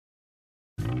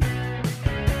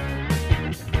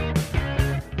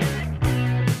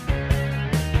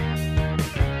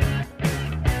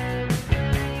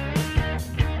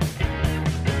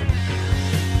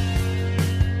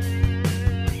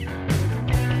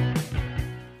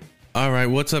All right,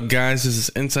 what's up, guys? This is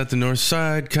Inside the North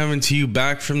Side coming to you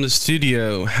back from the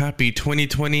studio. Happy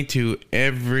 2020 to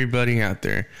everybody out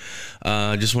there.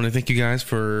 Just want to thank you guys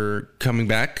for coming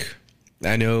back.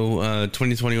 I know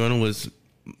 2021 was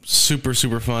super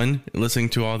fun listening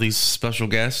to all these special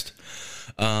guests.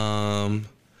 But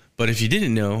if you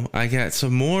didn't know, I got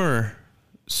some more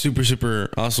super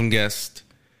awesome guests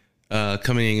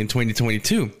coming in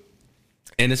 2022,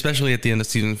 and especially at the end of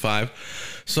season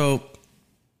 5. So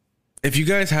if you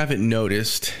guys haven't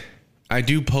noticed, I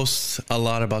do post a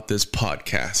lot about this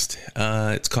podcast.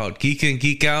 It's called Geek and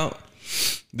Geek Out.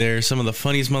 There's some of the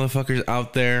funniest motherfuckers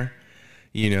out there.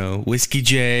 You know, Whiskey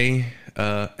J,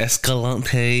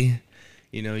 Escalante.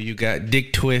 You know, you got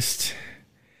Dick Twist.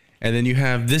 And then you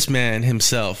have this man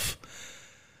himself.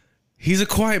 He's a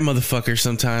quiet motherfucker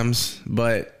sometimes,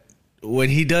 but when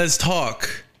he does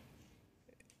talk,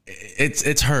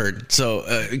 it's heard. So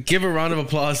give a round of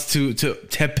applause to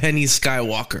Penny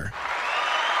Skywalker.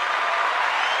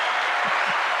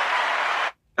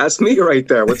 That's me right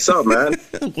there. What's up, man?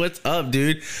 What's up,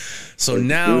 dude? So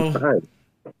now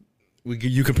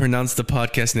you can pronounce the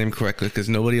podcast name correctly because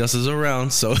nobody else is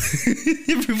around. So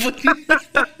everybody.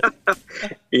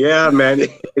 Yeah, man.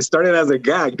 It started as a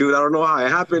gag, dude. I don't know how it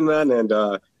happened, man. And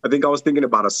I think I was thinking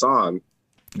about a song.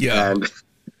 Yeah. And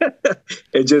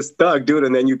it just stuck, dude.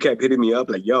 And then you kept hitting me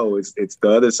up like, yo, it's the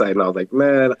other side. And I was like,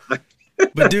 man.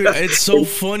 But, dude, it's so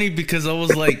funny because I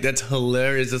was like, that's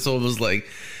hilarious. That's what I was like.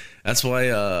 That's why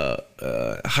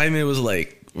Jaime was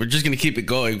like, we're just going to keep it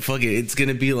going. Fuck it. It's going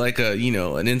to be like a,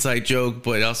 an inside joke,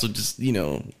 but also just,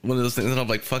 one of those things. And I'm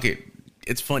like, fuck it.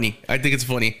 It's funny. I think it's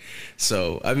funny.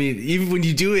 So, I mean, even when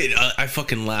you do it, I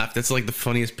fucking laugh. That's like the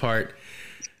funniest part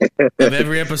of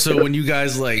every episode when you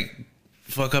guys like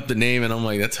fuck up the name, and I'm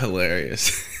like, that's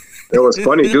hilarious. It was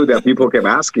funny, dude, that people kept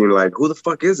asking, like, who the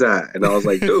fuck is that? And I was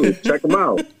like, dude, check them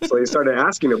out. So they started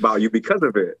asking about you because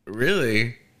of it.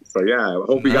 Really? So, yeah, I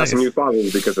hope you got some new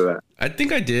followers because of that. I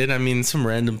think I did. I mean, some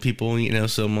random people,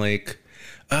 so I'm like,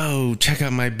 oh, check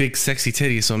out my big sexy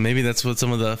titty. So maybe that's what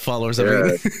some of the followers are.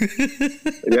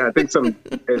 Yeah, I think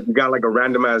you got like a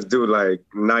random ass dude, like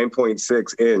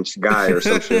 9.6 inch guy or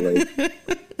some shit. Like,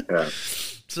 yeah.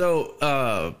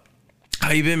 So,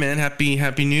 how you been, man?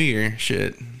 Happy New Year.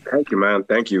 Shit. Thank you, man.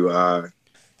 Thank you. I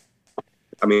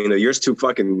mean, the year's too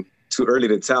early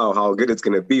to tell how good it's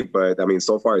gonna be, but I mean,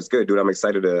 so far it's good, dude. I'm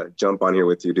excited to jump on here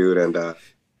with you, dude. And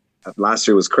last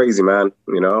year was crazy, man.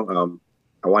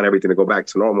 I want everything to go back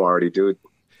to normal already, dude.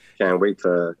 Can't wait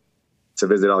to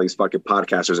visit all these fucking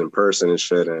podcasters in person and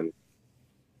shit. And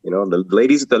the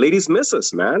ladies miss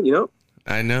us, man.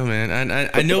 I know, man.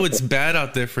 I know it's bad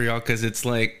out there for y'all because it's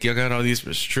like y'all got all these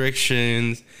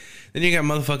restrictions. Then you got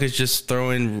motherfuckers just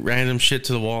throwing random shit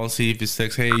to the wall to see if it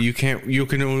sticks. Hey, you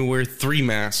can only wear 3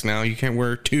 masks now. You can't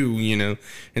wear 2,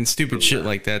 and stupid shit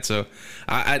like that. So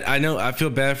I know I feel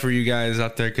bad for you guys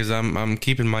out there because I'm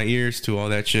keeping my ears to all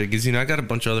that shit because I got a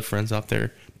bunch of other friends out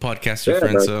there, podcaster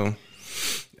friends. So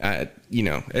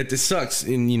it sucks,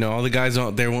 and all the guys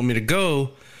out there want me to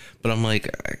go. But I'm like,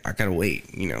 I gotta wait,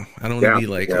 I don't want to be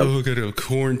like, oh, I gotta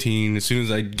quarantine as soon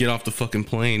as I get off the fucking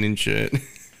plane and shit.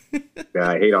 Yeah,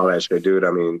 I hate all that shit, dude. I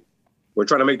mean, we're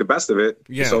trying to make the best of it.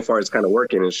 Yeah. So far, it's kind of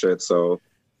working and shit. So,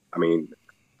 I mean,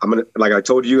 like I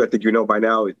told you, I think by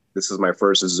now, this is my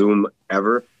first Zoom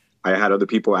ever. I had other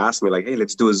people ask me like, hey,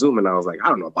 let's do a Zoom. And I was like, I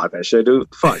don't know about that shit, dude.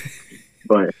 Fuck.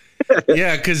 But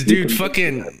yeah, because, dude,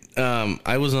 fucking,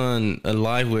 I was on a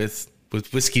live with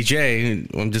Whiskey J.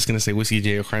 I'm just going to say Whiskey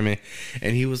J or Jaime.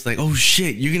 And he was like, oh,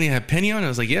 shit, you're going to have Penny on? I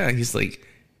was like, yeah. He's like,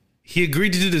 he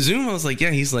agreed to do the Zoom. I was like,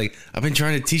 yeah. He's like, I've been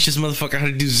trying to teach this motherfucker how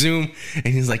to do Zoom. And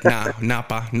he's like, nah,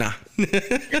 pa, nah.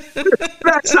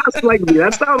 That sounds like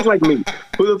me.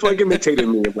 Who the fuck imitated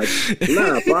me? I'm like,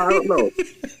 nah, pa, I don't know.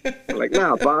 I'm like,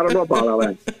 nah, pa, I don't know about all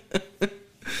that.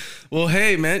 Well,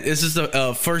 hey, man, this is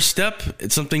the first step.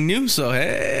 It's something new. So,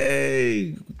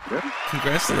 hey,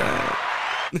 congrats to that.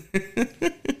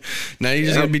 Now you're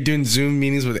just gonna be doing Zoom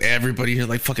meetings with everybody. You're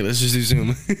like, fuck it, let's just do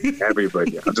Zoom.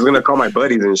 Everybody. I'm just gonna call my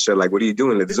buddies and shit. Like, what are you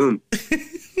doing? Let's Zoom.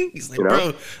 He's like,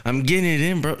 bro, I'm getting it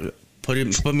in, bro. Put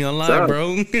me on live,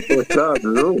 bro. What's up,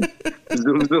 Zoom?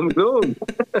 Zoom.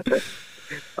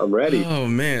 I'm ready. Oh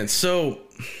man. So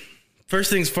first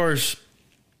things first,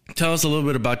 tell us a little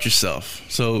bit about yourself.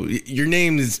 So your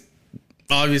name is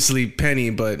obviously Penny,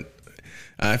 but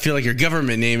I feel like your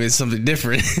government name is something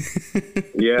different.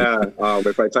 Yeah.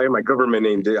 If I tell you my government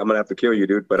name, I'm gonna have to kill you,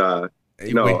 dude. But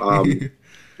no.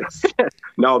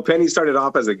 No, Penny started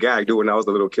off as a gag, dude. When I was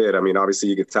a little kid, I mean, obviously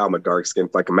you could tell I'm a dark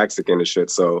skinned fucking Mexican and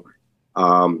shit. So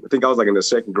I think I was like in the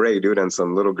second grade, dude, and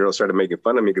some little girl started making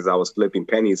fun of me because I was flipping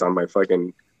pennies on my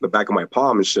fucking the back of my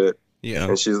palm and shit. Yeah.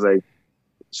 And she's like,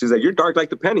 you're dark like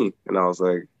the penny. And I was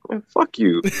like, man, fuck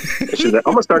you. And she's like,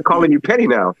 I'm gonna start calling you Penny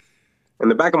now. In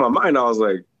the back of my mind, I was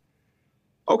like,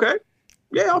 okay,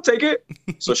 yeah, I'll take it.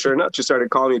 So sure enough, she started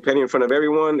calling me Penny in front of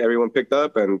everyone. Everyone picked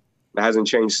up, and it hasn't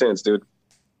changed since, dude.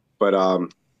 But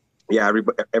yeah,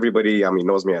 everybody, I mean,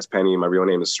 knows me as Penny. My real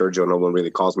name is Sergio. No one really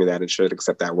calls me that and shit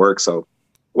except at work. So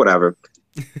whatever.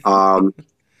 I'm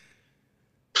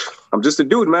just a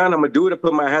dude, man. I'm a dude. I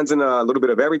put my hands in a little bit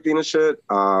of everything and shit.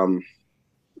 What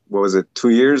was it? 2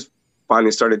 years.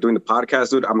 Finally started doing the podcast,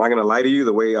 dude. I'm not gonna lie to you.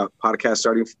 The way podcast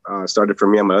started for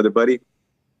me and my other buddy.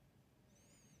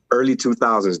 Early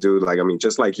 2000s, dude. Like, I mean,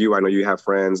 just like you, I know you have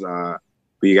friends. Where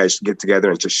you guys get together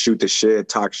and just shoot the shit,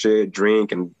 talk shit,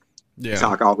 drink, and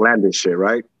talk outlandish shit,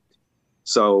 right?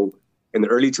 So in the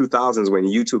early 2000s, when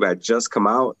YouTube had just come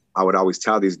out, I would always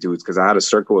tell these dudes, because I had a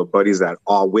circle of buddies that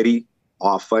all witty,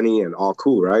 all funny, and all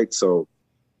cool, right? So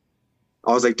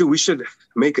I was like, dude, we should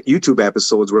make YouTube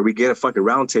episodes where we get a fucking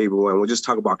round table and we'll just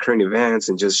talk about current events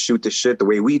and just shoot the shit the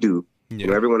way we do. Yeah. You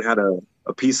know, everyone had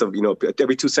a piece of,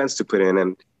 every 2 cents to put in,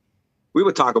 and we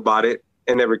would talk about it.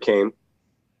 It never came.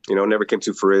 Never came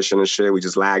to fruition and shit. We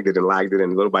just lagged it.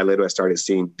 And little by little, I started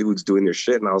seeing dudes doing their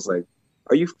shit. And I was like,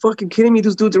 are you fucking kidding me?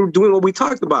 These dudes are doing what we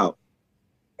talked about.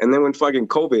 And then when fucking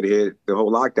COVID hit, the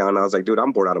whole lockdown, I was like, dude,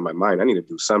 I'm bored out of my mind. I need to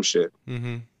do some shit.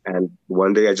 Mm-hmm. And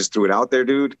one day I just threw it out there,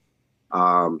 dude.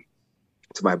 To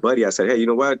my buddy, I said, hey, you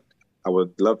know what? I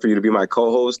would love for you to be my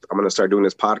co-host. I'm going to start doing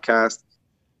this podcast.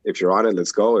 If you're on it,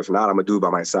 let's go. If not, I'm going to do it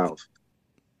by myself.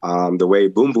 That's the way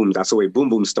Boom Boom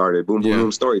started. Boom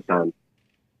Boom Story Time.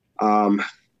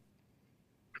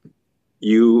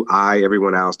 You, I,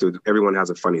 everyone else, dude, everyone has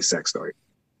a funny sex story.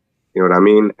 You know what I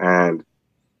mean? And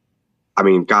I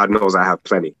mean, God knows I have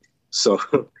plenty. So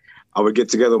I would get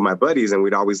together with my buddies and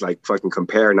we'd always like fucking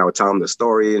compare, and I would tell them the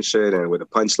story and shit. And with a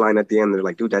punchline at the end, they're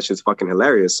like, dude, that shit's fucking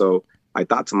hilarious. So I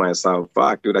thought to myself,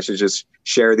 fuck, dude, I should just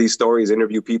share these stories,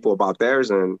 interview people about theirs,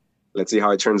 and let's see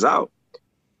how it turns out.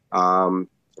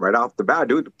 Right off the bat,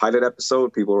 dude, the pilot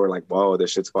episode, people were like, whoa, this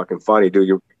shit's fucking funny,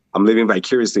 dude. I'm living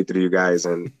vicariously through you guys.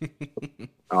 And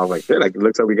I was like, dude, like, it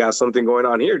looks like we got something going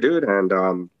on here, dude.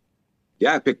 And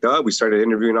yeah, I picked up. We started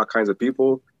interviewing all kinds of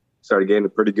people, started getting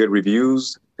pretty good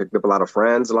reviews, picked up a lot of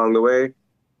friends along the way.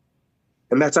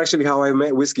 And that's actually how I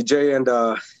met Whiskey J and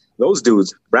those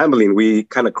dudes, Rambling. We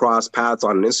kind of crossed paths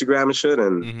on Instagram and shit.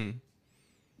 And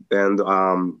then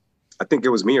I think it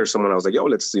was me or someone. I was like, yo,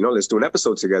 let's do an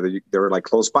episode together. They were like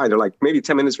close by. They're like maybe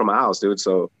 10 minutes from my house, dude.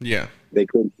 So yeah, they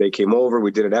came over. We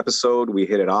did an episode. We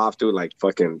hit it off, dude. Like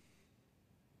fucking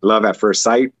love at first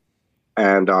sight.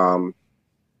 And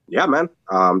yeah, man.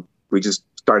 We just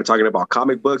started talking about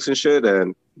comic books and shit.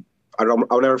 And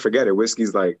I'll never forget it.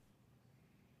 Whiskey's like,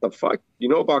 the fuck, you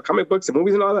know about comic books and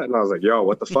movies and all that? And I was like, yo,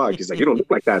 what the fuck? He's like, you don't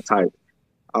look like that type.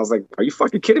 I was like, are you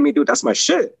fucking kidding me, dude? That's my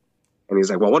shit. And he's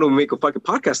like, well, why don't we make a fucking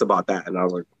podcast about that? And I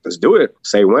was like, let's do it.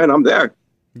 Say when, I'm there.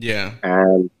 Yeah.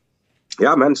 And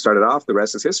yeah, man, started off. The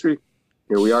rest is history.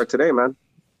 Here we are today, man.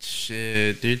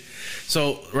 Shit, dude.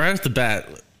 So right off the bat,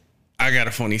 I got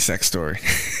a funny sex story.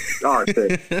 Oh,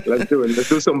 shit. Let's do it. Let's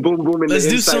do some boom boom in the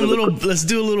inside. Let's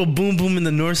do a little boom boom in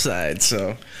the north side.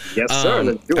 So yes, sir.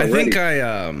 Let's do it. I think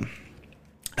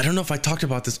I don't know if I talked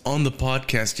about this on the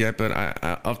podcast yet, but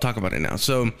I'll talk about it now.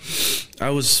 So I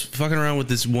was fucking around with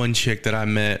this one chick that I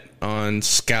met on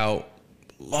Scout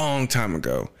long time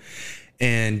ago.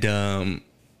 And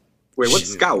wait, what's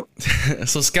Scout?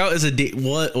 So Scout is it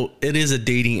is a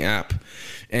dating app.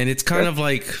 And it's kind of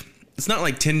like, it's not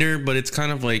like Tinder, but it's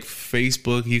kind of like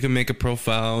Facebook. You can make a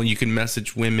profile, you can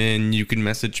message women, you can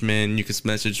message men, you can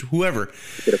message whoever.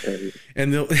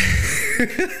 And they'll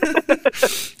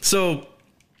so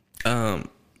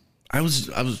I was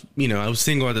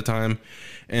single at the time,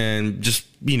 and just,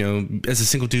 as a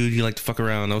single dude, you like to fuck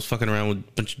around. I was fucking around with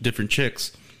a bunch of different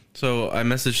chicks. So I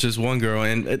messaged this one girl,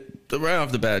 and right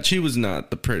off the bat, she was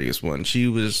not the prettiest one. She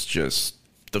was just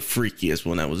the freakiest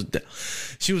one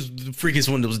she was the freakiest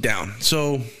one that was down.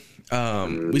 So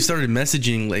we started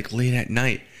messaging like late at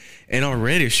night, and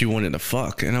already she wanted to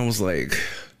fuck, and I was like,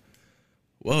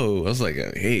 whoa. I was like,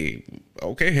 hey,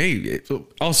 okay, hey.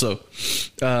 Also,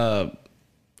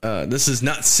 this is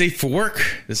not safe for work.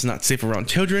 This is not safe around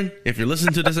children. If you're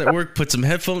listening to this at work, put some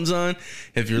headphones on.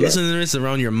 If you're listening to this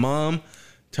around your mom,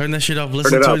 turn that shit off.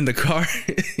 Listen to it in the car.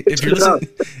 If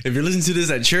you're listening to this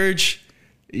at church,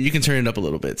 you can turn it up a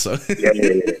little bit. So,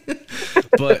 yeah.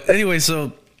 But anyway,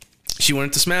 so she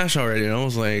wanted to smash already, and I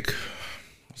was like,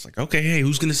 okay, hey,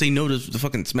 who's gonna say no to the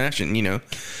fucking smashing,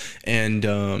 And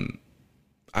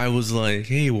I was like,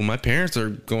 hey, well, my parents are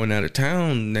going out of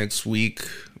town next week,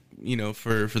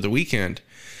 for the weekend.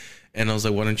 And I was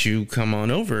like, why don't you come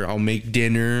on over? I'll make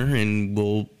dinner and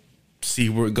we'll see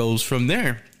where it goes from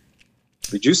there.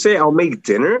 Did you say I'll make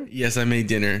dinner? Yes, I made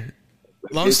dinner.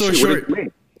 Long story short.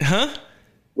 Huh?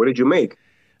 What did you make?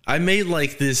 I made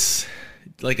like this,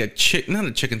 like not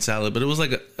a chicken salad, but it was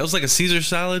like a Caesar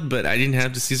salad, but I didn't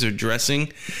have the Caesar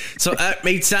dressing. So I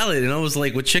made salad and I was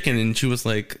like with chicken, and she was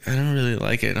like, I don't really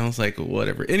like it. And I was like,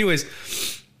 whatever.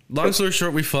 Anyways, long story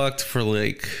short, we fucked the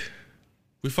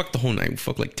whole night. We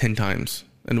fucked like 10 times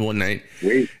in one night.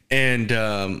 Wait.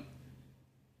 And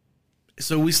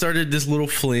so we started this little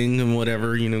fling and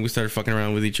whatever, we started fucking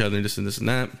around with each other, this and this and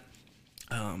that.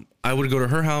 I would go to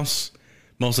her house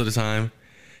most of the time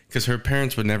because her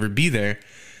parents would never be there.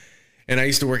 And I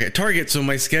used to work at Target, so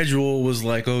my schedule was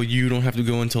like, oh, you don't have to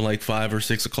go until like 5 or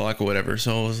 6 o'clock or whatever.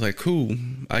 So I was like, cool,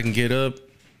 I can get up,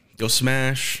 go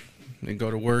smash, and go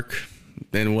to work,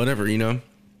 and whatever,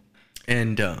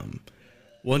 And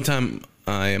one time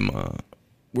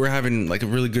we're having like a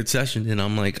really good session, and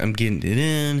I'm getting it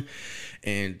in,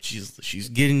 and she's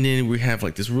getting in. We have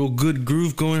like this real good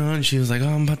groove going on. She was like, oh,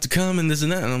 I'm about to come and this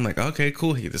and that. And I'm like, okay,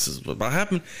 cool. Hey, this is what about to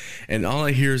happen. And all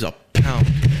I hear is a pound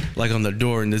like on the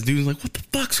door. And this dude's like, what the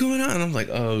fuck's going on? And I'm like,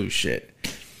 oh shit.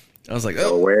 I was like, oh,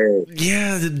 no way.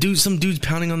 Yeah, some dude's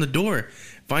pounding on the door.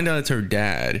 Find out it's her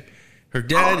dad.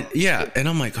 Yeah. And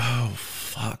I'm like, oh,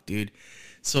 fuck, dude.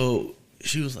 So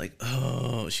she was like,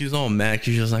 oh, she was all mad.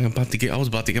 She was like, I was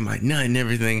about to get my nut and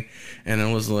everything. And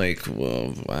I was like,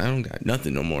 well, I don't got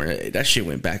nothing no more. That shit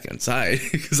went back inside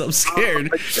because I'm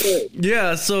scared.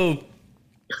 Yeah. So,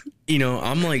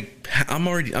 I'm like,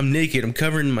 I'm naked. I'm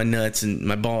covered in my nuts and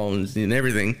my balls and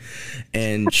everything.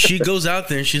 And she goes out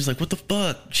there and she's like, what the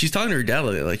fuck? She's talking to her dad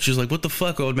like, she's like, what the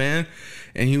fuck, old man?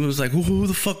 And he was like, who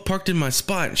the fuck parked in my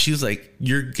spot? And she was like,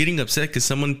 you're getting upset because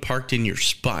someone parked in your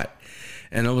spot.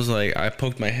 And I was like, I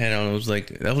poked my head out. I was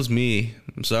like, that was me.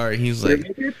 I'm sorry. He was like,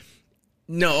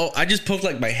 no, I just poked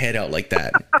like my head out like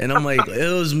that. And I'm like,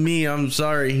 it was me. I'm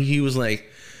sorry. He was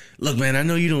like, look, man, I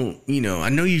know you don't, I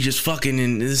know you just fucking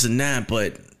and this and that,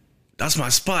 but that's my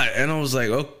spot. And I was like,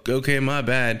 okay, my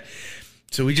bad.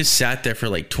 So we just sat there for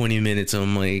like 20 minutes. And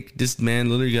I'm like, this man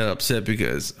literally got upset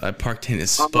because I parked in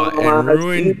his spot and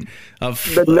ruined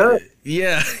the nut.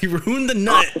 Yeah, he ruined the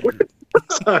nut.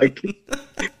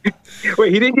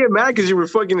 Wait, he didn't get mad because you were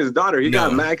fucking his daughter. He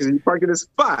got mad because you parked in his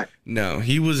spot. No,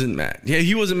 he wasn't mad. Yeah,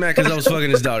 he wasn't mad because I was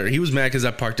fucking his daughter. He was mad because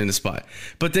I parked in the spot.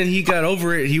 But then he got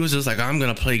over it. He was just like, I'm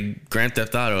going to play Grand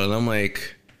Theft Auto. And I'm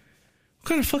like, what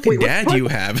kind of fucking dad do you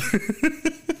have?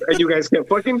 And you guys kept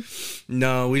fucking?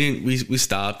 No, we didn't. We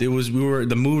stopped. The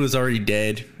mood was already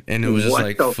dead. And it was just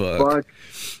like, fuck.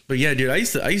 But yeah, dude, I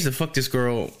used to fuck this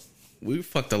girl. We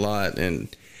fucked a lot. And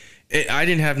I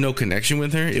didn't have no connection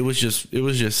with her. It was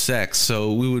just sex.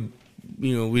 So we would,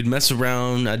 we'd mess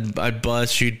around. I'd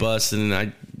bust, she'd bust, and then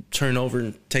I'd turn over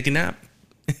and take a nap.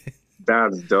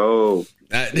 That's dope.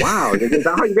 Wow, is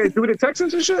that how you guys do it in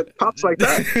Texas and shit? Pops like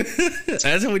that?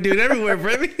 That's how we do it everywhere,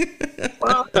 baby.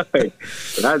 Wow,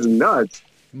 that's nuts.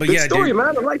 But good yeah, story, dude,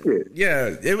 man. I like it.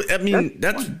 Yeah,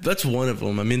 that's one of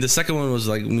them. I mean, the second one was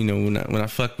like,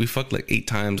 we fucked like 8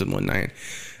 times in one night.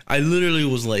 I literally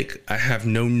was like, I have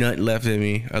no nut left in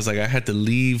me. I was like, I had to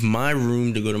leave my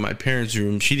room to go to my parents'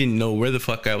 room. She didn't know where the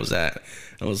fuck I was at.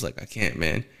 I was like, I can't,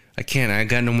 man. I can't. I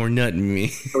got no more nut in me.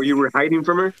 So you were hiding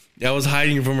from her? I was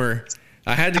hiding from her.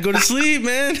 I had to go to sleep,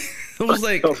 man. I was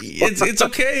like, it's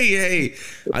okay. Hey,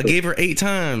 I gave her 8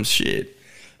 times. Shit.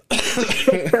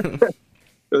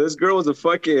 This girl was a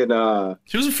fucking...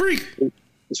 she was a freak.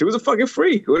 She was a fucking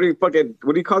freak. What do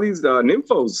you call these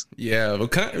nymphos? Yeah,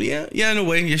 in a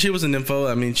way. Yeah, she was a nympho.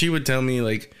 I mean, she would tell me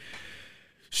like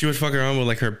she would fuck around with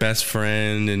like her best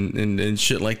friend and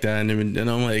shit like that. And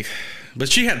I'm like,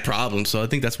 but she had problems, so I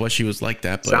think that's why she was like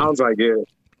that. But, sounds like it.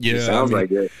 Yeah, sounds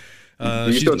like it. Do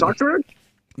you still talk to her?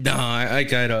 No, I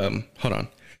got hold on.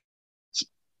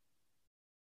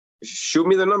 Shoot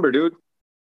me the number, dude.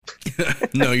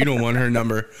 No, you don't want her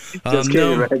number. Just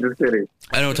kidding, man. Just kidding.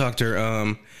 I don't talk to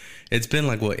her. It's been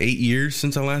like 8 years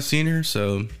since I last seen her.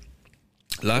 So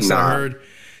last I heard,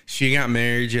 she got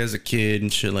married, she has a kid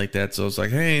and shit like that. So I was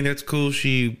like, hey, that's cool.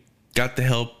 She got the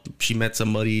help. She met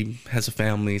somebody, has a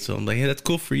family. So I'm like, hey, that's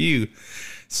cool for you.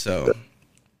 So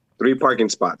 3 parking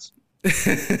spots.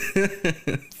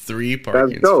 3 parking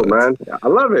That's dope, spots. Man. I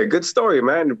love it. Good story,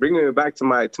 man. Bringing it back to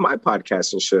my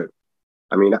podcast and shit.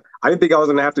 I mean, I didn't think I was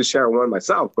gonna have to share one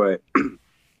myself, but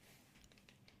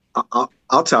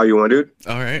I'll tell you one, dude.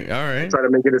 All right, all right. I try to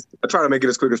make it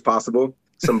as quick as possible.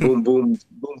 Some boom boom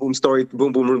room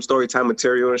story time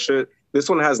material and shit. This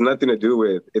one has nothing to do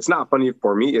with. It's not funny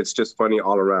for me. It's just funny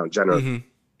all around, generally. Mm-hmm.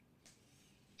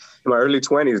 In my early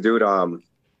 20s, dude.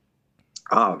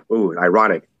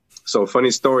 Ironic. So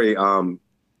funny story.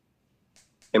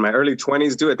 In my early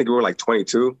 20s, dude, I think we were like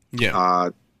 22. Yeah.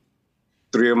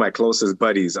 Three of my closest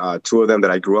buddies, two of them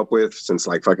that I grew up with since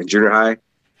like fucking junior high.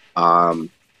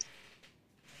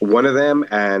 One of them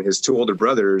and his two older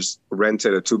brothers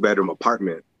rented a 2-bedroom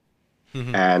apartment.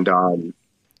 Mm-hmm. And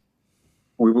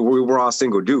we were all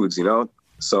single dudes, you know?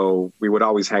 So we would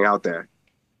always hang out there.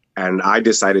 And I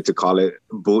decided to call it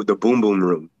the Boom Boom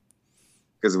Room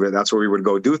because that's where we would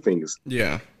go do things.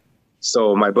 Yeah.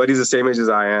 So my buddy's the same age as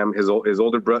I am. His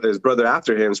older brother, his brother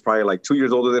after him is probably like 2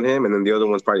 years older than him. And then the other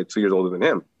one's probably 2 years older than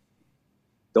him.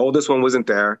 The oldest one wasn't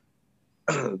there.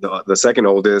 The second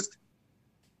oldest,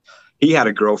 he had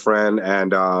a girlfriend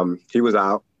and he was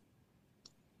out.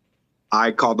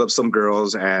 I called up some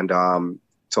girls and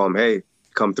told them, hey,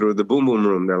 come through the Boom Boom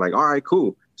Room. They're like, all right,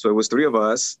 cool. So it was 3 of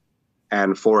us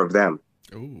and 4 of them.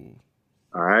 Ooh.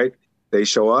 All right. They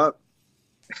show up.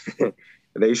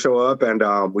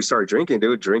 And we started drinking,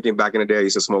 dude. Drinking back in the day, I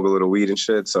used to smoke a little weed and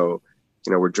shit. So,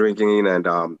 you know, we're drinking and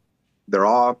they're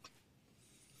all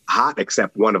hot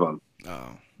except one of them.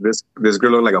 Oh. This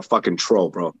girl looked like a fucking troll,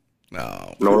 bro.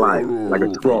 Oh. No lie, like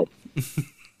a troll.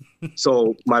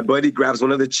 So my buddy grabs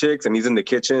one of the chicks and he's in the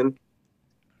kitchen.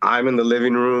 I'm in the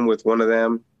living room with one of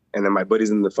them. And then my buddy's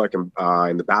in the fucking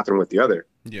in the bathroom with the other.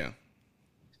 Yeah.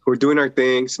 We're doing our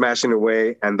thing, smashing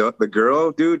away. And the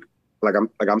girl, dude, like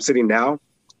I'm sitting now,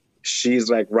 she's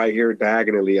like right here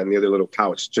diagonally on the other little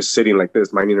couch, just sitting like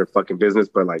this, minding her fucking business,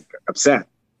 but like upset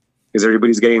because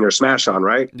everybody's getting their smash on,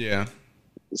 right? Yeah.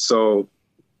 So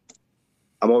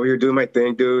I'm over here doing my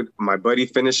thing, dude. My buddy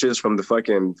finishes from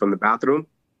the bathroom,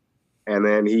 and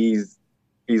then he's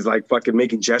like fucking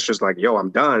making gestures like, yo, I'm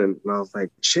done. And I was like,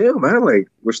 chill, man, like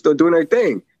we're still doing our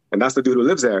thing. And that's the dude who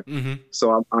lives there. Mm-hmm.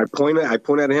 So I point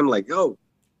at him like, yo,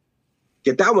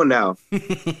 get that one now.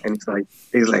 And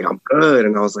he's like, I'm good.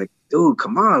 And I was like, dude,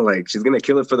 come on. Like, she's going to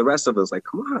kill it for the rest of us. Like,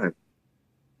 come on.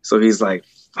 So he's like,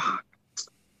 fuck.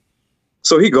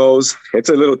 So he goes, it's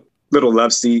a little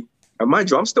love seat. And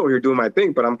mind you, I'm still here doing my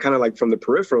thing, but I'm kind of like from the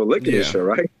peripheral looking at shit,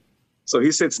 right? So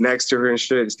he sits next to her and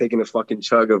shit. He's taking a fucking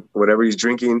chug of whatever he's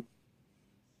drinking.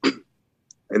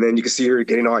 And then you can see her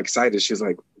getting all excited. She's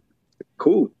like,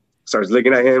 cool. Starts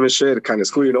looking at him and shit, kind of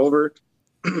scooting over.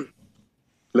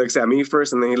 Looks at me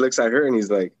first, and then he looks at her, and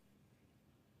he's like,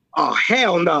 oh,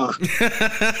 hell no.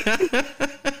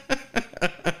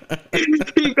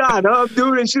 He got up,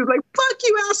 dude, and she was like, fuck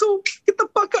you, asshole. Get the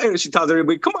fuck out. And she tells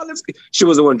everybody, come on, let's go. She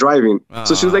was the one driving.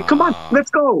 So she was like, come on,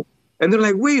 let's go. And they're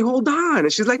like, wait, hold on.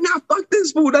 And she's like, nah, fuck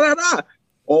this fool, da, da, da.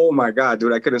 Oh, my God,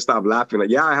 dude, I couldn't stop laughing. Like,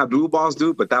 yeah, I have blue balls,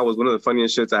 dude, but that was one of the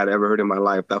funniest shits I had ever heard in my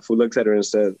life. That fool looks at her and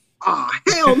says, oh,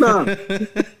 hell no.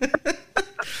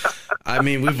 I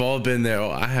mean, we've all been there.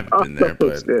 Oh, I haven't been there,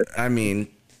 but I mean,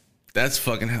 that's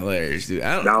fucking hilarious, dude.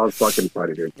 That was fucking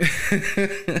funny, dude.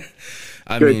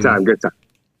 Good time.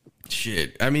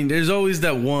 Shit. I mean, there's always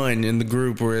that one in the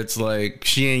group where it's like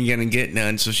she ain't gonna get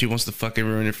none, so she wants to fucking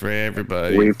ruin it for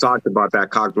everybody. We've talked about that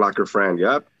cock blocker friend.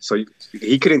 Yep. So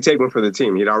he couldn't take one for the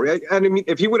team. He'd already. I mean,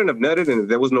 if he wouldn't have nutted and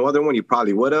there was no other one, he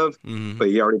probably would have. Mm-hmm. But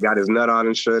he already got his nut on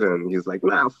and shit, and he's like,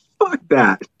 nah, fuck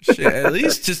that. Shit, at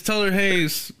least just tell her, hey,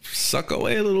 suck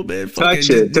away a little bit. Touch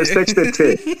it. Just touch the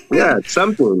tit. Yeah,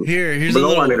 something. Here's blow a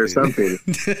little on it or something.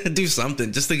 Do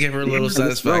something just to give her a little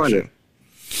satisfaction.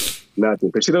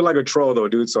 Nothing. But she looked like a troll though,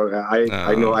 dude. So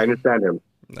I know, I understand him.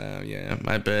 Yeah,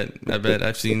 I bet.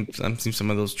 I've seen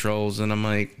some of those trolls, and I'm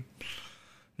like,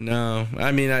 no.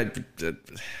 I mean,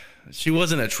 she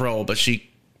wasn't a troll, but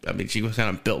she was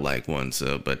kind of built like one.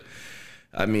 So, but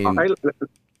I mean,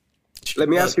 let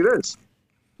me ask you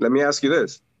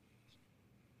this.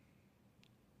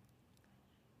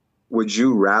 Would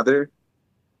you rather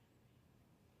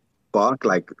fuck,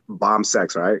 like bomb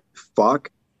sex, right?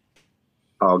 Fuck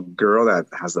a girl that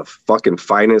has the fucking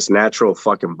finest natural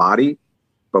fucking body,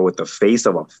 but with the face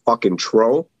of a fucking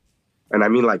troll? And I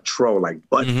mean like troll, like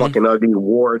butt fucking ugly,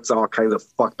 warts, all kinds of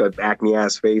fucked up acne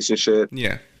ass face and shit.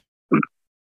 Yeah.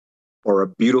 Or a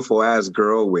beautiful ass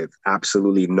girl with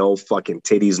absolutely no fucking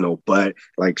titties, no butt.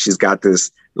 Like she's got this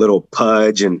little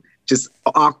pudge and just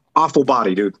awful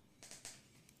body, dude.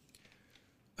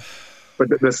 But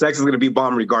the sex is going to be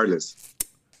bomb regardless.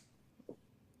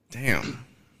 Damn.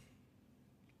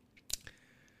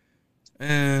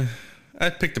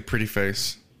 I'd pick the pretty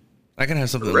face. I can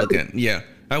have something to look at. Yeah.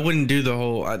 I wouldn't do the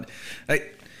whole...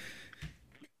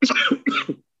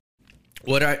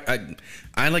 what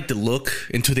I like to look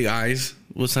into the eyes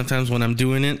sometimes when I'm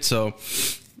doing it. So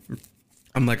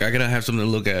I'm like, I gotta have something to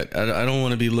look at. I don't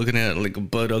want to be looking at like a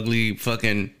butt ugly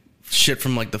fucking shit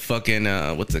from like the fucking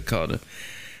what's it called?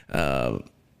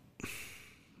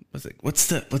 What's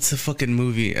the fucking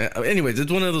movie? Anyways, it's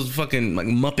one of those fucking like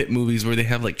Muppet movies where they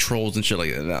have like trolls and shit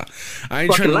like that. Nah, I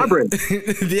ain't Fucking trying to.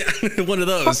 Labyrinth. Yeah, one of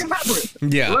those. Fucking Labyrinth.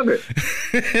 Yeah, Love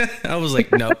it. I was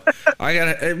like, no, I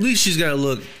gotta at least she's gotta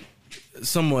look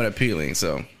somewhat appealing.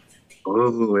 So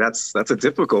Oh, that's a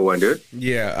difficult one, dude.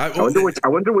 yeah, I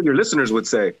wonder what your listeners would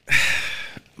say.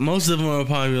 most of them are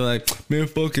probably like, man,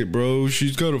 fuck it, bro.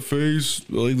 She's got a face,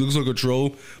 like looks like a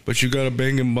troll, but she got a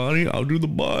banging body. I'll do the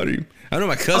body. I know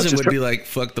my cousin would be like,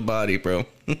 fuck the body, bro.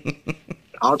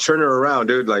 I'll turn her around,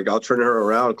 dude. Like I'll turn her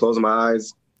around, close my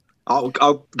eyes.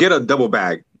 I'll get a double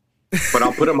bag, but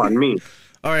I'll put them on me.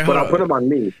 All right, But I'll put them on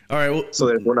me. All right, well, So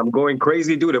that when I'm going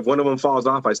crazy, dude, if one of them falls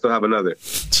off, I still have another.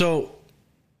 so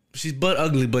she's butt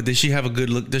ugly, but does she have a good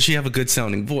look? Does she have a good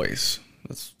sounding voice?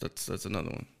 That's another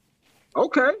one.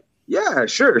 Okay. Yeah,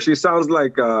 sure. She sounds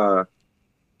like fuck,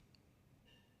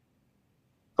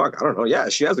 I don't know. Yeah,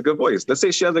 she has a good voice. Let's say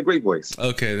she has a great voice.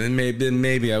 Okay, then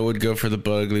maybe I would go for the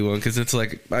butt ugly one because it's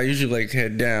like I usually like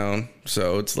head down,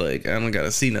 so it's like I don't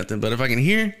gotta see nothing. But if I can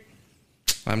hear,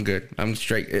 I'm good. I'm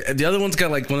straight. The other one's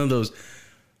got like one of those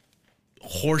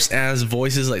horse ass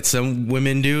voices like some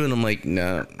women do, and I'm like,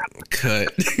 nah,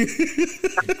 cut.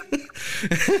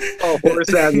 Oh,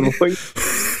 horse ass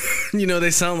voice. You know,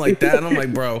 they sound like that, and I'm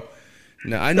like, bro.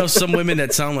 No, I know some women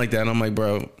that sound like that, and I'm like,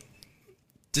 bro,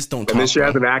 just don't talk. And then she bro.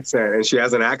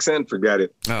 has an accent, forget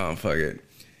it. Oh, fuck it.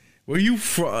 Where you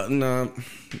from? No,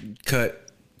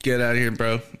 cut. Get out of here,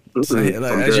 bro. Say,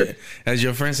 like, as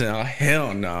your friend said, oh,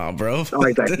 hell nah, bro. I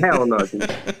like that. Hell no.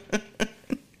 Dude.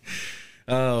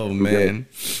 Oh, man.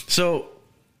 So,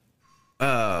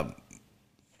 what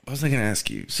was I going to ask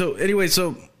you? So, anyway,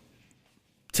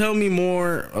 tell me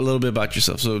more a little bit about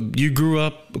yourself. So, you grew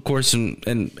up, of course,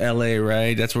 in L.A.,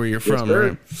 right? That's where you're from,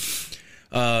 sir.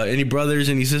 right? Any brothers,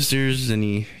 any sisters,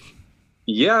 any...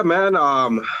 Yeah, man.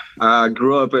 I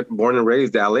grew up born and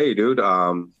raised LA, dude.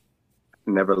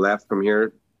 Never left from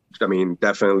here. I mean,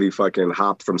 definitely fucking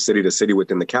hopped from city to city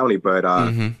within the county, but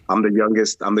I'm the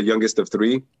youngest. I'm the youngest of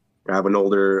three. I have an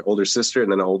older sister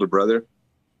and then an older brother.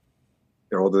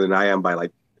 They're older than I am by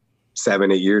like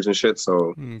 7-8 years and shit.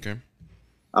 So Okay.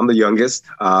 I'm the youngest.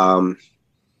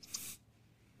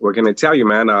 What can I tell you,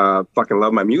 man? Fucking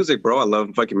love my music, bro. I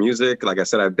love fucking music. Like I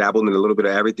said, I've dabbled in a little bit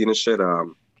of everything and shit. I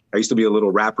used to be a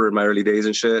little rapper in my early days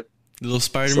and shit. Little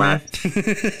Spider-Man.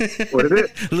 What is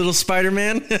it? Little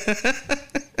Spider-Man.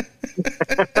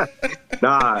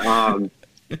 Nah.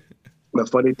 The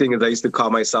funny thing is, I used to call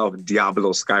myself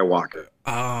Diablo Skywalker.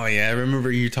 Oh yeah, I remember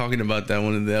you talking about that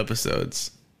one of the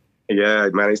episodes. Yeah,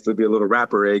 man, I used to be a little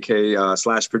rapper, aka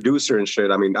slash producer and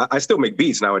shit. I mean, I still make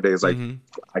beats nowadays. Like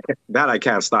I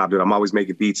can't stop, dude. I'm always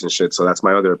making beats and shit. So that's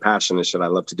my other passion and shit I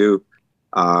love to do.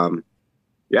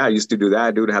 Yeah, I used to do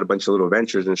that, dude. I had a bunch of little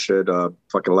ventures and shit.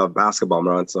 Fucking love basketball,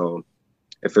 man. So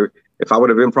if I would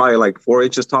have been probably like 4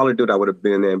 inches taller, dude, I would have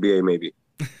been in the NBA maybe.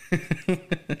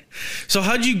 So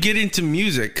how'd you get into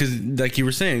music? Because like you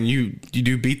were saying, you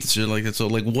do beats and shit like that. So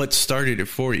like, what started it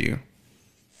for you?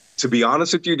 To be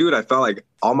honest with you, dude, I felt like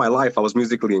all my life I was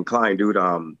musically inclined, dude.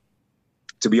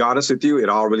 To be honest with you, it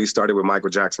all really started with Michael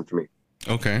Jackson for me.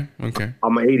 Okay.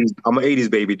 I'm an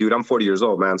 80s baby, dude. I'm 40 years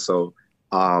old, man. So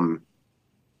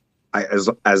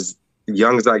as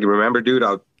young as I can remember, dude,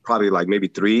 I was probably like maybe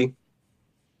 3.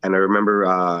 And I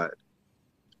remember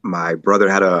my brother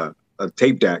had a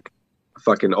tape deck,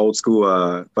 fucking old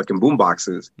school fucking boom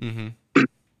boxes.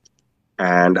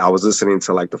 And I was listening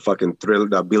to like the fucking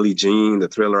Billie Jean, the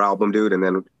Thriller album, dude. And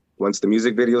then once the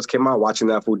music videos came out, watching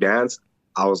that fool dance,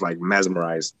 I was like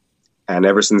mesmerized. And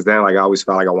ever since then, like I always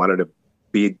felt like I wanted to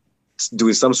be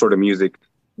doing some sort of music.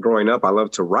 Growing up, I love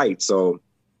to write. So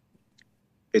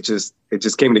it just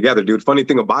came together, dude. Funny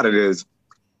thing about it is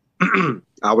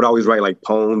I would always write like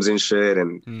poems and shit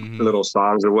and little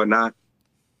songs or whatnot.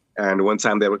 And one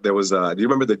time there was do you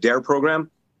remember the DARE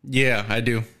program? Yeah, I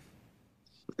do.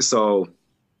 So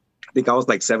I think I was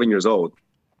like 7 years old.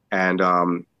 And I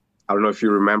don't know if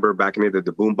you remember back in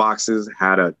the boom boxes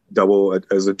had a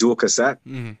dual cassette.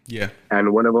 Yeah.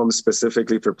 And one of them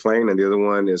specifically for playing and the other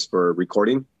one is for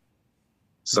recording.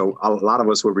 So a lot of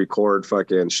us would record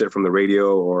fucking shit from the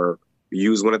radio or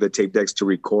use one of the tape decks to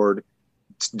record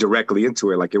directly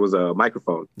into it. Like it was a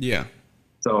microphone. Yeah.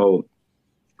 So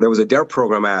there was a DARE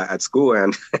program at school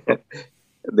and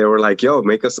they were like, yo,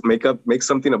 make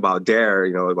something about DARE,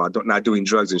 you know, about not doing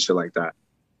drugs and shit like that.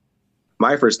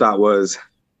 My first thought was,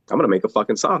 I'm going to make a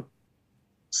fucking song.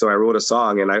 So I wrote a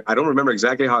song, and I don't remember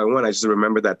exactly how it went. I just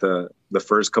remember that the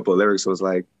first couple of lyrics was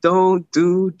like, "Don't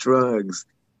do drugs,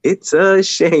 it's a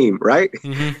shame," right?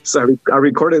 Mm-hmm. So I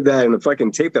recorded that in a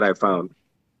fucking tape that I found.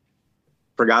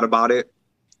 Forgot about it.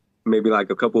 Maybe like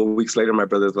a couple of weeks later, my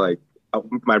brother's like,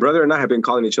 my brother and I have been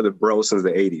calling each other bro since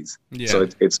the '80s. Yeah. So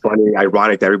it's funny,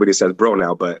 ironic that everybody says bro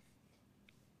now, but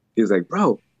he was like,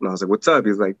 bro. And I was like, what's up?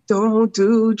 He's like, don't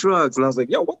do drugs. And I was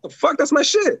like, yo, what the fuck? That's my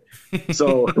shit.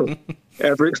 So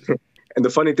and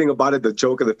the funny thing about it, the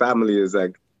joke of the family is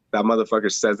like, that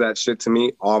motherfucker says that shit to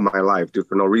me all my life, dude,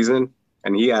 for no reason.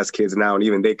 And he has kids now, and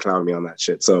even they clown me on that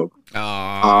shit. So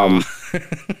the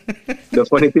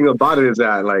funny thing about it is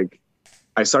that, like,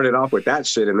 I started off with that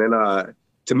shit. And then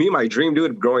to me, my dream,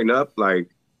 dude, growing up, like,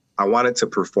 I wanted to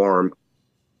perform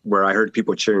where I heard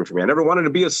people cheering for me. I never wanted to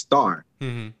be a star,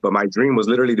 but my dream was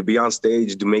literally to be on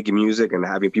stage, to making music and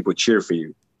having people cheer for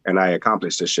you. And I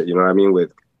accomplished this shit, you know what I mean?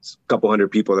 With a couple hundred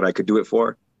people that I could do it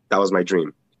for. That was my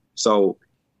dream. So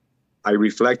I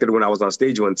reflected when I was on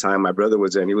stage one time, my brother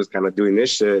was there and he was kind of doing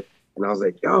this shit. And I was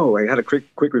like, yo, I had a quick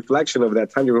reflection of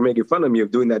that time you were making fun of me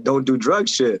of doing that don't do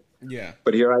drugs shit. Yeah.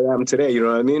 But here I am today, you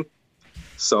know what I mean?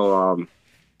 So,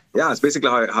 yeah, it's basically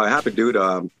how it happened, dude.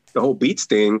 The whole beats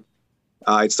thing,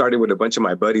 it started with a bunch of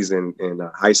my buddies in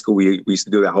high school. We used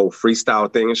to do that whole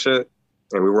freestyle thing and shit.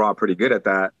 And we were all pretty good at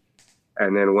that.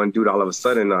 And then one dude, all of a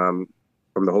sudden,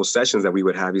 from the whole sessions that we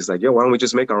would have, he's like, yo, why don't we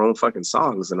just make our own fucking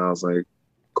songs? And I was like,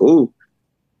 cool.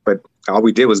 But all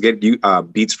we did was get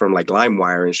beats from like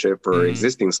LimeWire and shit for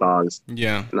existing songs.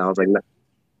 Yeah. And I was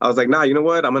like, nah, you know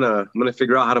what? I'm gonna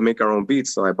figure out how to make our own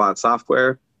beats. So I bought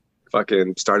software,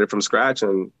 fucking started from scratch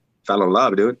and fell in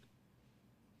love, dude.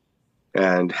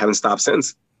 And haven't stopped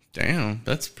since. Damn,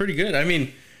 that's pretty good. I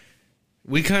mean,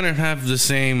 we kind of have the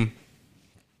same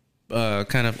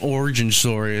kind of origin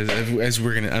story as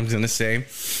I'm gonna say.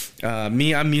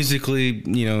 Me, I'm musically,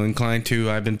 inclined to.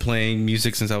 I've been playing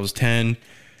music since I was 10.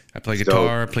 I play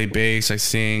guitar, I play bass, I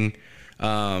sing.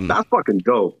 That's fucking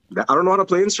dope. I don't know how to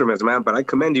play instruments, man, but I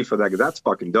commend you for that because that's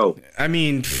fucking dope. I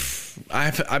mean,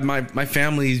 my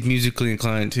family's musically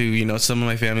inclined too. Some of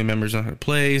my family members know how to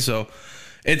play, so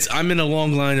I'm in a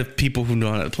long line of people who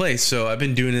know how to play. So I've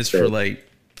been doing this for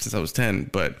since I was 10,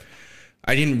 but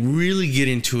I didn't really get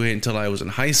into it until I was in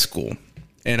high school,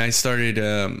 and I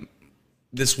started.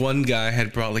 This one guy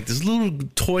had brought like this little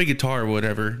toy guitar or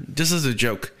whatever, just as a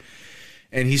joke,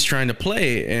 and he's trying to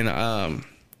play, and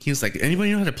he was like,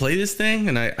 "Anybody know how to play this thing?"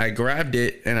 And I grabbed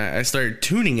it and I started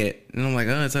tuning it, and I'm like,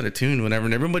 "Oh, it's out of tune, whatever."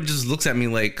 And everybody just looks at me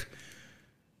like,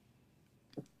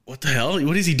 what the hell?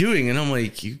 What is he doing? And I'm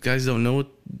like, you guys don't know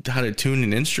how to tune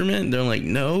an instrument? And they're like,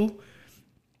 no.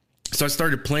 So I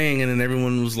started playing, and then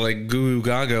everyone was like goo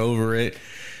gaga over it.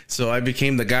 So I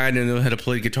became the guy that knew how to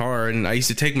play guitar, and I used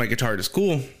to take my guitar to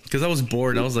school because I was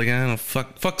bored. I was like, I don't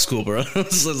fuck school, bro. So I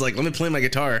was like, let me play my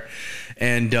guitar.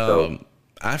 And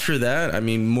after that, I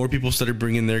mean, more people started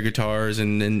bringing their guitars,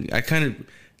 and then I kind of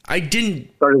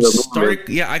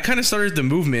started the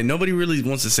movement. Nobody really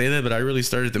wants to say that, but I really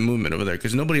started the movement over there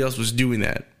because nobody else was doing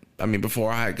that. I mean,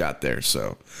 before I got there.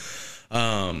 So,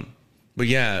 but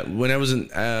yeah, when I was in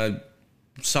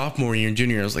sophomore year and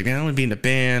junior, I was like, I want to be in a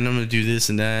band. I'm going to do this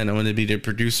and that. And I want to be the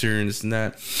producer and this and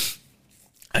that.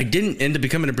 I didn't end up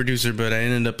becoming a producer, but I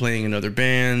ended up playing in other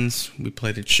bands. We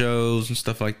played at shows and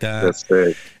stuff like that. That's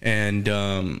great. And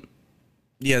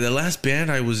yeah, the last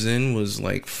band I was in was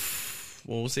like,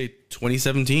 we'll say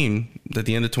 2017, at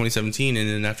the end of 2017. And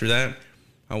then after that,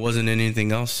 I wasn't in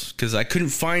anything else because I couldn't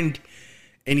find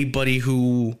anybody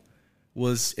who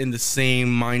was in the same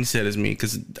mindset as me,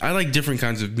 because I like different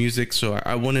kinds of music. So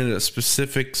I wanted a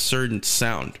specific certain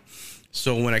sound.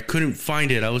 So when I couldn't find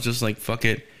it, I was just like, fuck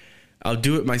it, I'll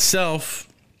do it myself.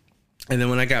 And then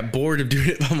when I got bored of doing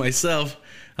it by myself,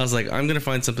 I was like, I'm going to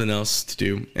find something else to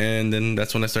do. And then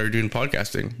that's when I started doing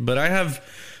podcasting. But I have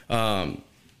a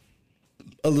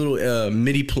little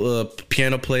MIDI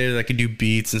piano player that could do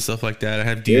beats and stuff like that. I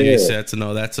have DJ sets and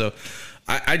all that. So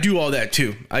I do all that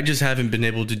too. I just haven't been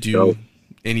able to do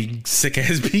any sick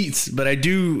ass beats, but I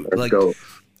do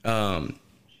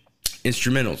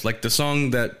instrumentals. Like the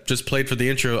song that just played for the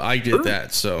intro, I did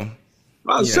that. So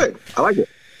sick. I like it.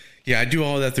 Yeah, I do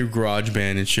all that through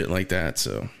GarageBand and shit like that.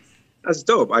 So that's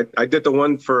dope. I did the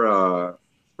one for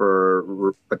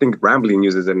I think Rambling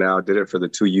uses it now. I did it for the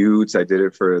Two Utes. I did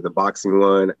it for the boxing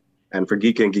one, and for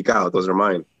Geek and Geek Out. Those are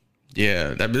mine.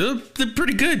 Yeah, they're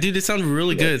pretty good, dude. It sounded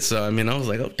really good. So I mean, I was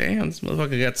like, oh damn, this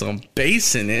motherfucker got some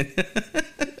bass in it.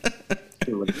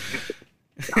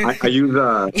 I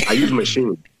use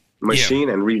Machine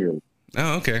and Reason.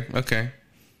 Oh, okay,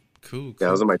 cool. Yeah,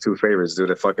 those are my two favorites, dude.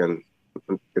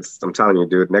 I'm telling you,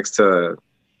 dude. Next to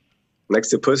Next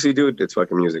to pussy, dude, it's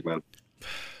fucking music, man.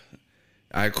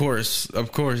 Of course.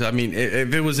 I mean,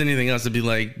 if it was anything else, it'd be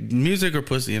like music or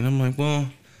pussy, and I'm like, well.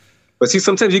 But see,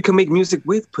 sometimes you can make music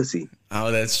with pussy.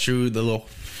 Oh, that's true. The little.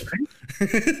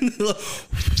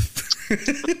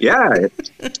 Yeah,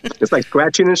 it's like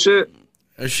scratching and shit.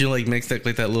 Or she like makes that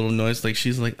little noise, like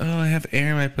she's like, "Oh, I have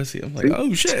air in my pussy." I'm like,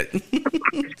 "Oh shit!" And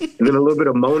then a little bit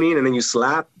of moaning, and then you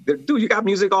slap. Dude, you got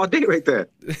music all day right there.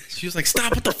 She was like,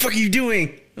 "Stop! What the fuck are you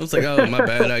doing?" I was like, "Oh, my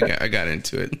bad. I got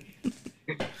into it."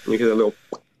 You get a little.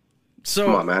 So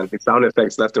come on, man! It's sound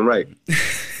effects left and right.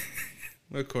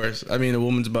 Of course, I mean, a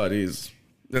woman's body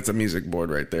that's a music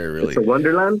board right there. Really, it's a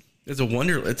wonderland. It's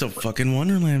a fucking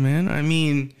wonderland, man. I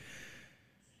mean,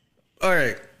 all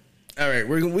right.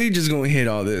 We just gonna hit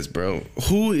all this, bro.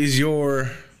 Who's your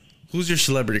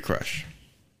celebrity crush?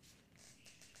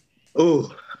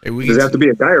 Oh, does it have to be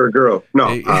a guy or a girl? No.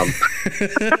 I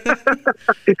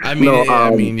mean, no,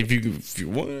 I mean, if you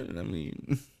want, I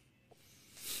mean,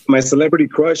 my celebrity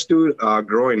crush, dude,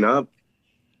 growing up,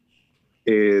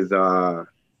 is Charlize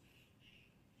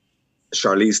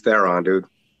Theron, dude.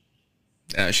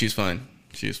 She's fine.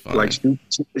 She's fine. Like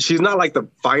she's not like the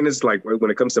finest, like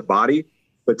when it comes to body.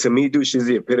 But to me, dude, she's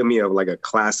the epitome of like a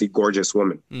classy, gorgeous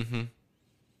woman. Mm-hmm.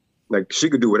 Like she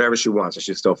could do whatever she wants and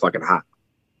she's still fucking hot.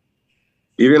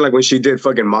 Even like when she did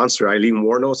fucking Monster, Eileen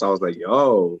Wuornos, I was like,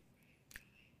 yo.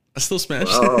 I still smashed.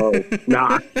 Oh,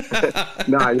 nah.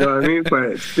 Nah, you know what I mean?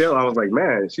 But still, I was like,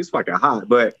 man, she's fucking hot.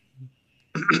 But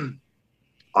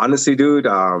honestly, dude,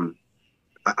 I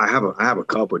have a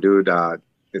couple, dude.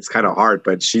 It's kind of hard,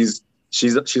 but she's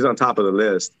on top of the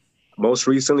list. Most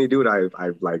recently, dude, I've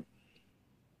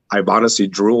honestly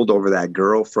drooled over that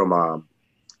girl from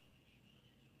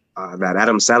that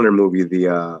Adam Sandler movie, the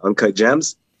Uncut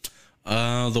Gems.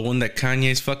 The one that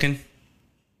Kanye's fucking.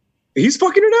 He's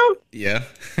fucking her now? Yeah.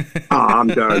 Oh, I'm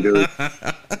done, dude.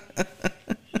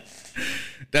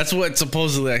 That's what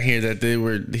supposedly I hear that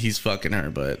he's fucking her,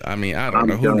 but I mean, I don't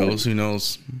know. Done. Who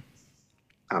knows?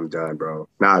 I'm done, bro.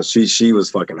 Nah, she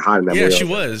was fucking hot in that movie. Yeah, she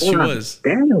was.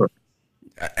 Damn.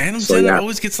 Adam Sandler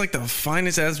always gets like the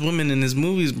finest ass women in his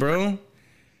movies, bro.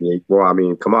 Yeah, well, I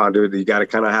mean, come on, dude. You got to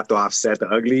kind of have to offset the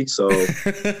ugly, so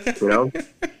you know.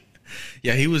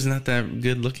 Yeah, he was not that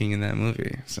good looking in that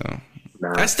movie, so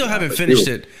I still haven't finished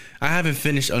it. I haven't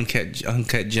finished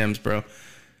Uncut Gems, bro.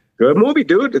 Good movie,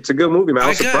 dude. It's a good movie, man. I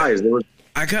was surprised.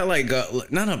 I got like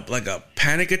not a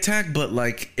panic attack, but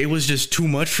like it was just too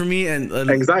much for me and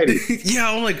anxiety.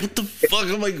 Yeah, I'm like, what the fuck?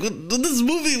 I'm like, what this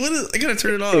movie? I gotta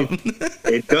turn it off.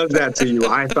 It does that to you.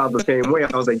 I thought the same way.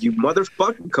 I was like, you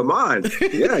motherfucker, come on.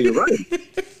 Yeah, you're right.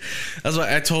 That's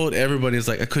why I told everybody. It's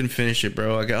like I couldn't finish it,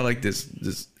 bro. I got like this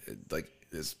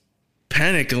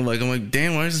panic. I'm like,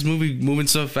 damn, why is this movie moving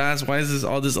so fast? Why is this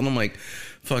all this? And I'm like,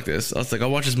 fuck this. I was like,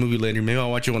 I'll watch this movie later. Maybe I'll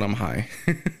watch it when I'm high.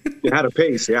 It had a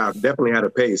pace. Yeah, definitely had a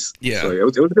pace. Yeah. So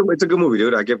it's a good movie,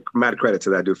 dude. I give mad credit to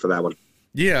that dude for that one.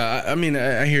 Yeah, I mean,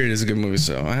 I hear it is a good movie,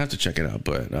 so I have to check it out.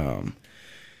 But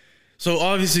so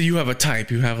obviously you have a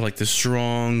type. You have like the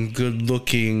strong,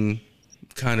 good-looking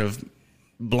kind of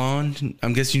blonde.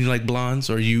 I'm guessing you like blondes,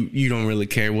 or you don't really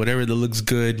care. Whatever that looks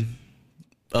good,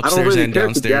 upstairs and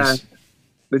downstairs.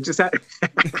 They just have,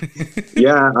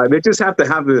 they just have to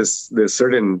have this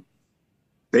certain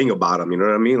thing about them. You know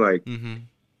what I mean? Like,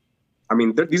 I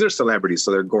mean, these are celebrities,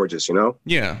 so they're gorgeous, you know?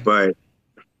 Yeah. But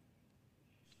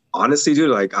honestly, dude,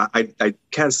 like, I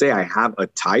can't say I have a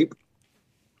type.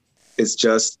 It's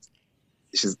just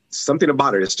something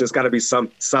about it. It's just got to be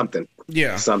something.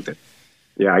 Yeah. Something.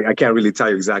 Yeah, I can't really tell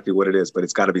you exactly what it is, but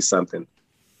it's got to be something.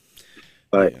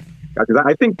 But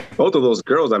I think both of those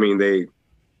girls, I mean, they're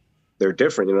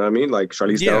different, you know what I mean? Like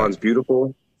Charlize Theron's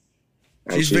beautiful.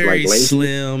 And she's very like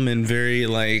slim and very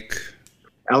like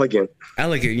elegant.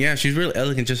 Yeah, she's really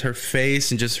elegant. Just her face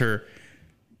and just her,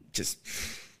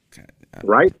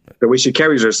 right, the way she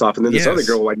carries herself. And then this other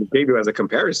girl, like gave you as a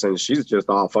comparison, she's just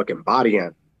all fucking body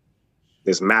and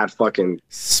this mad fucking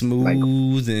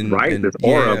smooth like, and right, this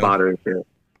aura about her.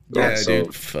 Yeah,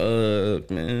 dude.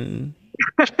 Fuck, man.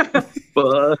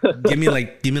 give me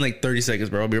like 30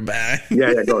 seconds, bro. I'll be back.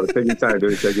 Yeah, go. Take your time,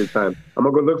 dude. Take your time. I'm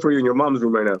gonna go look for you in your mom's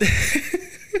room right now.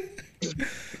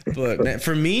 But man,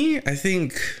 for me, I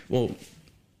think, well,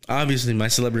 obviously my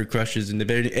celebrity crushes, and if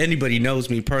anybody knows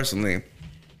me personally,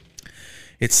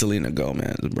 it's Selena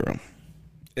Gomez, bro.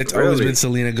 It's always been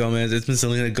Selena Gomez. It's been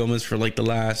Selena Gomez for like the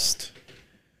last,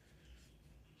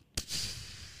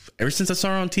 ever since I saw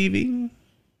her on TV.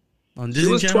 On Disney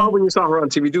she was Channel? 12 when you saw her on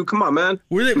TV, dude. Come on, man.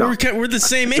 We're the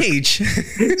same age.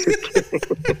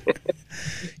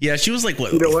 Yeah, she was like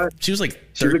what? You know what? She was like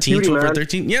She's a 13, cutie, 12 or man.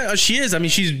 13. Yeah, she is. I mean,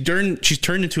 she's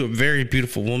turned into a very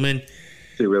beautiful woman.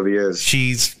 She really is.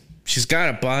 She's got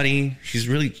a body. She's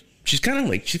got a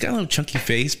little chunky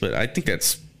face, but I think I'm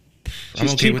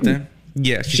okay cheeky. with that.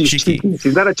 Yeah, she's cheeky.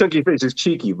 She's not a chunky face. She's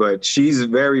cheeky, but she's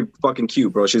very fucking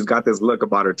cute, bro. She's got this look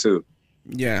about her too.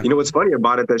 Yeah. You know what's funny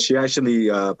about it? That she actually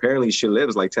apparently she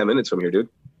lives like 10 minutes from here, dude.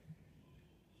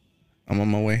 I'm on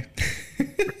my way.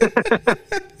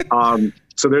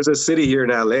 So there's a city here in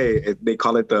LA. They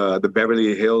call it the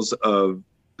Beverly Hills of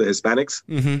the Hispanics.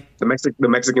 Mm-hmm. The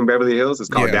Mexican Beverly Hills. It's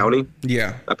called Downey.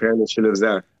 Yeah. Apparently she lives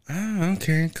there. Oh,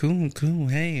 okay, cool.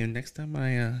 Hey, next time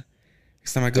I go,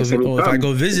 Next time you if I come.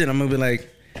 go visit, I'm gonna be like,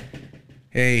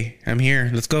 hey, I'm here.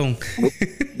 Let's go.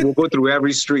 We'll go through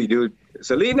every street, dude.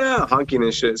 Selena, honking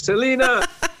and shit. Selena.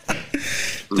 I'm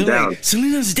They're down. like,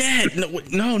 Selena's dead.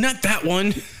 No, not that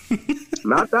one.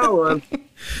 Not that one.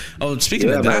 Oh, speaking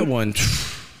of that one,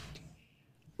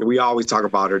 We always talk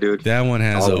about her, dude. that one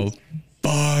has Always. a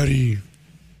body.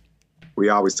 We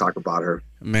always talk about her.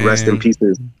 Man. Rest in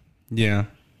pieces. Yeah.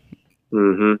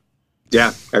 Mm-hmm.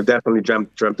 Yeah, I've definitely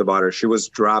dreamt about her. She was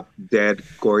dropped dead.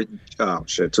 Oh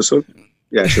shit, too soon?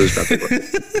 Yeah, she was dropped dead.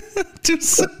 Too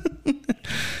soon.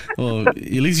 Well, at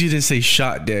least you didn't say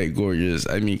shot dead gorgeous.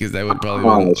 I mean, because that would probably.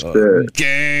 Oh shit!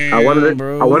 Damn, I wanted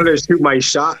bro. to shoot my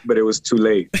shot, but it was too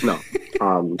late. No.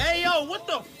 Hey yo, what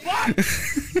the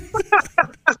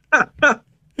fuck?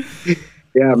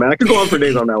 Yeah, man, I could go on for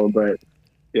days on that one, but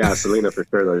yeah, Selena for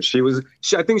sure. Though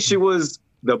I think she was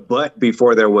the butt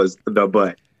before there was the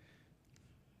butt.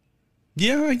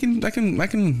 Yeah, I can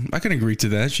agree to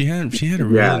that. She had a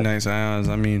really Yeah. nice ass.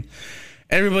 I mean,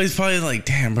 everybody's probably like,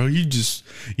 "Damn, bro, you just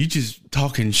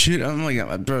talking shit." I'm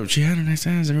like, "Bro, she had a nice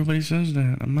ass." Everybody says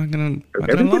that. I'm not gonna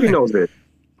Everybody lie. knows it.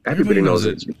 Everybody knows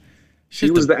it. She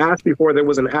was the ass before there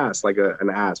was an ass, like an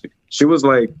ass. She was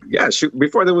like, yeah,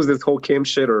 before there was this whole Kim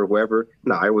shit or whoever.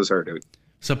 Nah, it was her, dude.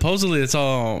 Supposedly, it's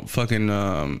all fucking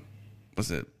what's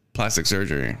it? Plastic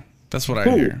surgery. That's what I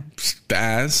Who? hear. The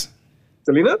ass.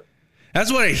 Selena? That's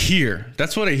what I hear.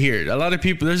 A lot of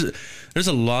people there's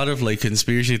a lot of like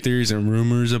conspiracy theories and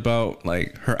rumors about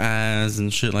like her ass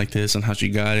and shit like this and how she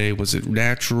got it. Was it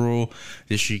natural?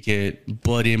 Did she get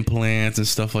butt implants and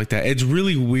stuff like that? It's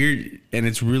really weird and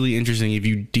it's really interesting if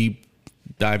you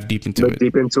dive deep into Look it.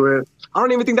 deep into it. I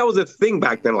don't even think that was a thing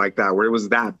back then like that, where it was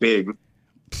that big.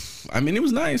 I mean, it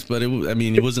was nice, but it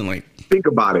wasn't like. Think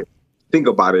about it.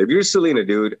 If you're Selena,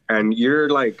 dude, and you're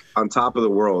like on top of the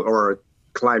world or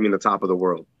climbing the top of the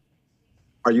world,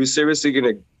 are you seriously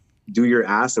gonna do your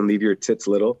ass and leave your tits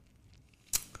little?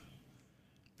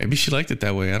 Maybe she liked it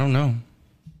that way. I don't know.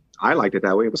 I liked it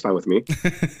that way. It was fine with me.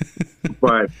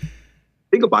 But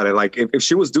think about it. Like if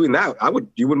she was doing that,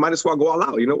 you would might as well go all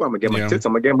out. You know what? I'm gonna get my tits.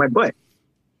 I'm gonna get my butt.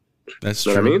 That's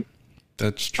You true. know what I mean?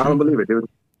 That's true. I don't believe it, dude.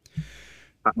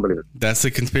 I don't believe it. That's the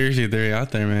conspiracy theory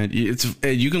out there, man. You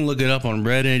can look it up on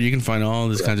Reddit. You can find all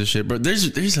this kinds of shit. But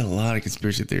there's a lot of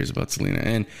conspiracy theories about Selena,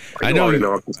 and I know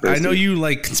you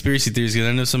like conspiracy theories because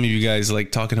I know some of you guys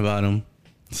like talking about them.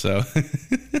 So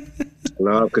I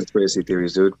love conspiracy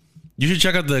theories, dude. you should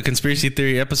check out the conspiracy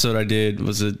theory episode I did.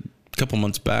 Was a couple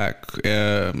months back.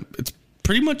 It's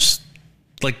pretty much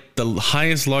like the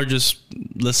largest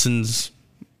listens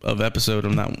of episode.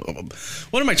 I'm not.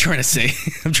 What am I trying to say?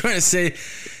 I'm trying to say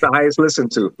The highest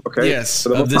listened to. Okay. yes, So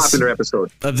the of most this popular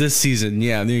episode. of this season.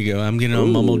 Yeah, there you go. I'm getting all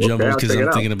Ooh, mumble okay, jumble I'll because check it I'm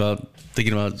out.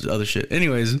 thinking about other shit.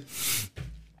 Anyways,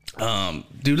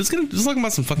 dude, let's talk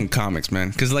about some fucking comics, man.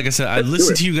 Because like I said, I Let's do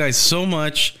listen it. to you guys so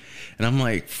much, and I'm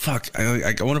like, fuck,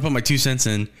 I want to put my 2 cents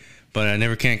in, but I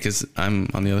never can because I'm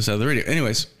on the other side of the radio.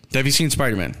 Anyways, have you seen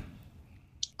Spider-Man?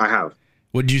 I have.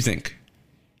 What do you think?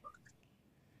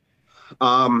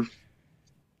 I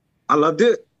loved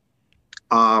it.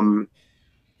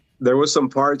 There was some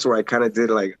parts where I kind of did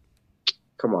like,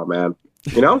 come on, man,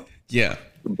 you know? Yeah.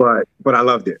 But I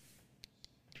loved it.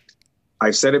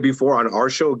 I've said it before on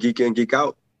our show, Geek In, Geek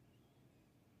Out.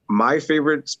 My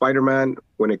favorite Spider-Man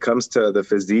when it comes to the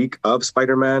physique of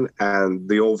Spider-Man and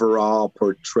the overall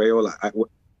portrayal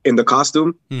in the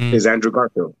costume is Andrew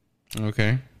Garfield.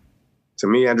 Okay. To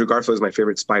me, Andrew Garfield is my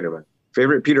favorite Spider-Man.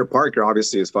 Favorite Peter Parker,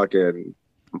 obviously, is fucking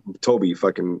Toby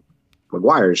fucking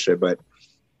Maguire and shit. But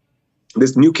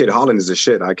this new kid, Holland, is a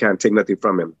shit. I can't take nothing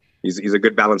from him. He's a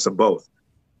good balance of both.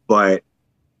 But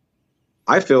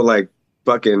I feel like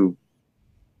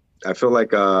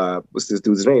what's this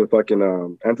dude's name?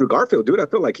 Fucking Andrew Garfield, dude. I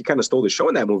feel like he kind of stole the show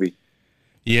in that movie.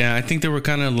 Yeah, I think they were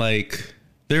kind of like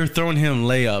they were throwing him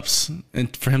layups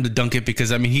and for him to dunk it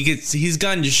because I mean he's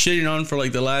gotten just shitting on for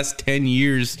like the last 10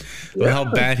 years about how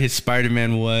bad his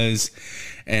Spider-Man was.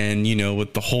 And, you know,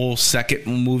 with the whole second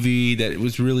movie that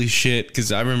was really shit,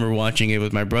 because I remember watching it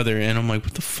with my brother, and I'm like,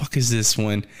 what the fuck is this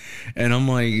one? And I'm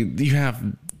like, you have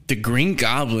the Green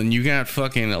Goblin, you got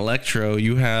fucking Electro,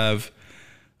 you have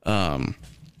some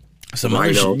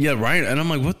other shit. Yeah, right. And I'm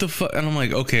like, what the fuck? And I'm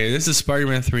like, okay, this is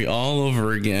Spider-Man 3 all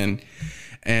over again.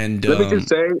 And let me just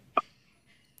say,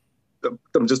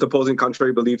 I'm just opposing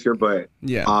contrary belief here, but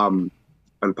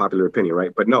unpopular opinion,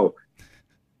 right? But no,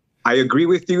 I agree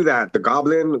with you that the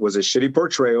Goblin was a shitty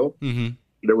portrayal. Mm-hmm.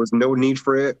 There was no need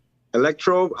for it.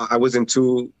 Electro, I wasn't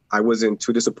too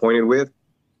disappointed with.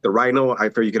 The Rhino, I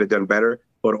feel you could have done better.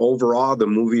 But overall, the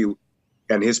movie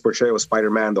and his portrayal of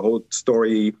Spider-Man, the whole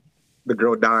story, the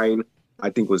girl dying, I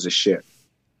think was a shit.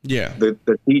 Yeah. The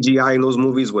CGI in those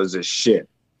movies was a shit.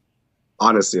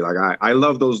 Honestly, like I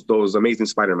love those Amazing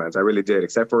Spider-Mans. I really did.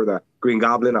 Except for the Green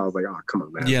Goblin, I was like, oh, come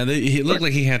on, man. Yeah, he looked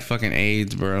like he had fucking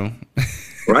AIDS, bro.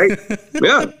 Right?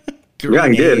 Yeah. Yeah,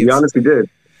 he did. He honestly did.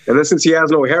 And then since he has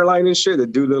no hairline and shit, the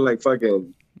dude looked like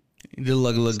fucking... He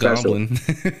looked like a goblin.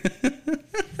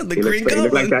 The Green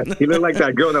Goblin. He looked like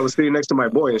that girl that was sitting next to my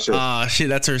boy and shit. Ah, shit,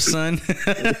 that's her son.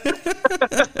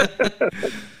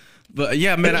 But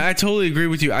yeah, man, I totally agree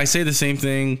with you. I say the same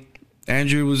thing.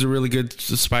 Andrew was a really good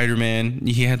Spider-Man.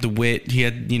 He had the wit. He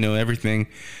had, you know, everything.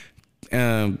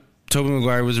 Tobey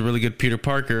Maguire was a really good Peter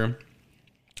Parker.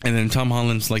 And then Tom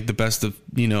Holland's like the best of,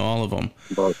 you know, all of them.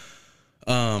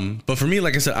 But for me,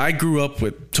 like I said, I grew up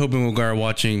with Tobey Maguire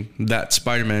watching that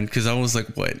Spider-Man because I was like,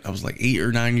 I was like 8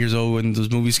 or 9 years old when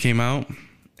those movies came out.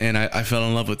 And I fell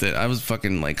in love with it. I was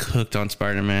fucking like hooked on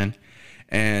Spider-Man.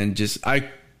 And just,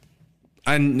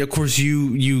 and of course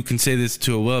you can say this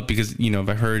to a well because, you know, if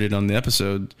I heard it on the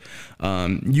episode,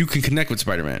 you can connect with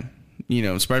Spider-Man. You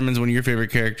know, Spider-Man's one of your favorite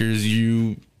characters.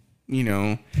 You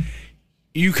know,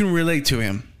 you can relate to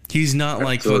him. He's not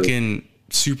like fucking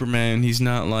Superman. He's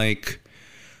not like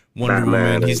Wonder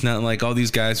Woman. He's not like all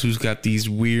these guys who's got these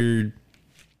weird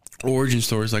origin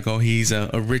stories. Like, oh, he's a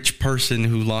rich person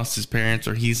who lost his parents,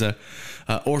 or he's a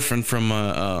orphan from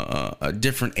a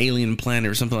different alien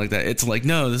planet or something like that. It's like,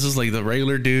 no, this is like the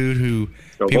regular dude who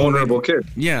a vulnerable kid.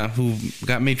 Yeah, who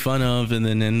got made fun of and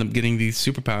then ended up getting these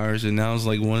superpowers, and now is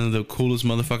like one of the coolest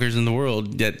motherfuckers in the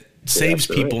world that saves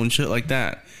people and shit like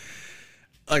that.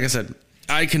 Like I said,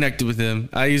 I connected with him.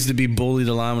 I used to be bullied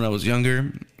a lot when I was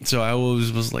younger, so I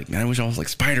always was like, man, I wish I was like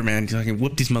Spider-Man because I can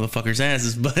whoop these motherfuckers'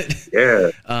 asses. But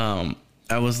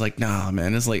I was like, nah,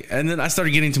 man. It's like, and then I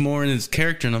started getting to more in his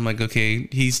character, and I'm like, okay,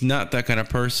 he's not that kind of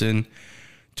person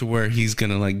to where he's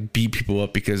gonna like beat people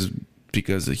up because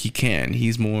he can.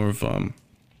 He's more of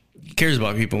he cares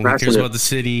about people. He cares about the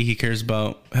city. He cares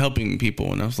about helping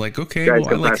people. And I was like, okay, well,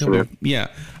 I like helping. Yeah,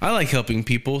 I like helping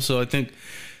people. So I think,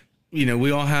 you know,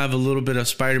 we all have a little bit of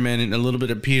Spider-Man and a little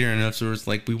bit of Peter, and so it's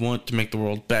like we want to make the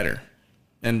world better,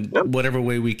 and whatever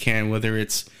way we can, whether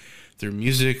it's through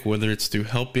music, whether it's through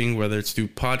helping, whether it's through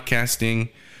podcasting,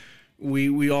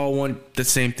 we all want the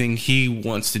same thing he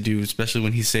wants to do. Especially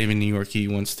when he's saving New York, he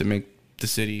wants to make the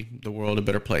city, the world, a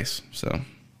better place. So,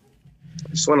 I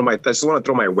just want to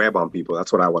throw my web on people.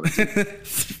 That's what I want to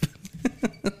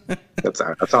do.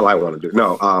 That's all I want to do.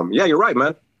 No, yeah, you're right,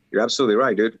 man. You're absolutely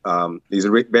right, dude. He's a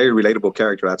very relatable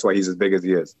character. That's why he's as big as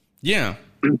he is. Yeah.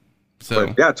 So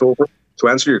but yeah, to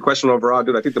answer your question overall,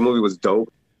 dude, I think the movie was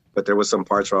dope, but there was some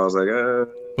parts where I was like,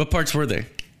 What parts were they?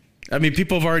 I mean,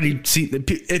 people have already seen.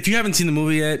 If you haven't seen the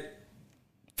movie yet,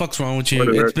 fuck's wrong with you?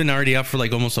 It's been already out for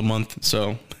like almost a month,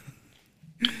 so.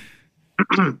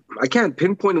 I can't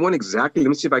pinpoint one exactly. Let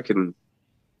me see if I can.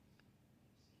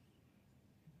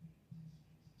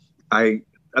 At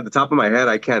the top of my head,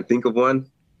 I can't think of one.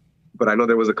 But I know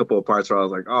there was a couple of parts where I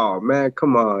was like, oh, man,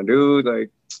 come on, dude. Like,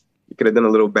 you could have done a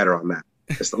little better on that.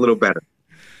 Just a little better.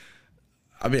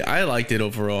 I mean, I liked it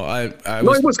overall.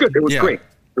 It was good. It was great.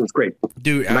 It was great.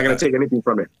 Dude, I'm not going to take anything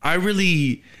from it. I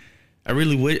really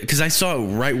would, because I saw it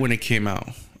right when it came out.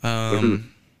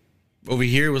 Over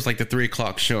here, it was like the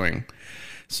 3:00 showing.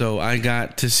 So I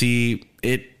got to see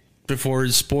it before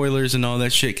spoilers and all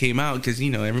that shit came out, because, you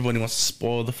know, everybody wants to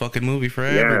spoil the fucking movie for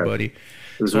everybody.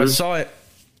 Mm-hmm. So I saw it.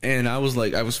 And I was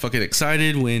fucking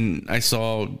excited when I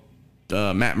saw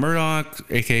Matt Murdock,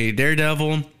 aka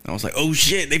Daredevil. I was like, oh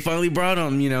shit, they finally brought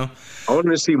him, you know. I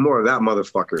wanted to see more of that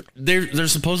motherfucker.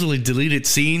 There's supposedly deleted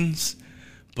scenes,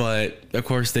 but of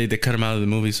course they cut him out of the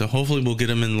movie. So hopefully we'll get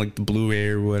him in like the Blu-ray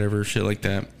or whatever, shit like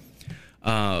that.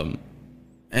 And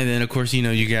then of course, you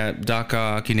know, you got Doc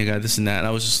Ock and you got this and that. And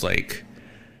I was just like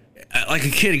a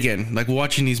kid again, like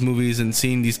watching these movies and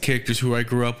seeing these characters who I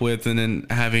grew up with, and then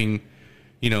having,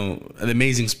 you know, the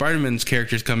Amazing Spider-Man's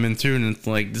characters come in through, and it's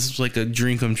like, this is like a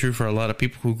dream come true for a lot of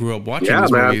people who grew up watching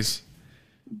these movies.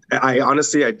 I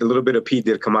honestly, a little bit of pee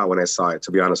did come out when I saw it.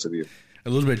 To be honest with you, A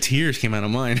little bit of tears came out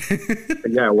of mine.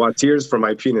 yeah, well, tears from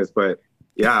my penis, but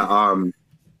yeah,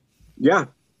 yeah,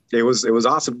 it was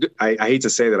awesome. I hate to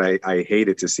say that I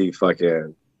hated to see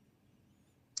fucking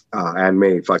Aunt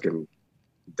May fucking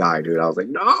die, dude. I was like,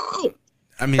 no.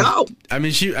 I mean, No!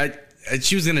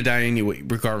 she was gonna die anyway,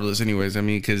 regardless. Anyways, I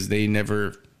mean, because they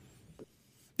never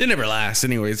last.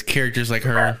 Anyways, characters like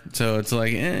her, so it's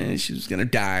like, she's gonna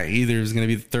die. Either it was gonna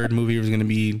be the third movie, or it was gonna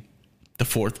be the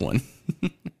fourth one.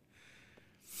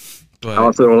 But I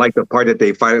also don't like the part that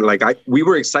they finally we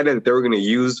were excited that they were gonna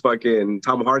use fucking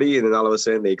Tom Hardy, and then all of a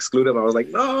sudden they exclude him. I was like,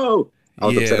 no. I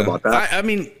was upset about that. I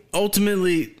mean,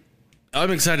 ultimately,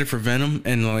 I'm excited for Venom,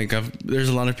 and like, there's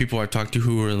a lot of people I've talked to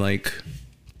who are like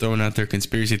throwing out their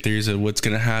conspiracy theories of what's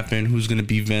gonna happen, who's gonna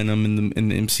be Venom in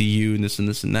the MCU, and this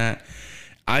and that.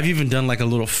 I've even done like a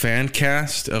little fan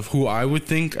cast of who I would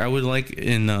think I would like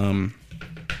in the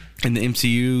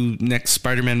MCU next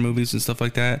Spider-Man movies and stuff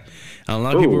like that. And a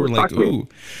lot of people were like, ooh.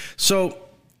 So,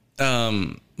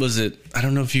 was it, I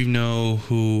don't know if you know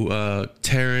who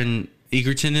Taron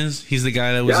Egerton is. He's the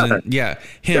guy that was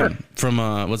him from,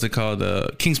 what's it called?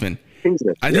 Kingsman.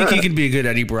 I think he could be a good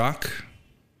Eddie Brock.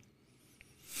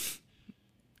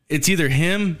 It's either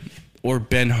him or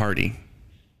Ben Hardy.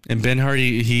 And Ben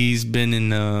Hardy, he's been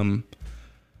in,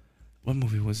 what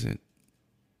movie was it?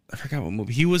 I forgot what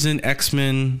movie. He was in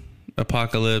X-Men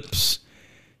Apocalypse.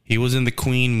 He was in the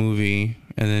Queen movie,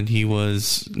 and then he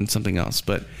was in something else.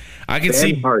 But I can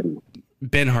see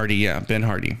Ben Hardy. Yeah, Ben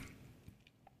Hardy.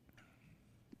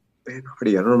 Ben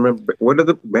Hardy. I don't remember. What are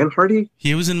the Ben Hardy?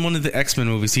 He was in one of the X-Men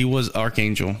movies. He was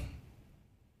Archangel.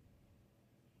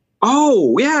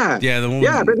 Oh yeah, yeah, the one.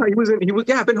 Yeah, Ben Hardy. He was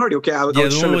Ben Hardy. Okay, I was the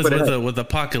one was with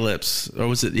Apocalypse, or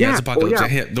was it? Yeah, it's Apocalypse.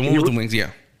 The one with the wings.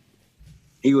 Yeah.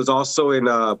 He was also in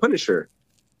Punisher.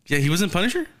 Yeah, he was in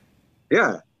Punisher.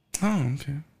 Yeah. Oh,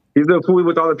 okay. He's the fool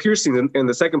with all the piercings in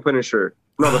the second Punisher.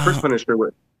 No, the first Punisher.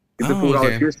 He's the fool with all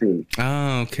the piercings.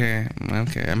 Oh, okay.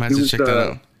 Okay, I might have to check that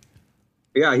out.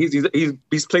 Yeah,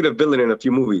 he's played a villain in a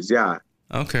few movies. Yeah.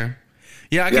 Okay.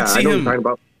 Yeah, I can see him.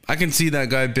 I can see that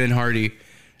guy Ben Hardy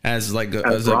as like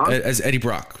as Eddie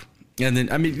Brock. And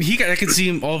then I mean I can see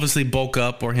him obviously bulk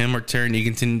up, or him or Taron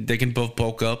Egerton. They can both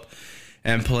bulk up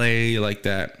and play like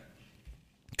that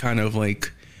kind of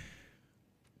like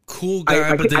cool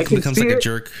guy, but then becomes like a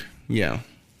jerk. Yeah.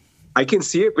 I can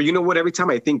see it, but you know what? Every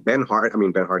time I think Eddie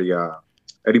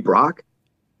Brock,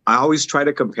 I always try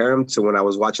to compare him to when I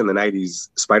was watching the 90s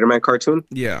Spider-Man cartoon.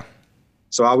 Yeah.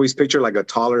 So I always picture like a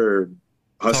taller,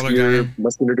 huskier,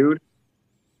 muscular dude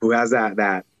who has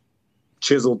that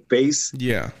chiseled face.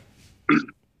 Yeah.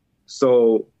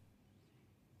 So,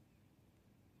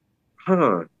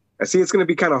 I see it's going to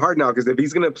be kind of hard now, because if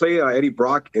he's going to play Eddie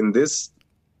Brock in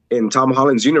Tom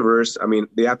Holland's universe, I mean,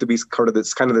 they have to be kind of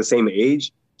the same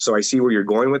age. So I see where you're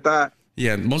going with that.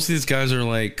 Yeah, most of these guys are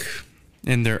like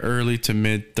in their early to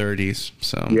mid 30s.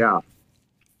 So yeah.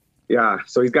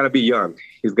 So he's got to be young.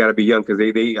 He's got to be young, because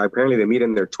they apparently they meet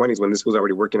in their 20s when this was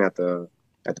already working at the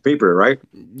paper, right?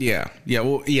 Yeah.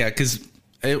 Well, yeah, because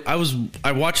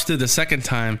I watched it the second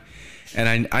time,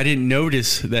 and I didn't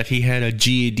notice that he had a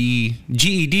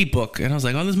GED book, and I was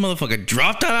like, oh, this motherfucker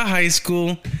dropped out of high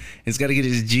school. He's got to get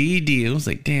his GED. I was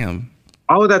like, damn.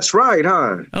 Oh, that's right,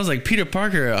 huh? I was like, Peter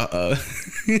Parker.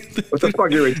 What the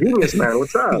fuck? You're a genius, man.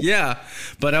 What's up? Yeah,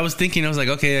 but I was like,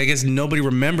 okay, I guess nobody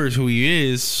remembers who he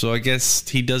is, so I guess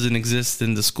he doesn't exist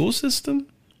in the school system.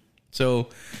 So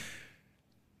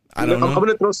I don't know. I'm going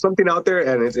to throw something out there,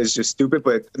 and it's just stupid,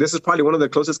 but this is probably one of the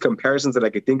closest comparisons that I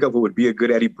could think of who would be a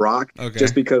good Eddie Brock,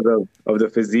 just because of the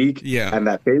physique and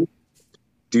that face.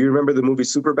 Do you remember the movie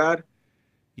Superbad?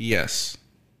 Yes.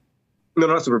 No,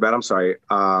 not Superbad. I'm sorry.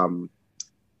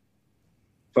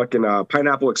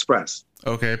 Pineapple Express.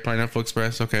 Okay, Pineapple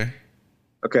Express. Okay.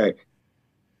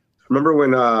 Remember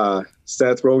when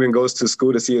Seth Rogen goes to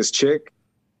school to see his chick?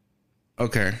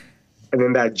 Okay. And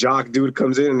then that jock dude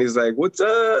comes in and he's like, "What's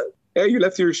up? Hey, you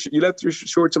left your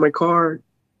shorts in my car."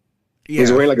 Yeah.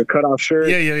 He's wearing like a cutoff shirt.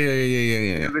 Yeah.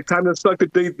 The time to suck the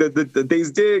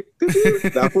day's dick.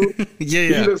 That fool?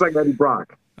 Yeah. He looks like Eddie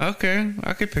Brock. Okay,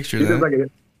 I could picture that.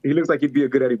 He looks like he'd be a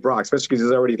good Eddie Brock, especially because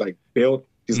he's already like built.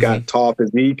 He's got tall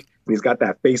physique, and he's got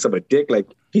that face of a dick, like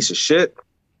piece of shit.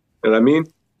 You know what I mean?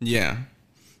 Yeah.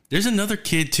 There's another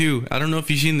kid too. I don't know if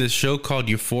you've seen this show called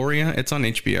Euphoria. It's on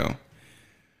HBO.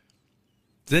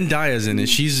 Zendaya's in it.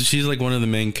 She's like one of the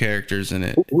main characters in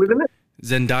it. Who is in it?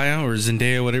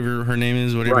 Zendaya, whatever her name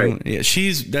is, whatever. Right. Yeah,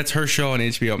 that's her show on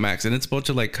HBO Max, and it's a bunch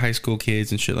of like high school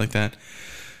kids and shit like that.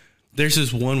 There's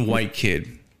this one white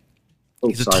kid, Oh,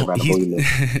 He's a sorry, tall, man. I'm holding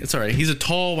it. it's all right. He's a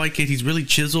tall white kid. He's really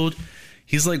chiseled.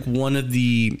 He's like one of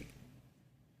the.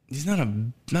 He's not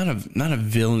a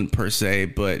villain per se,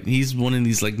 but he's one of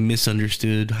these like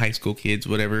misunderstood high school kids,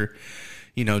 whatever.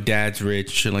 You know, dad's rich,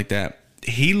 shit like that.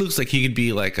 He looks like he could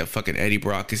be like a fucking Eddie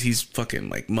Brock because he's fucking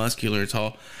like muscular,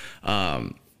 tall.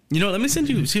 You know, let me see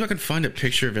if I can find a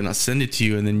picture of it and I'll send it to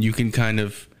you and then you can kind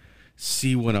of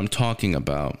see what I'm talking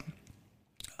about.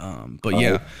 But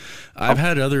yeah, I've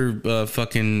had other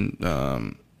fucking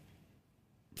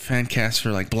fan casts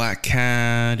for like Black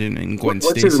Cat and Gwen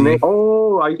Stacy. What's his name?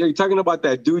 Oh, are you talking about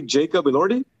that dude, Jacob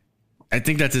Elordi? I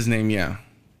think that's his name, yeah.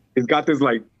 He's got this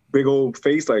like big old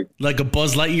face, like a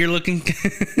Buzz Lightyear looking.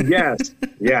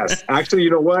 yes. Actually, you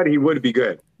know what? He would be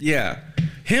good. Yeah.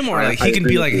 Him or like he can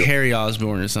be like Harry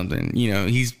Osborn or something. You know,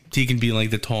 he can be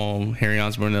like the tall Harry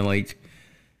Osborn that like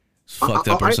fucked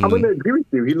up or something. I'm gonna agree with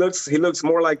you. He looks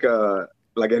more like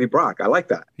Eddie Brock. I like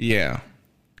that. Yeah.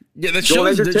 Yeah, that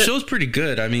show's pretty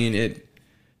good. I mean,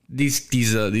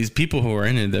 these people who are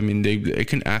in it, I mean, they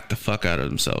can act the fuck out of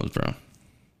themselves, bro.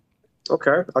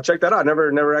 Okay, I'll check that out.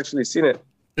 Never actually seen it.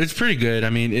 It's pretty good. I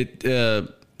mean,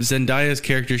 Zendaya's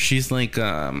character, she's like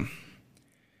a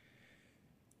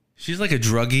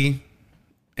druggie,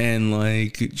 and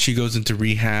like she goes into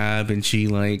rehab, and she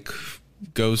like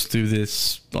goes through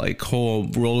this like whole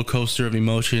roller coaster of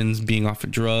emotions, being off of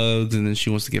drugs, and then she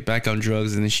wants to get back on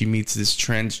drugs, and then she meets this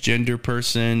transgender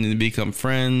person, and they become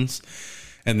friends,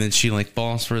 and then she like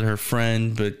falls for her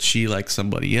friend, but she likes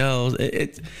somebody else.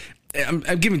 I'm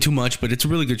giving too much, but it's a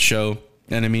really good show.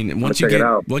 And I mean, once you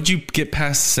get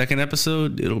past the second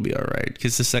episode, it'll be all right.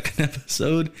 Because the second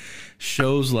episode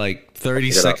shows like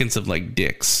 30 seconds of like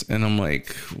dicks, and I'm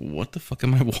like, what the fuck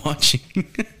am I watching?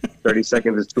 30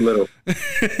 seconds is too little.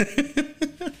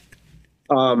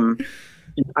 I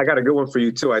got a good one for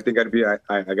you too. I think I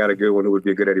got a good one who would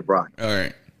be a good Eddie Brock. All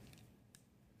right.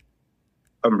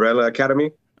 Umbrella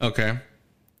Academy. Okay.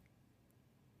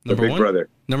 The Big Brother.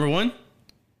 Number one.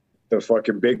 The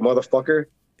fucking big motherfucker.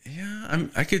 Yeah,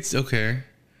 I could. Okay.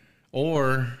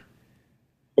 Or.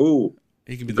 Ooh.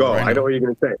 He could be go. I know what you're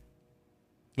gonna say.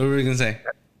 What were you gonna say?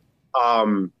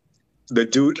 The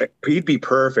dude. He'd be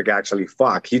perfect. Actually,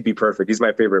 fuck. He'd be perfect. He's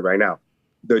my favorite right now.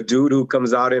 The dude who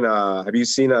comes out in. Have you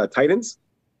seen Titans?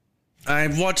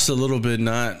 I've watched a little bit,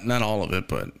 not all of it,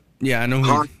 but yeah, I know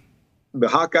who. The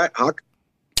Hawk guy. Hawk.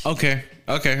 Okay.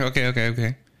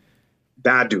 That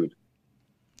dude.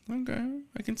 Okay,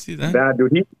 I can see that. That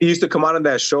dude. He used to come out on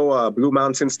that show, Blue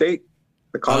Mountain State,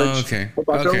 the college. Oh, okay. Show.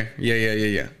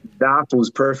 Yeah. That was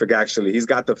perfect. Actually, he's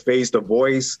got the face, the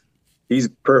voice. He's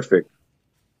perfect.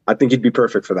 I think he'd be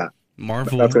perfect for that.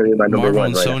 Marvel and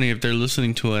Sony, now. if they're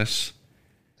listening to us,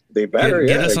 they better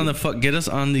get us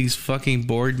on these fucking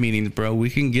board meetings, bro. We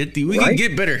can get can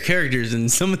get better characters than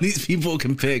some of these people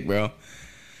can pick, bro.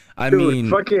 I mean,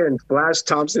 fucking Flash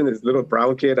Thompson, this little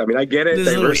brown kid. I mean, I get it.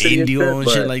 This little Indio and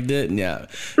shit like that. Yeah.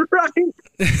 Right.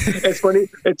 It's funny.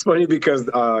 It's funny because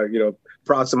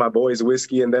props to my boys,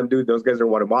 Whiskey and them, dude. Those guys are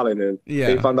Guatemalan, and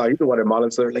they found out he's a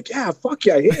Guatemalan, so they're like, yeah, fuck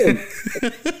yeah, him.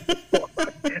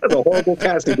 That's a horrible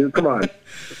casting, dude. Come on.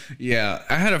 Yeah,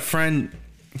 I had a friend.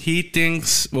 He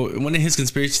thinks one of his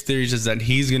conspiracy theories is that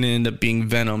he's gonna end up being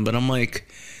Venom, but I'm like,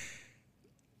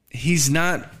 he's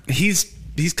not. He's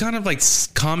kind of like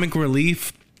comic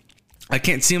relief. I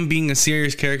can't see him being a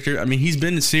serious character. I mean, he's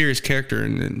been a serious character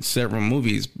in several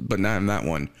movies, but not in that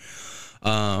one.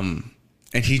 And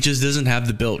he just doesn't have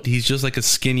the build. He's just like a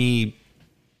skinny,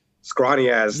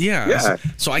 scrawny ass. Yeah.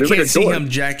 So I can't see him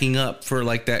jacking up for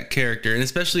like that character, and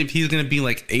especially if he's gonna be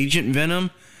like Agent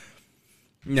Venom.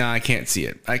 No, I can't see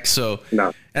it.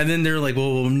 No. And then they're like,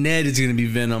 well, Ned is gonna be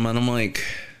Venom, and I'm like,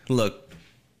 look.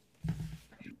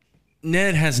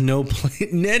 Ned has no plan.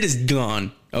 Ned is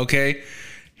gone. Okay,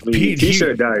 he should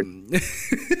have died.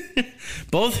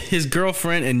 Both his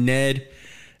girlfriend and Ned.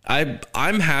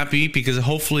 I'm happy because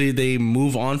hopefully they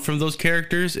move on from those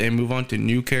characters and move on to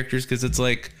new characters, because it's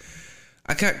like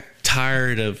I got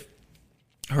tired of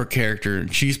her character.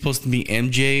 She's supposed to be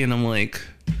MJ, and I'm like,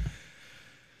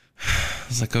 I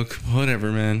was like, okay,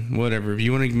 whatever, man, whatever. If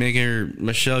you want to make her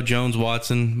Michelle Jones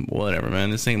Watson, whatever, man.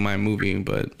 This ain't my movie,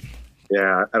 but.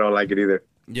 Yeah, I don't like it either.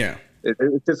 Yeah.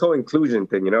 It's this whole inclusion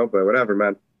thing, but whatever,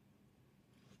 man.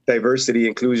 Diversity,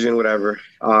 inclusion, whatever.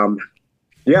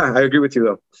 Yeah, I agree with you,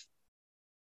 though.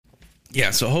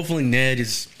 Yeah, so hopefully Ned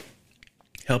is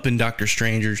helping Doctor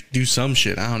Strange or do some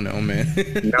shit. I don't know, man.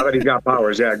 Now that he's got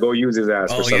powers, go use his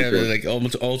ass for something. Yeah, like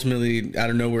ultimately, out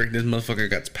of nowhere, this motherfucker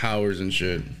got powers and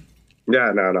shit.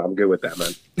 Yeah, no, I'm good with that,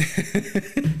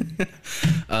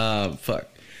 man. Fuck.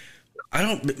 I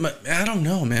don't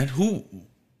know, man.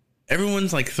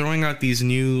 everyone's like throwing out these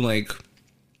new like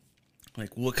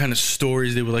what kind of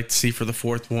stories they would like to see for the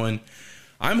fourth one.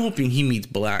 I'm hoping he meets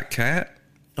Black Cat,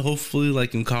 hopefully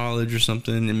like in college or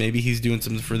something, and maybe he's doing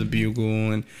something for the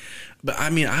Bugle. But I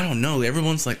mean, I don't know.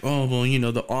 Everyone's like, oh well, you know,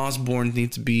 the Osborns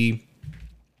need to be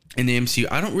in the MCU.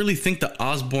 I don't really think the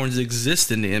Osborns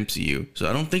exist in the MCU, so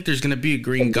I don't think there's gonna be a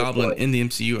Green Goblin in the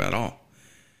MCU at all.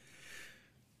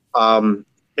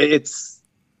 It's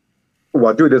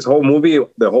well, dude. This whole movie,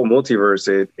 the whole multiverse,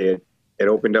 it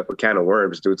opened up a can of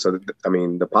worms, dude. So I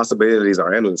mean, the possibilities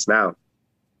are endless now.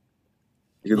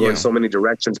 You go in so many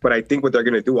directions, but I think what they're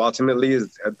gonna do ultimately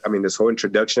is, I mean, this whole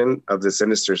introduction of the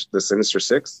Sinister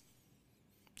Six.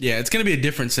 Yeah, it's gonna be a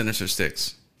different Sinister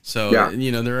Six. So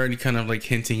you know, they're already kind of like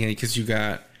hinting at it because you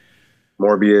got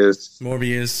Morbius,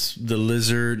 the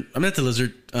Lizard. I meant the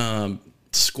Lizard,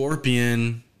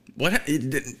 Scorpion. What?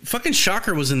 Fucking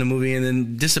Shocker was in the movie and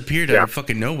then disappeared out of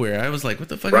fucking nowhere. I was like, what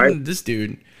the fuck happened to this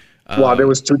dude? Well, there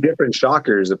was two different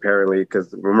Shockers apparently,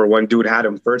 because remember one dude had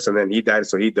him first and then he died,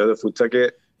 so the other fool took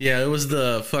it. Yeah, it was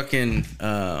the fucking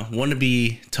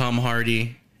wannabe Tom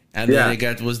Hardy, and then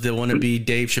it was the wannabe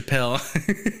Dave Chappelle.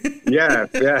 yeah,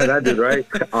 that dude, right?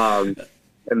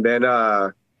 And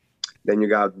then you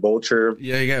got Vulture.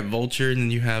 Yeah, you got Vulture, and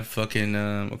then you have fucking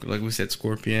like we said,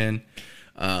 Scorpion.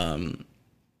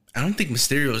 I don't think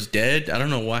Mysterio's dead. I don't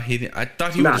know why I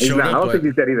thought he would have showed up. I don't think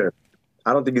he's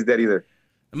dead either.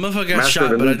 The motherfucker got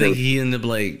shot, but I think he ended up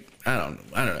like, I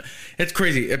don't know. It's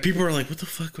crazy. People are like, what the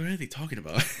fuck? What are they talking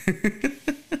about?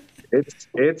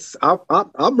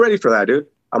 I'm ready for that, dude.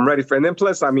 I'm ready for, and then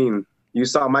plus, I mean, you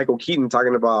saw Michael Keaton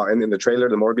talking about, and in the trailer,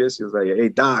 the Morbius, he was like, hey,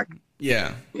 Doc.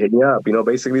 Yeah. Hit me up, you know,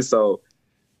 basically. So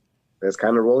that's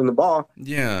kind of rolling the ball.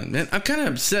 Yeah. Man, I'm kind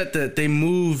of upset that they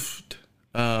moved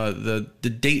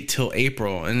the date till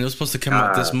April, and it was supposed to come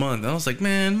out this month. I was like,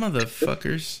 man,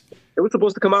 motherfuckers. It was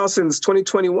supposed to come out since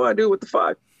 2021, dude. What the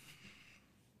fuck?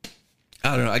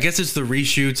 I don't know. I guess it's the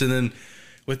reshoots, and then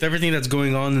with everything that's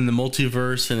going on in the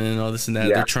multiverse and then all this and that,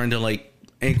 they're trying to like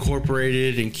incorporate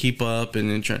it and keep up,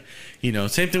 and then try, you know,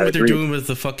 same thing what they're doing with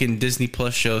the fucking Disney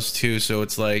Plus shows too. So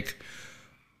it's like,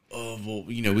 oh well,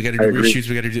 you know, we got to do reshoots,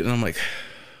 we got to do, and I'm like,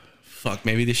 fuck,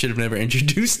 maybe they should have never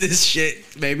introduced this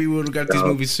shit. Maybe we would have got these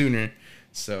movies sooner.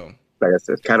 So like I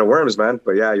said, kind of worms, man.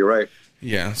 But yeah, you're right.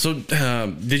 Yeah. So,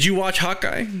 did you watch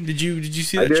Hawkeye? Did you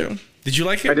see that show? Did you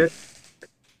like it? I did.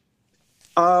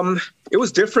 It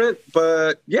was different,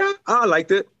 but yeah, I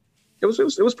liked it. It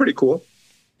was pretty cool.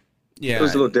 Yeah, it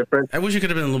was a little different. I wish it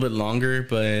could have been a little bit longer,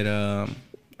 but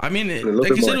I mean, like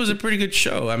you said, it was a pretty good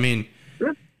show. I mean,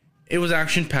 it was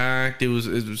action packed. It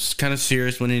was kind of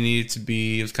serious when it needed to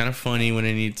be. It was kind of funny when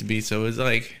it needed to be. So it was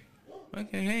like,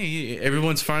 okay, hey,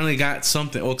 everyone's finally got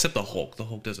something. Well, except the Hulk. The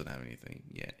Hulk doesn't have anything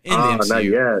yet in the MCU. Not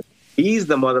yet. He's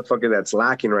the motherfucker that's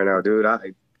lacking right now, dude.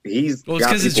 It's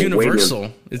because it's Universal.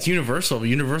 Waiting. It's Universal.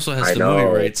 Universal has the movie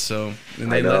rights, so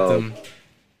and they let them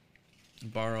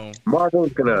borrow.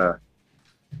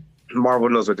 Marvel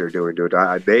knows what they're doing, dude.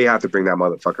 They have to bring that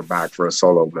motherfucker back for a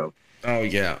solo film. Oh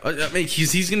yeah, I mean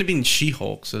he's gonna be in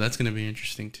She-Hulk, so that's gonna be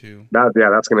interesting too.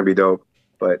 That's gonna be dope.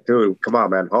 But dude, come on,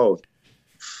 man, Hulk.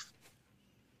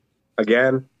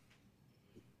 Again,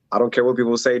 I don't care what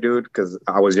people say, dude, because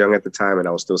I was young at the time and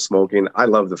I was still smoking. I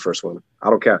love the first one. I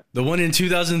don't care. The one in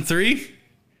 2003?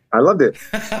 I loved it.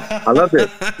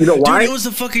 You know why? Dude, it was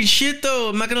the fucking shit, though.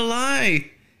 I'm not gonna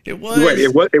lie. It was. Wait,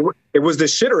 it was the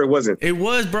shit or it wasn't? It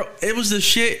was, bro. It was the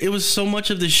shit. It was so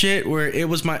much of the shit where it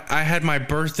was I had my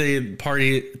birthday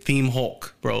party theme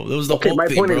Hulk, bro. It was the Hulk my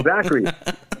theme, point bro. Exactly.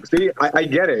 See, I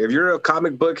get it. If you're a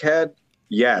comic book head,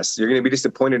 yes, you're gonna be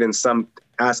disappointed in some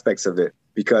aspects of it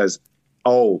because,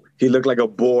 oh, he looked like a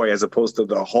boy as opposed to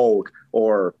the Hulk,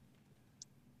 or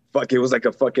fuck, it was like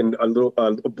a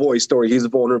boy story. He's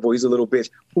vulnerable. He's a little bitch.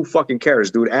 Who fucking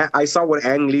cares, dude? I saw what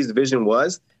Ang Lee's vision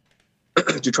was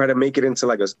to try to make it into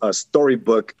like a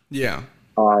storybook. Yeah.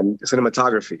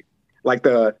 Cinematography, like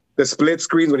the split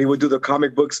screens when he would do the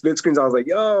comic book split screens. I was like,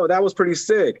 yo, that was pretty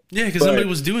sick. Yeah, because somebody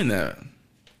was doing that.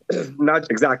 Not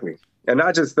exactly, and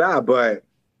not just that, but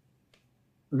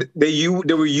they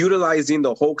were utilizing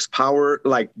the Hulk's power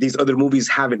like these other movies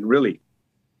haven't really.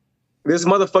 This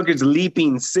motherfucker's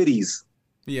leaping cities,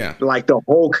 like the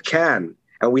Hulk can,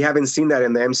 and we haven't seen that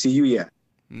in the MCU yet.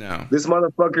 No, this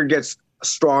motherfucker gets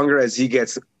stronger as he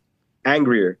gets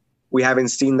angrier. We haven't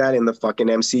seen that in the fucking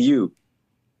MCU.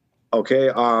 Okay,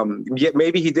 yet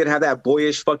maybe he did have that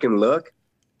boyish fucking look.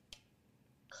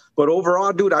 But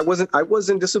overall, dude, I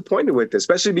wasn't disappointed with it,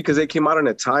 especially because it came out in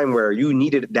a time where you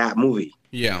needed that movie.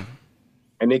 Yeah.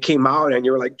 And it came out and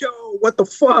you were like, yo, what the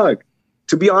fuck?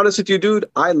 To be honest with you, dude,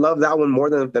 I love that one more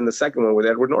than the second one with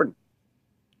Edward Norton.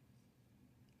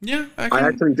 Yeah, I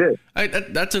actually did.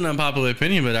 That's an unpopular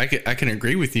opinion, but I can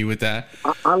agree with you with that.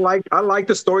 I like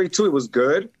the story too. It was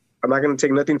good. I'm not gonna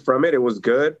take nothing from it. It was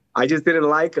good. I just didn't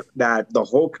like that the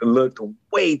Hulk looked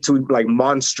way too like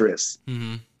monstrous.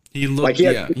 Mm-hmm. He looked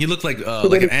like he looked like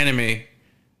an anime.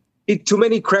 Too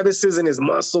many crevices in his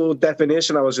muscle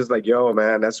definition. I was just like, yo,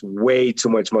 man, that's way too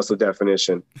much muscle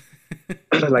definition.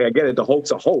 Like I get it, the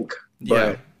Hulk's a Hulk,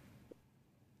 but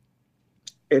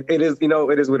it is,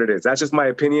 it is what it is. That's just my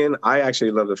opinion. I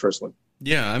actually love the first one.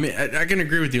 Yeah, I mean, I can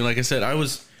agree with you. Like I said, that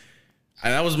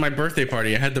was my birthday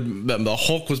party. I had the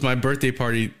Hulk was my birthday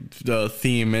party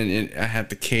theme, and I had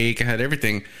the cake, I had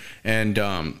everything, and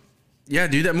yeah,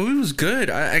 dude, that movie was good.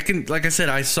 I can, like I said,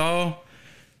 I saw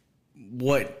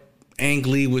what Ang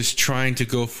Lee was trying to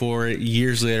go for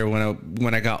years later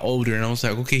when I got older, and I was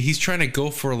like, okay, he's trying to go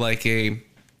for like a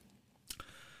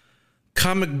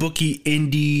comic booky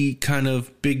indie kind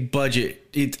of big budget.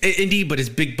 It's indie, but it's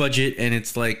big budget, and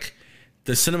it's like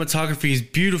the cinematography is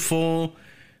beautiful,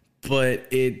 but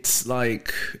it's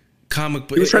like comic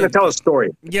book. He was trying to tell a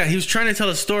story. Yeah, he was trying to tell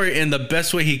a story in the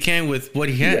best way he can with what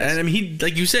he had. Yes. And I mean, he,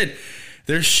 like you said,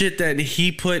 there's shit that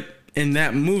he put in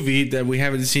that movie that we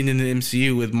haven't seen in the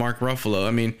MCU with Mark Ruffalo.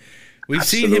 I mean, we've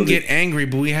seen him get angry,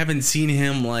 but we haven't seen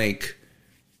him like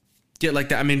get like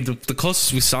that. I mean, the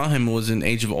closest we saw him was in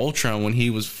Age of Ultron when he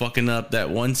was fucking up that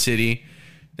one city.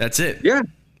 That's it. Yeah.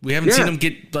 We haven't seen him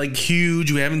get like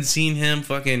huge. We haven't seen him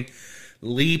fucking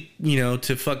leap,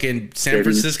 to fucking San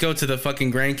Francisco to the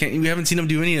fucking Grand Canyon. We haven't seen him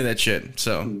do any of that shit.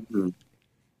 So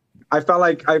I felt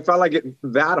like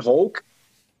that Hulk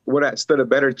would have stood a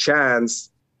better chance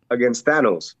against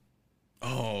Thanos.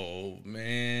 Oh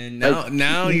man!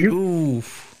 Now you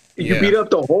beat up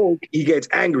the Hulk, he gets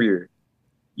angrier.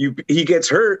 He gets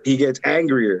hurt, he gets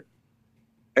angrier.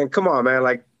 And come on, man!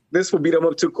 Like this will beat him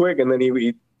up too quick, and then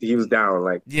he was down.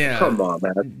 Like, yeah, come on,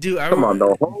 man, dude. Come on,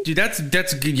 though. Dude, that's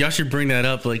good. Y'all should bring that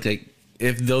up. Like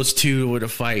if those two were to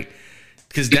fight,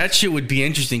 because that shit would be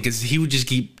interesting. Because he would just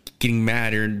keep getting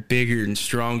madder and bigger and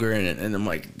stronger, and I'm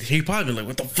like, he'd probably be like,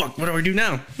 what the fuck? What do I do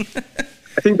now?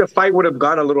 I think the fight would have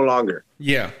gone a little longer.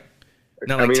 Yeah.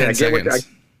 Not like 10 seconds.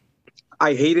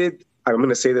 I hated, I'm going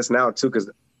to say this now too, because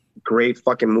great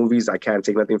fucking movies. I can't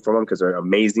take nothing from them because they're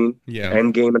amazing. Yeah.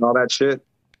 Endgame and all that shit.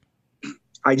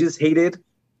 I just hated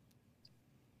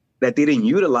that they didn't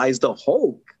utilize the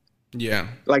Hulk. Yeah.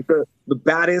 Like the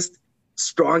baddest,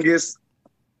 strongest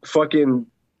fucking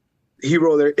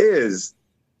hero there is.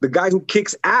 The guy who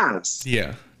kicks ass.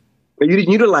 Yeah. But you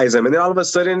didn't utilize him. And then all of a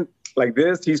sudden, like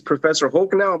this, he's Professor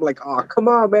Hulk now. I'm like, oh, come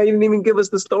on, man. You didn't even give us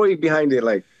the story behind it.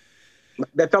 Like,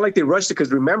 that felt like they rushed it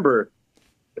because remember,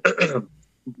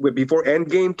 before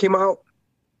Endgame came out,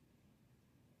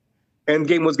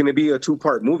 Endgame was going to be a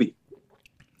 2-part movie.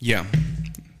 Yeah.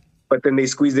 But then they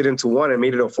squeezed it into one and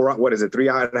made it a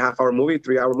 3.5-hour movie,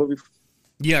 3-hour movie.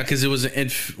 Yeah, because it was,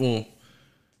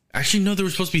 actually, no, there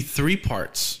was supposed to be 3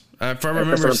 parts. If I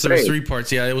remember, there was 3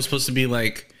 parts. Yeah, it was supposed to be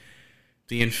like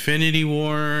the Infinity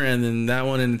War, and then that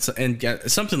one, and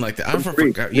something like that. I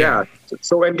forgot. Yeah.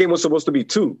 So Endgame was supposed to be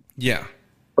 2. Yeah.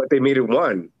 But they made it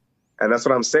 1. And that's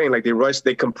what I'm saying. Like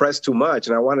they compressed too much,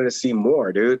 and I wanted to see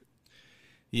more, dude.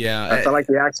 Yeah. I felt like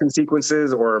the action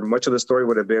sequences or much of the story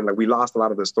would have been like we lost a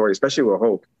lot of the story, especially with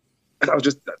Hulk.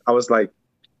 I was like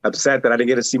upset that I didn't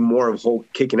get to see more of Hulk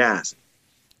kicking ass.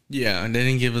 Yeah, and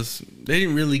they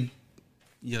didn't really,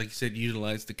 like you said,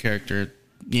 utilize the character,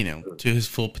 to his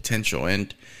full potential.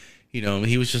 And,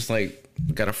 he was just like,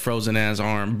 got a frozen ass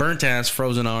arm, burnt ass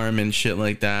frozen arm and shit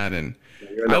like that. And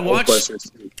I watched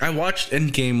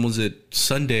Endgame, was it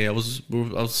Sunday? I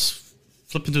was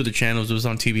flipping through the channels. It was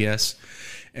on TBS.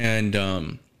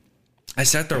 And I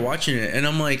sat there watching it, and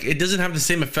I'm like, it doesn't have the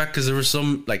same effect because there were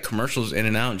some like commercials in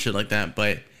and out and shit like that.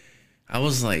 But I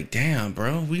was like, damn,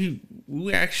 bro,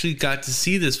 we actually got to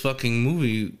see this fucking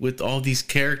movie with all these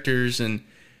characters and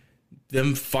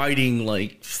them fighting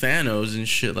like Thanos and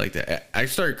shit like that. I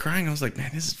started crying. I was like,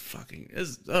 man, this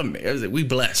is amazing. We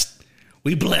blessed.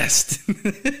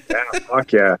 Yeah,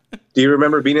 fuck yeah. Do you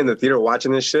remember being in the theater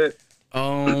watching this shit?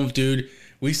 Oh, dude,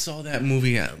 we saw that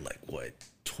movie at like what?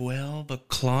 12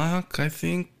 o'clock, I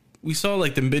think. We saw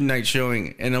like the midnight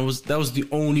showing, and that was the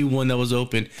only one that was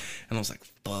open. And I was like,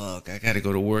 fuck, I gotta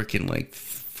go to work in like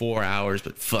 4 hours,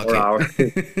 but fuck 4 hours.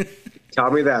 Tell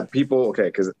me that people, okay,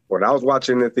 because when I was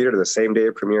watching the theater the same day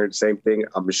it premiered, same thing.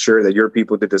 I'm sure that your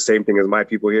people did the same thing as my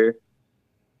people here.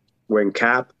 When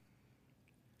Cap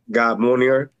got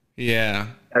Mjolnir, yeah,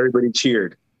 everybody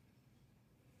cheered.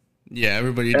 Yeah,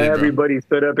 everybody did. Everybody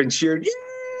stood up and cheered.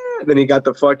 Yeah. And then he got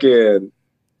the fucking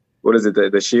what is it,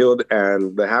 the shield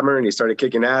and the hammer, and he started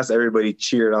kicking ass. Everybody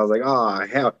cheered. I was like, oh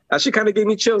hell, that shit kind of gave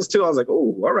me chills too. I was like,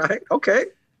 oh, all right, okay.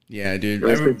 Yeah,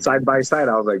 dude. Side by side,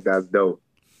 I was like, that's dope.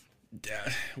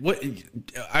 What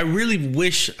I really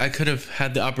wish I could have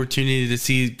had the opportunity to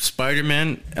see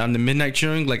Spider-Man on the midnight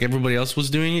showing like everybody else was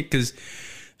doing it, because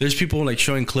there's people like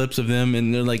showing clips of them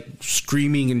and they're like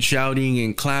screaming and shouting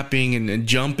and clapping and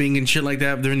jumping and shit like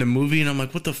that during the movie, and I'm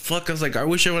like, what the fuck? I was like, I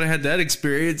wish I would have had that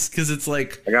experience, because it's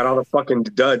like I got all the fucking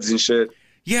duds and shit.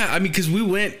 Yeah, I mean, because we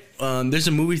went, there's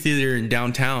a movie theater in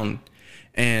downtown,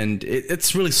 and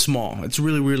it's really small. It's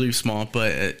really, really small.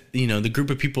 But, you know, the group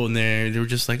of people in there, they were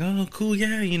just like, oh, cool,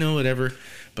 yeah, you know, whatever.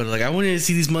 But, like, I wanted to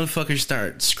see these motherfuckers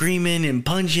start screaming and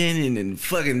punching and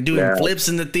fucking doing flips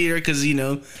in the theater because, you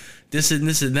know, this and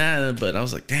this and that. But I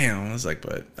was like, damn. I was like,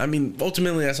 but, I mean,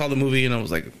 ultimately, I saw the movie, and I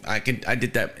was like, I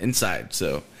did that inside,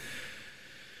 so.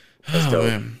 Oh,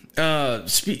 man.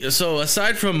 So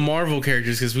aside from Marvel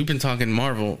characters, because we've been talking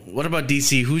Marvel, what about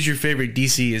DC? Who's your favorite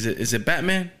DC? Is it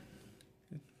Batman?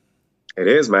 It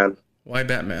is, man. Why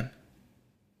Batman?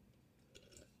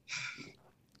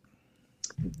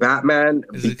 Batman,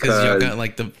 is it because y'all got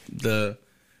like the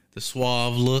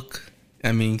suave look?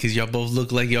 I mean, because y'all both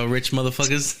look like y'all rich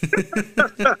motherfuckers.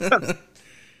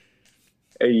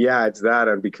 Yeah, it's that,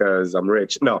 and because I'm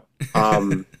rich. No,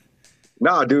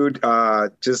 no, dude.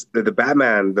 Just the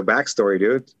Batman, the backstory,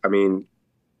 dude. I mean,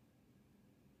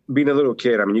 being a little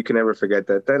kid, I mean, you can never forget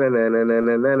that.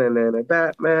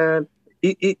 Batman.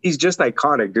 He's just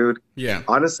iconic, dude. Yeah.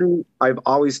 Honestly, I've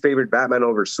always favored Batman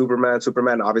over Superman.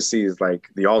 Superman obviously is like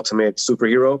the ultimate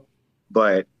superhero,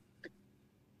 but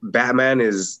Batman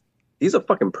he's a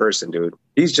fucking person, dude.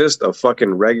 He's just a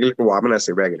fucking regular. Well, I'm gonna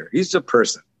say regular. He's a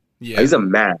person. Yeah. He's a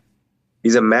man.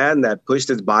 He's a man that pushed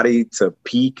his body to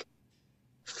peak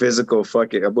physical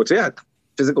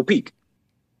physical peak.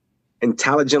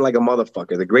 Intelligent like a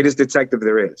motherfucker. The greatest detective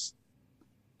there is.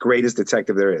 Greatest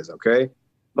detective there is, okay?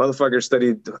 Motherfucker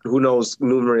studied who knows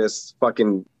numerous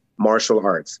fucking martial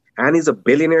arts. And he's a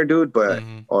billionaire dude, but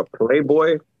or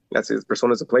playboy. That's his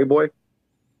persona, is a playboy.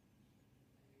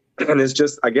 And it's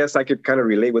just, I guess I could kind of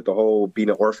relate with the whole being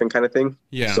an orphan kind of thing.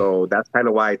 Yeah. So that's kind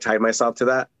of why I tied myself to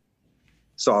that.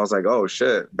 So I was like, oh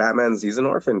shit, he's an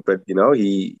orphan, but you know,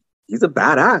 he's a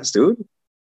badass, dude.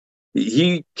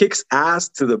 He kicks ass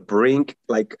to the brink,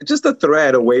 like just a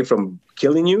thread away from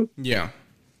killing you. Yeah.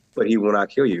 But he will not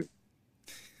kill you.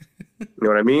 You know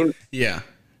what I mean? Yeah.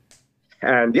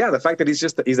 And yeah, the fact that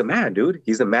he's a man, dude.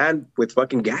 He's a man with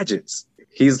fucking gadgets.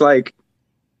 He's like,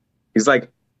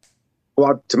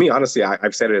 well, to me, honestly,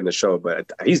 I've said it in the show,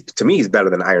 but to me, he's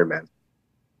better than Iron Man.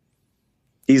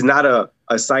 He's not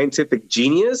a scientific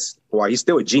genius. Well, he's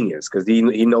still a genius because he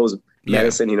knows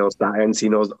medicine, he knows science, he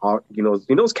knows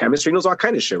chemistry, he knows all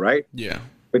kind of shit, right? Yeah.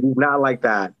 But he's not like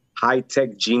that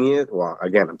high-tech genius. Well,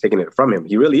 again, I'm taking it from him.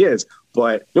 He really is.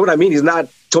 But you know what I mean? He's not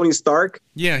Tony Stark.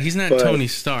 Yeah, he's not Tony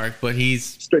Stark, but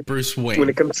he's Bruce Wayne. When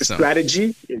it comes to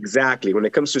strategy, exactly. When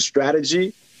it comes to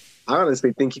strategy, I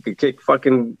honestly think he could kick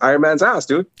fucking Iron Man's ass,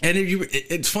 dude. And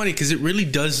it's funny because it really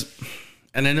does.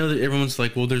 And I know that everyone's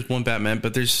like, well, there's one Batman,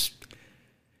 but it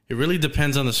really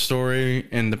depends on the story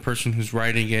and the person who's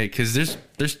writing it. Because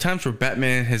there's times where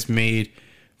Batman has made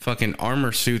fucking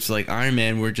armor suits like Iron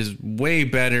Man were just way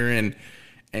better and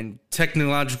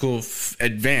technological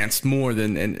advanced more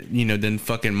than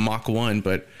fucking Mach 1.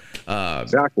 But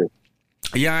exactly.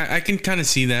 Yeah, I can kind of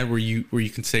see that where you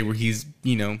can say where he's a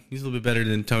little bit better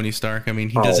than Tony Stark. I mean,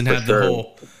 he doesn't have the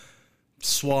whole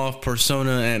suave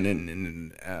persona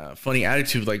and funny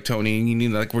attitude like Tony,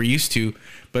 like we're used to.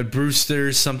 But Bruce,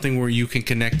 there's something where you can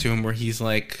connect to him where he's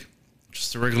like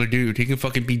just a regular dude. He can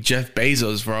fucking be Jeff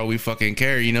Bezos for all we fucking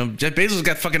care. Jeff Bezos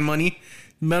got fucking money.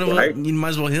 You might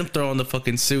as well him throw on the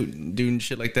fucking suit and doing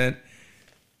shit like that.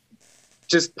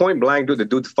 Just point blank, dude. The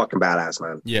dude's fucking badass,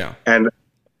 man. Yeah. And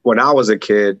when I was a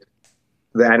kid,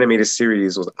 the animated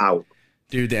series was out.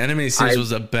 Dude, the animated series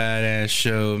was a badass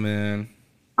show, man.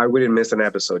 I wouldn't miss an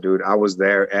episode, dude. I was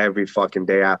there every fucking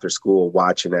day after school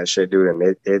watching that shit, dude.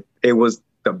 And it was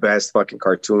the best fucking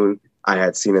cartoon I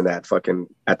had seen at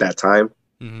that time.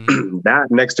 Mm-hmm.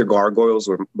 That next to Gargoyles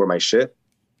were my shit.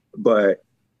 But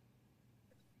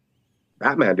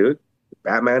Batman, dude.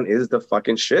 Batman is the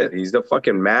fucking shit. He's the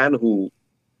fucking man who,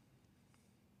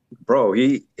 bro,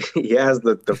 he has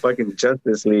the fucking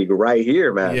Justice League right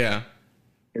here, man. Yeah.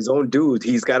 His own dude.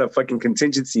 He's got a fucking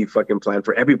contingency fucking plan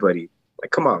for everybody.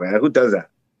 Like, come on, man. Who does that?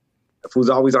 Who's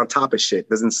always on top of shit,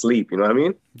 doesn't sleep. You know what I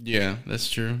mean? Yeah, that's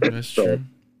true. That's true.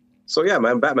 So yeah,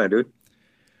 man, Batman, dude.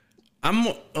 I'm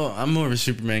more of a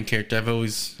Superman character. I've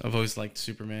always liked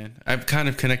Superman. I've kind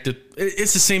of connected.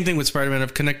 It's the same thing with Spider-Man.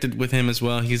 I've connected with him as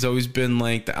well. He's always been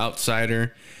like the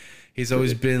outsider. He's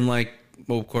always been like,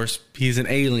 well, of course, he's an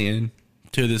alien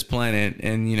to this planet,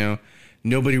 and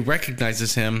nobody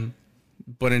recognizes him.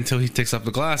 But until he takes off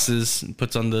the glasses and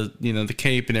puts on the the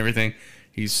cape and everything,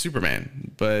 he's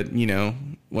Superman. But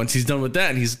once he's done with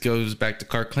that, he goes back to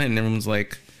Clark Kent, and everyone's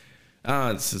like,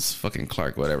 this is fucking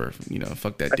Clark, whatever.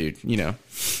 Fuck that dude.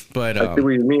 But I see what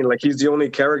you mean. Like, he's the only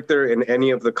character in any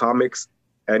of the comics,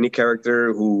 any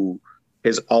character who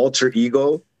his alter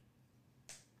ego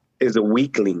is a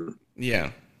weakling.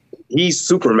 Yeah. He's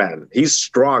Superman. He's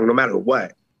strong no matter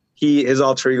what. His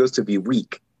alter ego is to be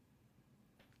weak.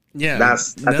 Yeah,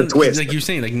 that's a twist. Like you're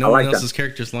saying, like no one else's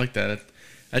characters like that.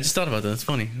 I just thought about that. It's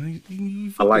funny.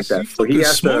 I like that. So he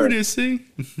has smartest, he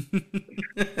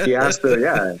has to,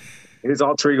 yeah. His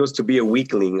alter ego is to be a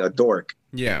weakling, a dork.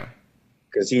 Yeah,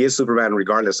 because he is Superman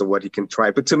regardless of what he can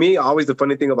try. But to me, always the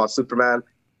funny thing about Superman,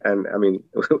 and I mean,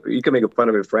 you can make fun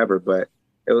of it forever, but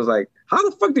it was like, how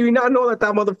the fuck do you not know that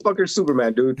motherfucker's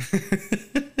Superman, dude?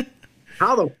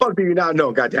 How the fuck do you not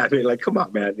know? Goddamn it! Like, come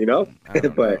on, man.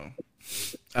 But.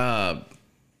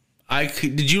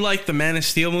 Did you like the Man of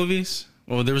Steel movies?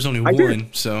 Well, there was only one,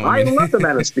 did. so I love the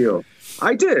Man of Steel.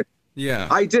 I did. Yeah,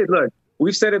 I did. Look,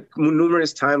 we've said it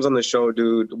numerous times on the show,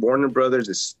 dude. Warner Brothers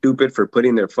is stupid for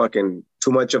putting their fucking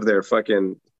too much of their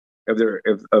fucking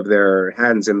of their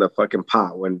hands in the fucking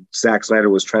pot when Zack Snyder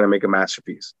was trying to make a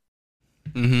masterpiece.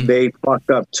 Mm-hmm. They fucked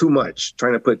up too much,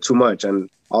 trying to put too much, and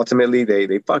ultimately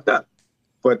they fucked up.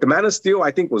 But the Man of Steel,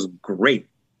 I think, was great.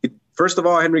 First of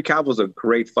all, Henry Cavill's a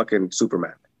great fucking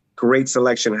Superman. Great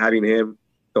selection having him.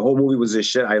 The whole movie was this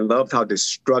shit. I loved how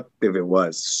destructive it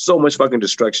was. So much fucking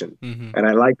destruction. Mm-hmm. And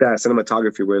I like that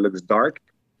cinematography where it looks dark.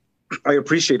 I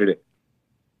appreciated it.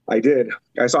 I did.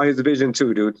 I saw his vision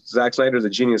too, dude. Zack Snyder's a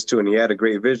genius too, and he had a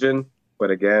great vision. But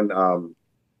again,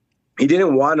 he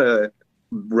didn't want to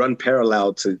run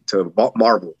parallel to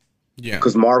Marvel. Yeah.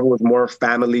 Because Marvel is more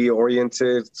family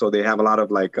oriented. So they have a lot of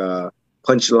like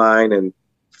punchline and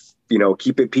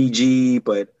keep it PG,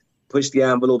 but push the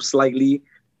envelope slightly.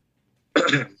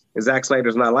 Zack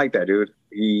Snyder's not like that, dude.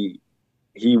 He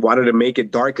wanted to make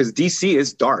it dark because DC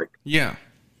is dark. Yeah.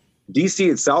 DC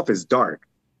itself is dark.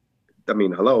 I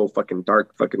mean, hello, fucking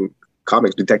dark fucking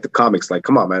comics, Detective Comics. Like,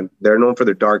 come on, man. They're known for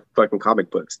their dark fucking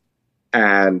comic books.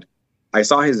 And I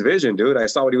saw his vision, dude. I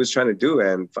saw what he was trying to do,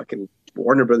 and fucking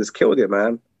Warner Brothers killed it,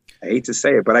 man. I hate to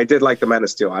say it, but I did like the Man of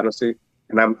Steel, honestly.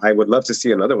 And I would love to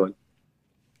see another one.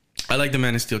 I like the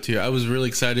Man of Steel too. I was really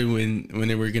excited when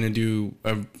they were gonna do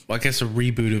a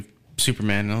reboot of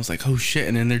Superman, and I was like, oh shit!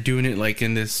 And then they're doing it like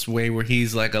in this way where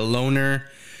he's like a loner,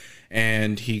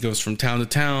 and he goes from town to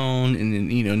town, and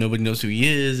then nobody knows who he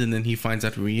is, and then he finds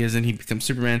out who he is, and he becomes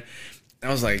Superman. I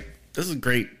was like, this is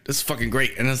great. This is fucking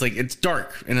great. And it's like, it's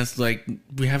dark, and it's like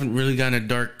we haven't really gotten a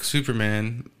dark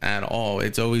Superman at all.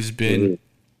 It's always been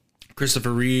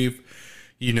Christopher Reeve.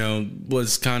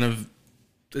 Was kind of.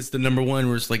 It's the number one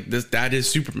where it's like that is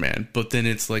Superman, but then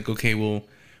it's like, okay, well,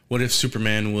 what if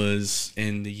Superman was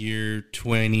in the year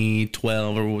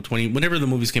 2012 or 20, whenever the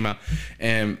movies came out,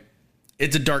 and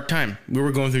it's a dark time. We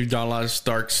were going through a lot of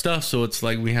dark stuff, so it's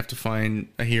like we have to find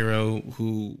a hero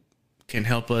who can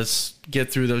help us get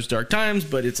through those dark times.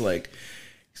 But it's like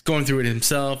he's going through it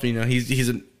himself. He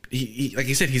like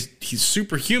you said, he's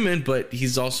superhuman, but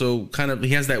he's also he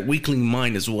has that weakling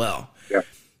mind as well. Yeah,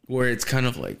 where it's kind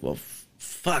of like, well,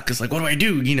 fuck, it's like, what do I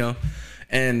do?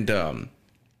 And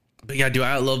but yeah, dude,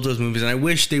 I love those movies, and I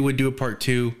wish they would do a part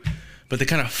 2, but they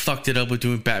kind of fucked it up with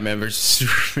doing Batman versus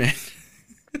Superman.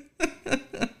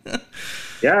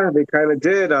 Yeah, they kind of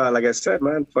did. Like I said,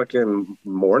 man, fucking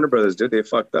Warner Brothers, dude, they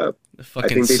fucked up. The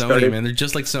fucking Sony, man, they're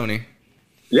just like Sony.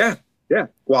 Yeah.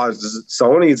 Well,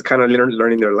 Sony's kind of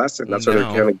learning their lesson. That's what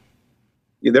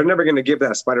they're never going to give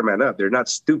that Spider-Man up. They're not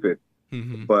stupid,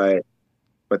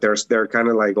 but they're kind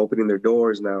of like opening their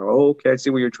doors now. Oh, okay, I see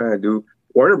what you're trying to do.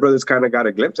 Warner Brothers kind of got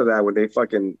a glimpse of that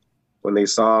when they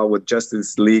saw what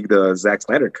Justice League, the Zack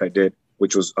Snyder cut did,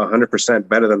 which was 100%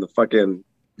 better than the fucking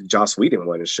Joss Whedon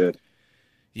one and shit.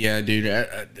 Yeah, dude.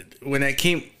 When that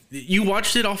came, you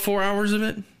watched it all 4 hours of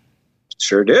it?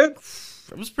 Sure did.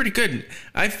 It was pretty good.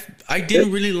 I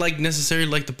didn't really necessarily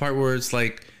like the part where it's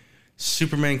like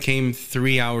Superman came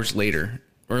 3 hours later.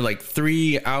 Or like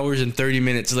 3 hours and 30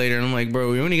 minutes later, and I'm like,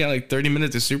 bro, we only got like 30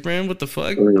 minutes of Superman. What the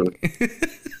fuck?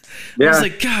 Yeah. I was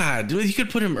like, God, dude, you could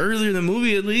put him earlier in the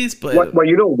movie at least. But well,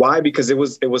 you know why? Because it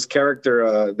was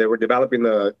character. They were developing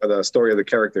the story of the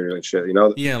character and shit.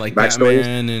 Yeah, like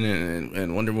Batman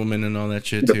and Wonder Woman and all that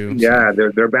shit too. Yeah,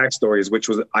 their backstories, which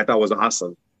I thought was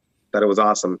awesome. Thought it was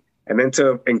awesome. And then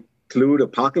to include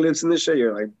Apocalypse in the shit,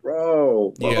 you're like,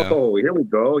 bro, whoa, here we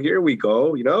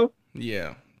go, you know?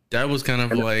 Yeah. That was kind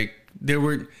of like,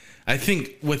 I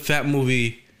think with that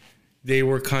movie, they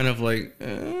were kind of like,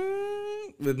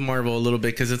 with Marvel a little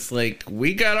bit, because it's like,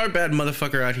 we got our bad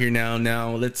motherfucker out here now.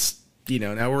 Now let's,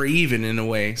 now we're even in a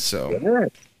way. So,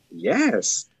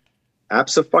 yes.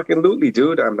 Absolutely,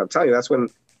 dude. I'm telling you, that's when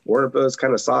Warner Bros.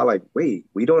 Kind of saw like, wait,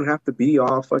 we don't have to be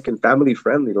all fucking family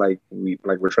friendly. Like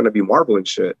we're trying to be Marvel and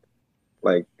shit.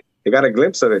 Like they got a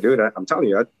glimpse of it, dude. I'm telling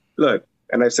you, look,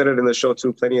 and I've said it in the show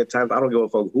too plenty of times. I don't give a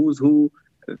fuck who's who.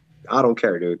 I don't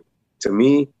care, dude. To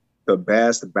me, the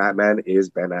best Batman is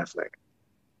Ben Affleck.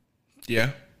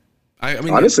 Yeah, I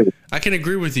mean, honestly, I can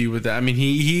agree with you with that. I mean,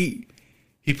 he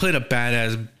played a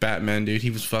badass Batman, dude.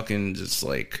 He was fucking just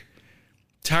like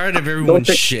tired of everyone's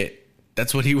shit.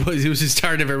 That's what he was. He was just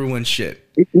tired of everyone's shit.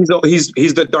 He's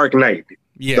the Dark Knight.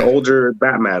 Yeah, the older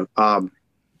Batman.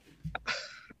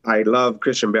 I love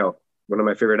Christian Bale, one of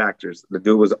my favorite actors. The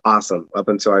dude was awesome up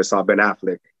until I saw Ben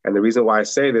Affleck. And the reason why I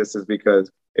say this is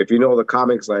because if you know the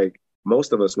comics, like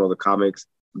most of us know the comics,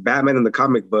 Batman in the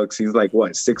comic books, he's like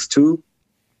what, 6'2"?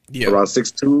 Yeah. Around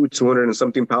 6'2", 200 and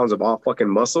something pounds of all fucking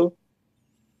muscle.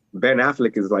 Ben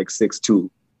Affleck is like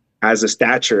 6'2", has a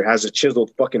stature, has a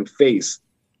chiseled fucking face.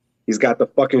 He's got the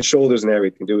fucking shoulders and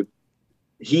everything, dude.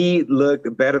 He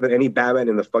looked better than any Batman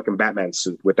in the fucking Batman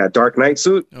suit with that Dark Knight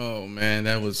suit. Oh man,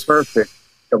 that was perfect.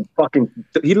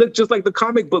 He looked just like the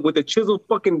comic book with the chiseled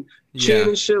fucking chin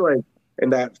and shit, like,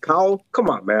 and that cowl. Come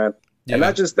on, man. Yeah. And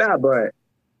not just that, but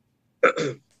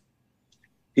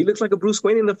he looks like a Bruce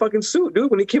Wayne in the fucking suit,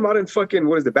 dude. When he came out in fucking,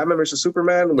 what is it, Batman vs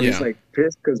Superman? When he's like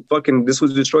pissed because fucking this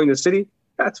was destroying the city.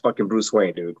 That's fucking Bruce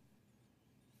Wayne, dude.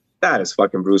 That is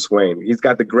fucking Bruce Wayne. He's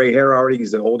got the gray hair already.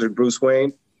 He's an older Bruce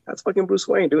Wayne. That's fucking Bruce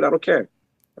Wayne, dude. I don't care.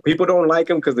 People don't like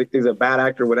him because he's a bad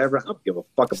actor or whatever. I don't give a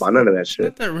fuck about none of that shit.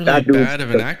 Not that really bad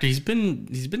of an actor. He's been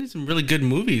in some really good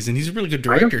movies, and he's a really good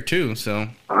director too. So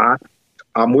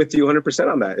I'm with you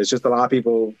 100% on that. It's just a lot of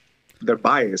people, they're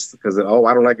biased because I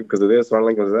don't like him because of this, or I don't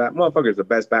like him because of that. Motherfucker's the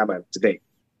best Batman to date.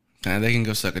 They can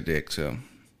go suck a dick. So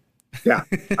yeah,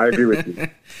 I agree with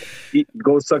you.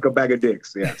 Go suck a bag of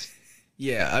dicks. Yes.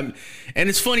 Yeah, and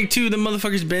it's funny too. The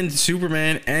motherfucker's been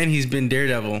Superman and he's been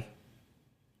Daredevil.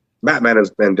 Batman has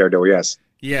been Daredevil, yes.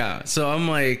 Yeah, so I'm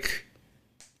like,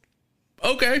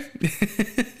 okay,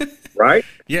 right?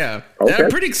 Yeah, okay.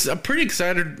 I'm pretty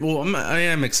excited. Well, I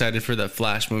am excited for that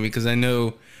Flash movie because I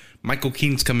know Michael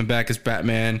Keaton's coming back as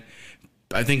Batman.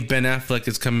 I think Ben Affleck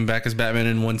is coming back as Batman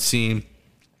in one scene.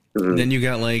 Mm-hmm. Then you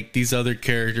got like these other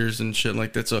characters and shit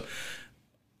like that. So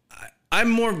I'm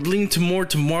more leaning more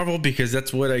to Marvel because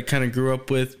that's what I kind of grew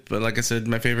up with. But like I said,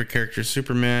 my favorite character is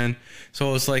Superman. So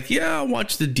I was like, yeah, I'll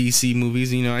watch the DC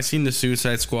movies. I've seen the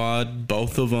Suicide Squad,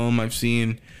 both of them. I've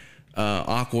seen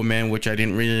Aquaman, which I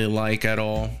didn't really like at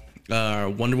all.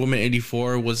 Wonder Woman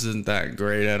 84 wasn't that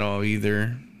great at all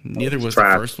either. Neither was the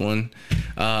first one.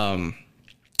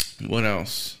 What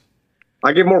else?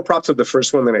 I give more props to the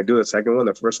first one than I do the second one.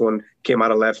 The first one came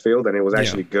out of left field and it was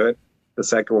actually good. The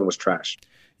second one was trash.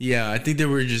 Yeah, I think they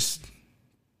were just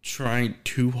trying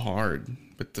too hard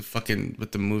with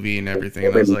the movie and everything.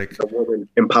 And I was like, the woman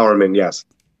empowerment, yes.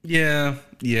 Yeah.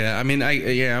 I mean,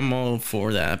 I'm all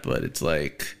for that, but it's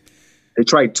like they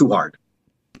tried too hard.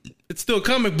 It's still a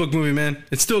comic book movie, man.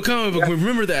 It's still a comic book.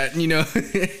 Remember that,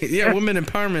 Yeah, women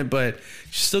empowerment, but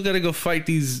you still got to go fight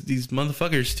these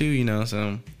motherfuckers too,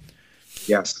 So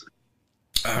yes.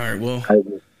 All right. Well,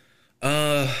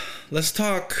 let's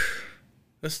talk.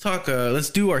 Let's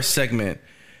do our segment.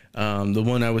 The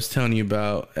one I was telling you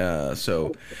about.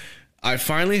 So I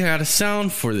finally had a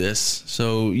sound for this.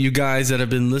 So you guys that have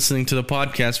been listening to the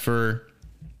podcast for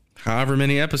however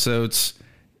many episodes,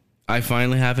 I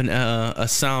finally have a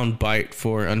sound bite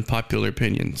for unpopular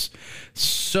opinions.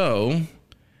 So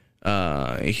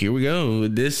here we go.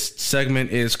 This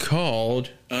segment is called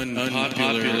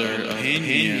Unpopular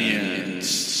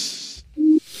Opinions.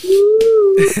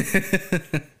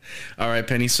 All right,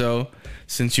 Penny. So,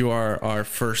 since you are our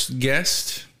first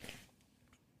guest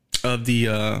of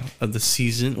the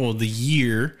season or the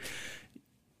year,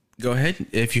 go ahead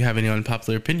if you have any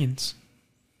unpopular opinions.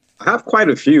 I have quite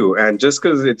a few, and just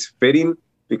because it's fitting,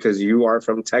 because you are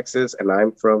from Texas and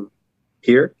I'm from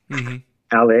here,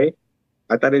 LA,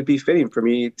 I thought it'd be fitting for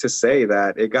me to say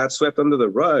that it got swept under the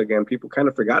rug and people kind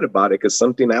of forgot about it because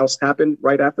something else happened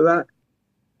right after that.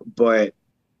 But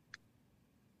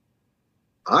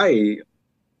I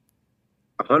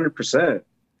 100%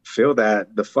 feel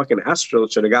that the fucking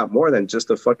Astros should have got more than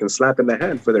just a fucking slap in the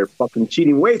hand for their fucking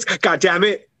cheating ways. God damn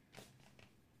it.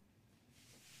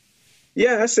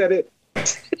 Yeah, I said it.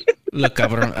 Look,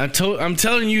 cabrón, I'm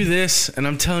telling you this, and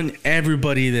I'm telling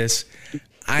everybody this.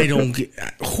 I don't get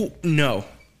no.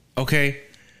 Okay,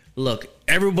 look,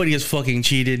 everybody is fucking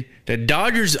cheated. The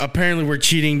Dodgers apparently were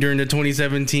cheating during the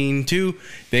 2017 too.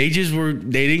 They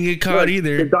didn't get caught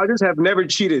either. The Dodgers have never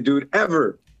cheated, dude,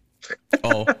 ever.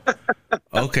 Oh,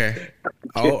 okay.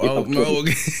 Oh, no.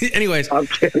 Anyways,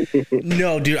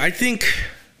 no, dude. I think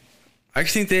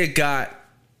they got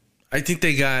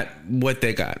what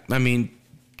they got. I mean,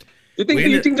 you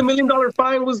think the $1 million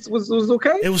fine was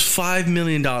okay? It was $5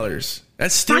 million.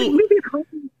 That's still $5 million?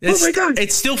 Oh my god!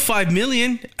 It's still $5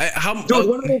 million. Dude,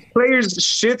 one of those players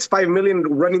shits $5 million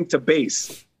running to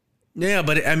base. Yeah,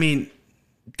 but I mean,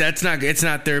 it's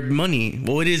not their money.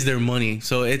 Well, it is their money,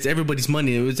 so it's everybody's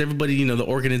money. It was everybody. The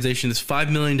organization is $5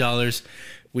 million.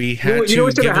 We had you know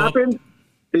what should have happened?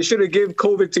 They should have given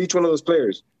COVID to each one of those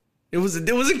players. It wasn't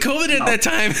COVID at that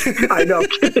time. I know.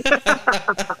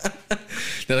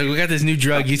 They're like, we got this new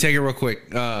drug. You take it real quick.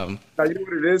 You know what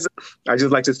it is? I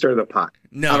just like to stir the pot.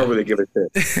 No, I don't really give a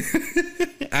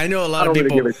shit. I know a lot of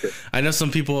people. I know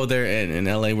some people there in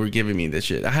LA were giving me this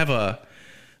shit. I have a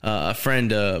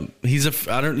friend.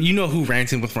 You know who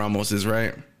Ranting with Ramos is,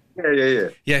 right? Yeah.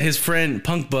 Yeah, his friend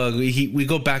Punk Bug. We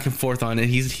go back and forth on it.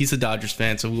 He's a Dodgers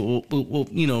fan, so we'll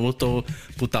throw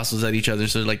putazos at each other,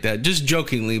 so like that, just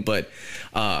jokingly. But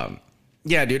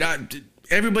yeah, dude.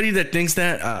 Everybody that thinks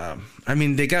that, I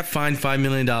mean, they got fined $5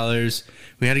 million.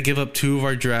 We had to give up 2 of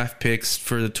our draft picks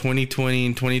for the 2020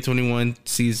 and 2021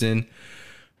 season.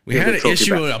 We had to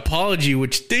issue an apology,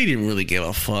 which they didn't really give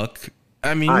a fuck.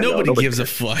 I mean, nobody gives a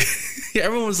fuck.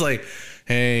 Everyone's like,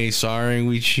 hey, sorry,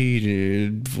 we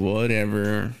cheated,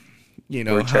 whatever.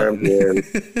 We're champions.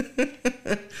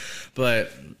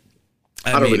 But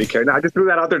I don't really care. No, I just threw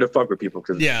that out there to fuck with people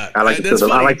because I like to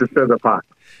stir the pot.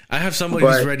 I have somebody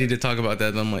who's ready to talk about that.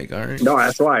 And I'm like, all right. No,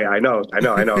 that's why. I know.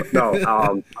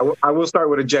 No, I will start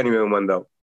with a genuine one though,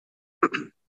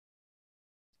 and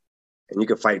you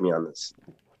can fight me on this.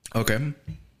 Okay.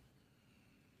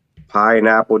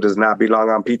 Pineapple does not belong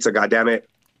on pizza. Goddammit.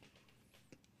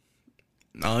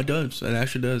 No, it does. It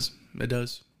actually does. It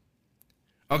does.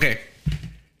 Okay.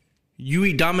 You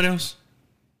eat Domino's?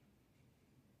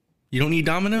 You don't eat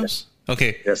Domino's?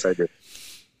 Okay. Yes, I do.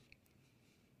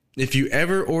 If you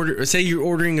ever say you're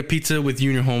ordering a pizza with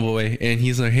you and your homeboy, and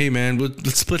he's like, hey, man,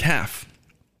 let's split half.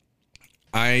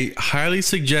 I highly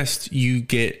suggest you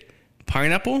get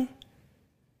pineapple,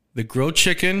 the grilled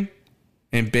chicken,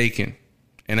 and bacon.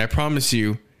 And I promise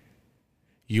you'll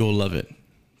love it.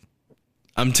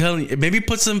 I'm telling you, maybe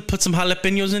put some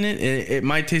jalapenos in it. It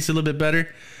might taste a little bit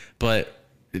better, but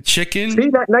the chicken. See,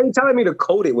 now you're telling me to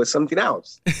coat it with something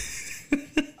else.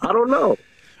 I don't know.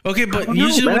 Okay, but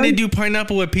usually when they do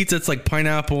pineapple with pizza, it's like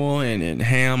pineapple and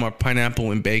ham or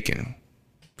pineapple and bacon.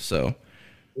 So.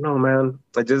 No, man.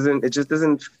 It just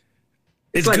doesn't.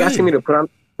 It's like good. asking me to put on.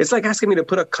 It's like asking me to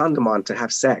put a condom on to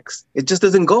have sex. It just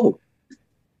doesn't go.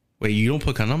 Wait, you don't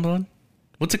put condom on?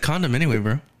 What's a condom anyway,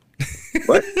 bro?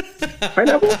 What?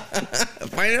 Pineapple?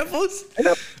 Pineapples?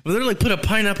 Well, they're like, put a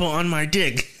pineapple on my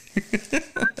dick.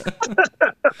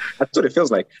 That's what it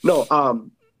feels like. No,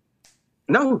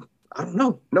 no, I don't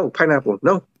know. No, pineapple,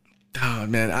 no. Oh,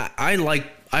 man,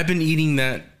 I've been eating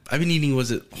that. I've been eating,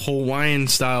 Hawaiian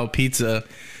style pizza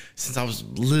since I was a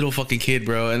little fucking kid,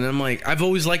 bro. And I'm like, I've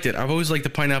always liked it. I've always liked the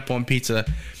pineapple on pizza.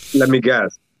 Let me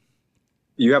guess.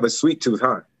 You have a sweet tooth,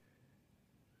 huh?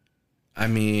 I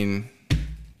mean,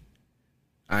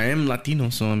 I am Latino,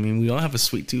 so I mean, we all have a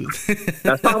sweet tooth.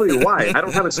 That's probably why. I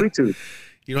don't have a sweet tooth.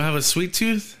 You don't have a sweet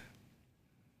tooth?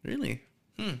 Really?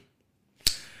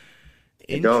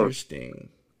 Interesting.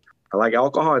 I like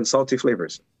alcohol and salty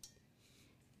flavors.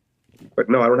 But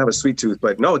no, I don't have a sweet tooth.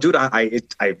 But no, dude, I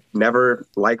never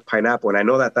liked pineapple. And I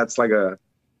know that's like a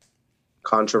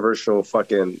controversial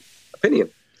fucking opinion.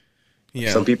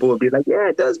 Yeah. Some people would be like, yeah,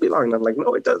 it does belong. And I'm like,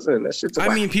 no, it doesn't. That shit's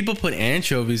I mean, people put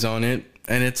anchovies on it,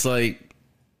 and it's like,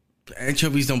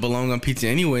 anchovies don't belong on pizza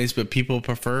anyways, but people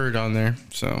prefer it on there.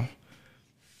 So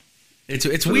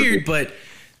it's weird, but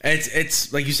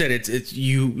it's like you said, it's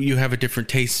you have a different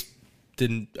taste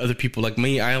than other people. Like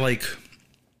me, I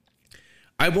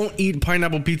won't eat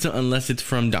pineapple pizza unless it's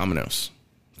from Domino's,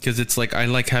 because it's like I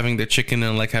like having the chicken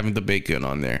and I like having the bacon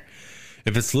on there.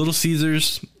 If it's Little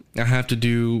Caesars, I have to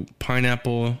do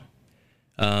pineapple,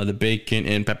 the bacon,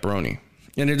 and pepperoni.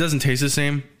 And it doesn't taste the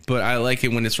same, but I like it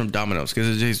when it's from Domino's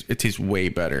because it tastes way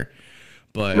better.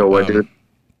 But you know what, dude?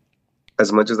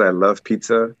 As much as I love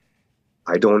pizza,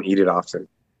 I don't eat it often.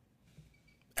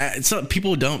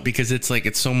 People don't, because it's like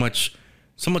it's so much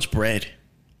bread.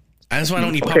 That's why I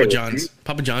don't eat Papa John's.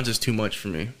 Papa John's is too much for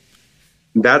me.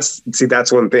 That's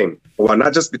one thing. Well,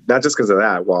 not just because of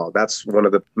that. Well, that's one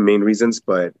of the main reasons,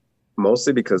 but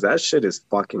mostly because that shit is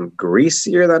fucking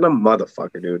greasier than a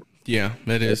motherfucker, dude. Yeah,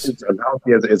 it is. It's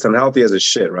unhealthy as a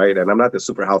shit, right? And I'm not the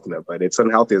super healthy nut, but it's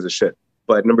unhealthy as a shit.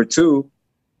 But number two,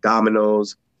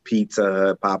 Domino's,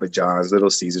 Pizza, Papa John's, Little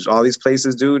Caesars, all these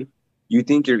places, dude. You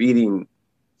think you're eating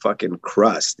fucking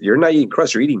crust? You're not eating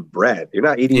crust. You're eating bread. You're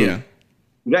not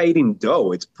eating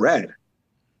dough. It's bread.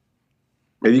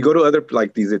 If you go to other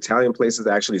like these Italian places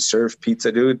that actually serve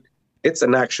pizza, dude, it's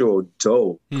an actual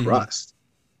dough crust.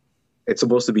 It's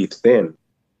supposed to be thin.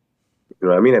 You know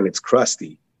what I mean? And it's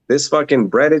crusty. This fucking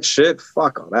breaded shit,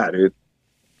 fuck all that, dude.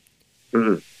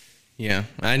 Mm-mm. Yeah,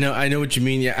 I know what you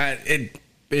mean. Yeah, it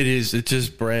is. It's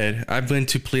just bread. I've been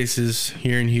to places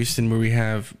here in Houston where we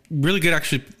have really good,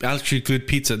 actually good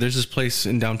pizza. There's this place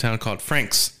in downtown called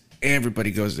Frank's.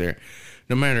 Everybody goes there,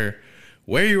 no matter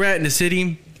where you're at in the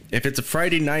city. If it's a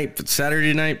Friday night, if it's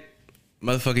Saturday night,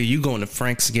 motherfucker, you going to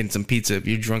Frank's and getting some pizza if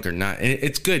you're drunk or not. And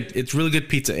it's good. It's really good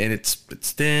pizza, and it's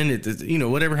thin. It's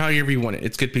whatever, however you want it.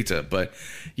 It's good pizza. But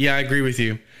yeah, I agree with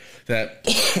you that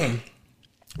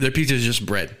their pizza is just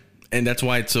bread, and that's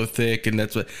why it's so thick. And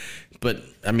that's what. But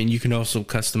I mean, you can also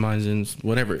customize and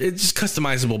whatever. It's just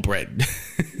customizable bread.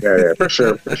 yeah, for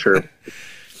sure.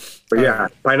 But yeah,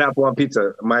 pineapple on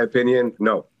pizza. In my opinion,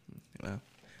 no.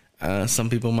 Some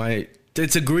people might.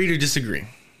 It's agree to disagree.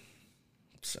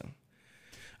 So,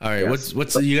 all right. Yes.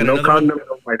 What's you got? No condom,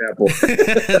 no pineapple.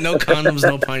 No condoms,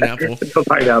 no pineapple. No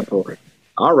pineapple.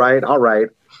 All right.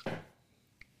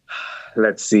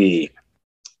 Let's see.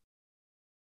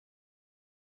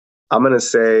 I'm gonna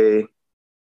say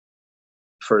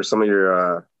for some of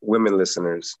your women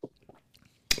listeners.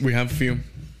 We have a few.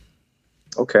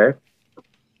 Okay.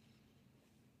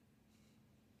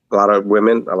 A lot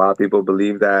of people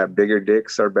believe that bigger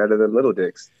dicks are better than little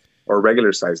dicks or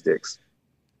regular sized dicks.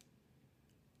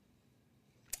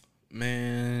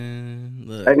 Man,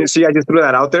 look. And you see, I just threw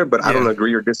that out there, but I don't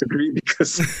agree or disagree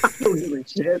because I don't give a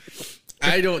shit.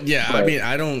 I don't. Yeah, but, I mean,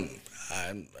 I don't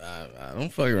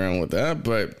fuck around with that.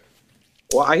 But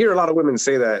well, I hear a lot of women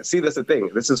say that. See, that's the thing.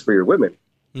 This is for your women.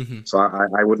 Mm-hmm. So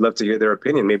I would love to hear their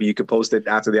opinion. Maybe you could post it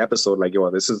after the episode, like, yo,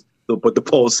 this is what the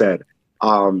poll said.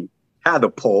 Had the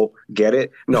poll, get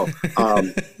it? No.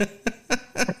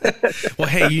 Well,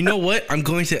 hey, you know what? I'm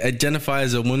going to identify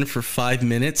as a woman for 5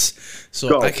 minutes,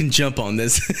 so I can jump on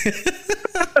this.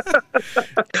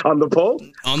 On the poll?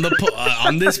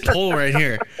 On this poll right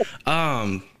here.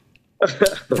 From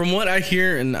what I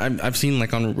hear, and I've seen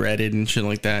like on Reddit and shit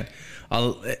like that,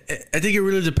 I think it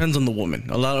really depends on the woman.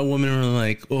 A lot of women are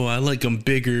like, oh, I like them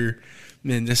bigger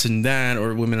and this and that,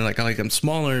 or women are like, I like them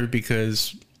smaller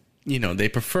because they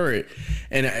prefer it.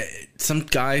 And some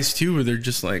guys too, where they're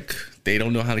just like, they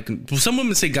don't know how to. Some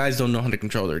women say guys don't know how to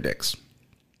control their dicks,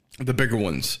 the bigger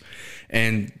ones,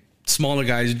 and smaller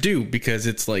guys do because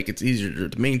it's like it's easier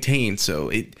to maintain.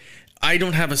 So I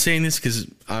don't have a say in this because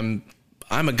I'm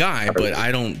a guy, but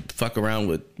I don't fuck around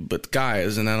with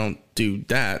guys, and I don't do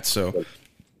that. So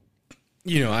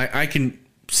I can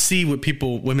see what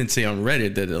women say on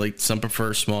Reddit that like some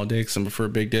prefer small dicks, some prefer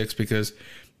big dicks because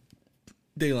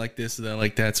they like this, they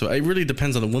like that. So it really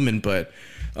depends on the woman, but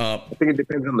I think it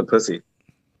depends on the pussy.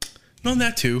 No,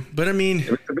 that too. But I mean,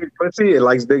 if it's a big pussy, it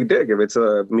likes big dick. If it's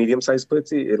a medium-sized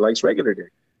pussy, it likes regular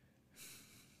dick.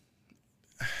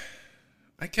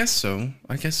 I guess so.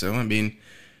 I mean,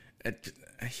 I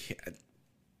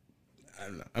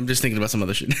don't know. I'm just thinking about some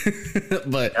other shit.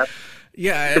 But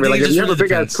yeah, I think like if you have a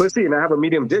big ass pussy and I have a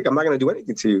medium dick, I'm not gonna do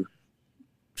anything to you.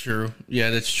 True.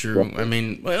 Yeah, that's true. Yeah. I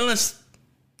mean, well, unless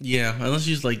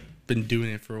she's like been doing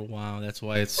it for a while, that's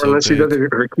why it's. Or unless she does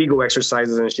her Kegel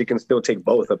exercises and she can still take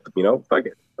both up, fuck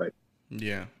it. Like,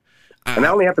 yeah. And I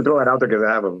only have to throw that out there because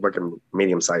I have a fucking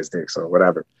medium-sized dick, so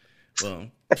whatever. Well,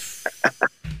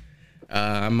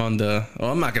 I'm on the. Oh,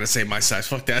 I'm not gonna say my size.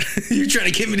 Fuck that. You're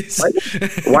trying to give me this.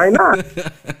 Why not?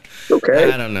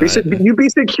 Okay. I don't know. You be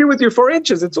secure with your 4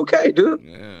 inches. It's okay, dude.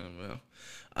 Yeah.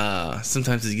 Well,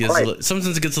 sometimes it gets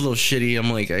a little shitty.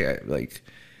 I'm like,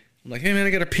 I'm like, hey man, I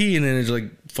gotta pee, and then it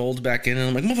like folds back in, and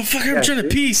I'm like, motherfucker, I'm trying to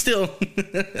pee still.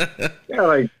 Yeah,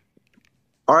 like,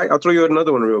 all right, I'll throw you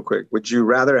another one real quick. Would you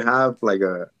rather have like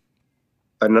a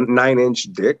 9-inch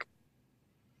dick,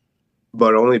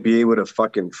 but only be able to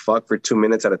fucking fuck for 2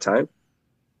 minutes at a time,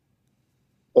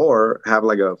 or have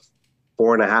like a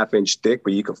 4.5-inch dick,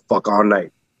 but you can fuck all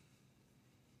night?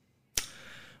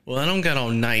 Well, I don't got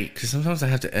all night because sometimes I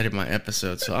have to edit my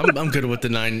episodes, so I'm good with the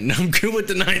 9. I'm good with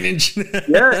the 9-inch.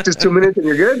 Yeah, just 2 minutes and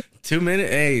you're good. 2 minutes.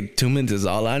 Hey, 2 minutes is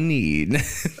all I need.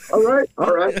 All right.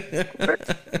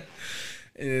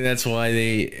 And that's why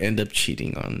they end up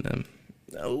cheating on them.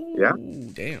 Oh, Yeah.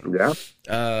 damn. Yeah.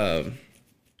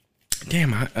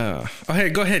 Damn. Hey,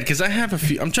 go ahead, because I have a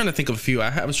few. I'm trying to think of a few.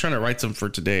 I was trying to write some for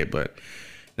today, but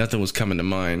nothing was coming to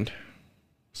mind.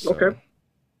 So. Okay.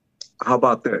 How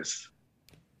about this?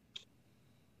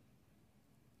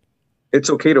 It's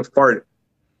okay to fart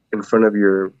in front of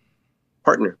your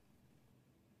partner.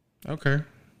 Okay.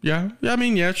 Yeah. I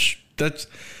mean, yeah. That's.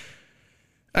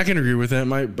 I can agree with that.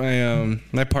 My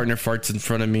partner farts in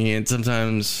front of me, and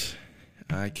sometimes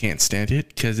I can't stand it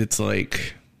because it's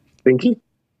like Stinky?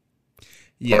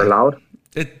 Yeah. Or loud?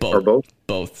 It's both. Or both?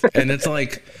 Both. And it's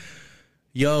like,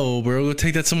 yo, bro, go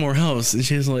take that somewhere else. And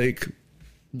she's like,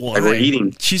 why? Like we're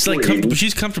eating. She's like comfortable.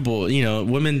 She's comfortable. You know,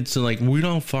 women, so like, we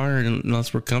don't fart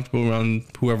unless we're comfortable around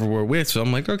whoever we're with. So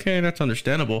I'm like, okay, that's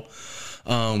understandable.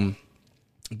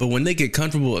 But when they get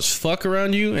comfortable as fuck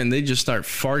around you and they just start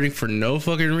farting for no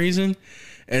fucking reason,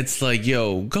 it's like,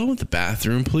 yo, go to the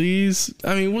bathroom, please.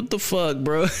 I mean, what the fuck,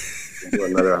 bro? To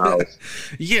another house.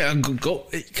 Yeah, go,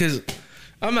 because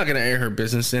I'm not gonna air her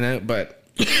business in it, but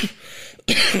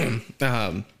I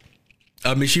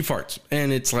mean, she farts,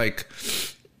 and it's like,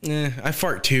 I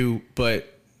fart too, but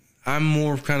I'm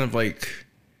more kind of like,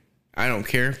 I don't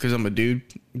care because I'm a dude,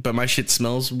 but my shit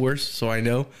smells worse, so I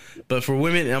know. But for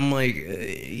women, I'm like,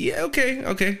 yeah, okay,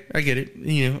 I get it.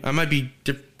 You know, I might be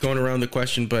going around the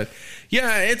question, but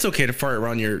yeah, it's okay to fart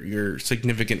around your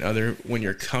significant other when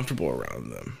you're comfortable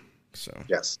around them. So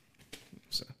yes,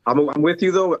 I'm with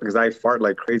you though, because I fart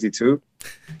like crazy too.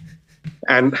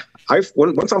 And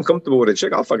once I'm comfortable with a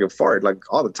chick, I'll fucking fart like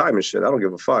all the time and shit. I don't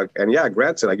give a fuck. And yeah,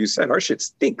 granted, like you said, our shit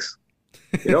stinks.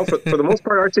 You know, for the most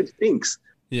part, our shit stinks.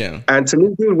 Yeah. And to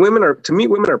me, dude, women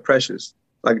are precious.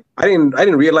 Like I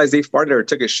didn't realize they farted or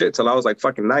took a shit till I was like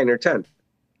fucking 9 or 10.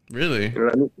 Really? You know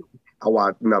what I mean? Oh,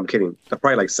 wow. No, I'm kidding. I'm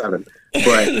probably like 7.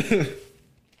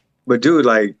 But dude,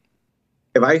 like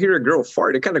if I hear a girl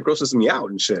fart, it kind of grosses me out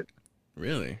and shit.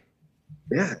 Really?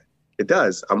 Yeah, it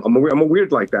does. I'm a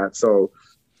weird like that. So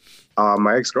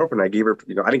my ex-girlfriend, I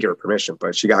didn't give her permission,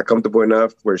 but she got comfortable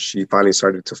enough where she finally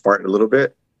started to fart a little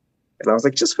bit. And I was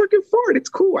like, just fucking fart. It's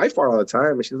cool. I fart all the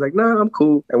time. And she was like, no, I'm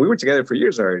cool. And we were together for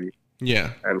years already.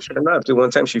 Yeah. And sure enough, dude,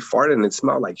 one time she farted and it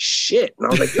smelled like shit. And I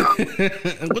was like, yo,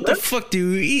 what the fuck do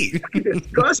you eat?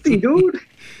 Disgusting, dude. Get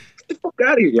the fuck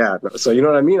out of here. Yeah. So you know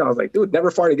what I mean? I was like, dude, never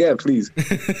fart again, please.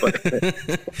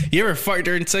 You ever fart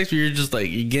during sex where you're just like,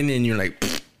 you get in and you're like,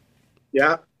 pfft.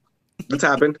 Yeah. That's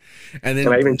happened. And then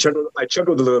I even chuckled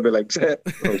a little bit like,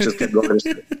 and just kept going.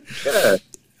 Yeah.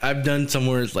 I've done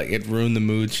somewhere it's like it ruined the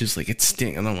mood. She's like, it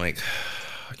stinks. And I'm like,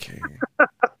 okay.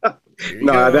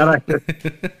 No, that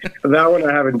one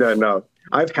I haven't done. No,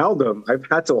 I've held them. I've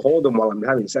had to hold them while I'm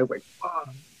having sex. Like, oh.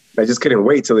 I just couldn't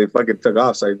wait till they fucking took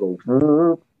off. So I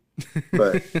go,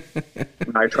 but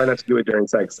I try not to do it during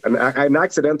sex. And an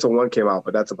accidental one came out,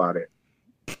 but that's about it.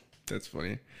 That's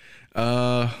funny.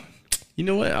 You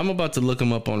know what? I'm about to look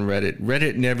them up on Reddit.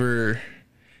 Reddit never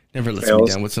lets me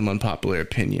down with some unpopular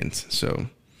opinions. So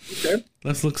okay.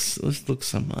 let's look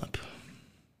some up.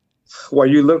 While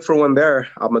you look for one there,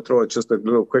 I'm gonna throw just a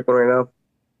little quick one right now.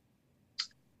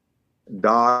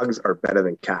 Dogs are better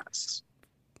than cats.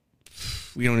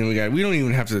 We don't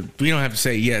even have to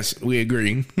say yes, we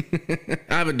agree.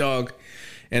 I have a dog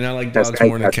and I like dogs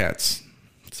more than cats.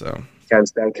 So can't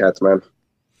stand cats, man.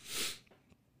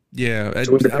 Yeah,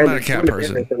 I'm not a cat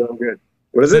person.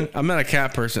 What is it? I'm not a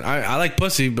cat person. I like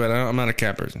pussy, but I'm not a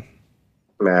cat person.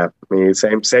 Nah, me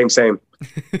same.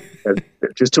 They're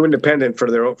just too independent for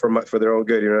their own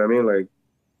good. You know what I mean? Like,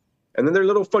 and then they're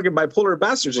little fucking bipolar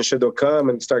bastards and shit. They'll come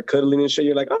and start cuddling and shit.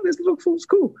 You're like, oh, this little fool's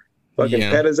cool. Fucking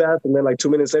pet his ass, and then like 2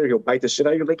 minutes later, he'll bite the shit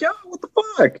out of you. You're like, yo, what the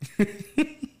fuck?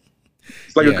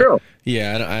 It's like a girl.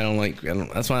 Yeah,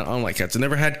 that's why I don't like cats. I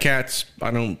never had cats.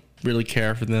 I don't really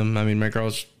care for them. I mean, my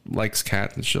girl likes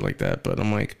cats and shit like that, but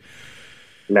I'm like,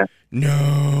 nah. No,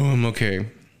 I'm okay.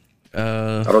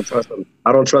 I don't trust them.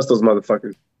 I don't trust those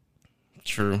motherfuckers.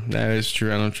 True. That is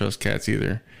true. I don't trust cats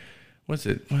either. What's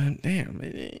it? Well,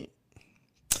 damn.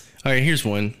 All right, here's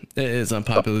one. It is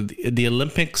unpopular. The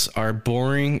Olympics are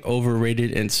boring,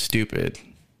 overrated, and stupid.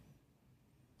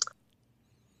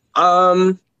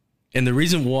 And the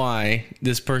reason why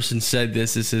this person said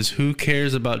this is who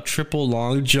cares about triple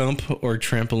long jump or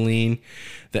trampoline?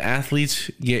 The athletes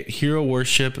get hero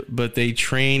worship, but they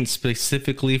train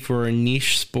specifically for a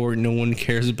niche sport no one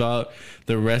cares about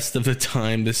the rest of the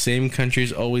time. The same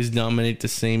countries always dominate the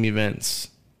same events.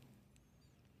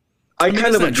 I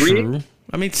kind of agree. True.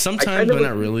 I mean, sometimes, but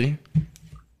not really.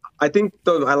 I think,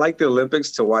 though, I like the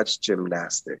Olympics to watch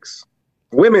gymnastics.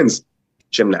 Women's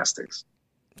gymnastics.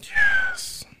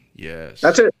 Yes.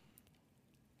 That's it.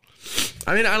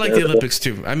 I mean, I like the Olympics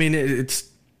too. I mean, it's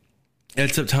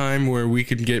it's a time where we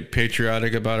can get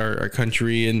patriotic about our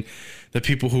country and the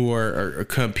people who are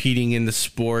competing in the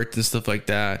sport and stuff like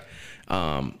that.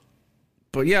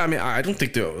 But yeah, I mean, I don't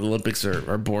think the Olympics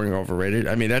are boring or overrated.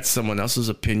 I mean, that's someone else's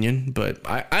opinion, but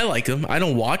I like them. I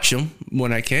don't watch them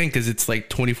when I can because it's like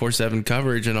 24/7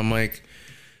 coverage, and I'm like,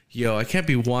 yo, I can't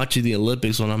be watching the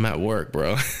Olympics when I'm at work,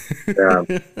 bro. Yeah.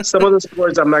 Some of the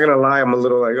sports, I'm not gonna lie, I'm a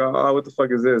little like, oh, what the fuck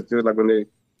is this, dude? Like when they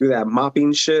do that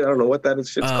mopping shit, I don't know what that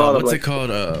shit's called. What's it called?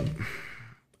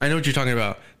 I know what you're talking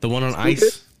about. The one on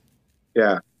ice.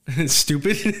 Yeah.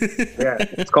 Stupid. Yeah,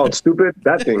 it's called stupid.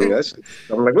 That thing.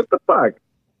 I'm like, what the fuck?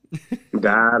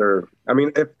 That or I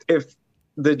mean, if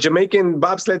the Jamaican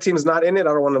bobsled team's not in it, I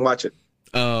don't want to watch it.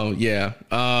 Oh yeah.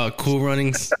 Cool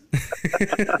Runnings.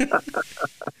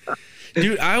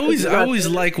 Dude, I always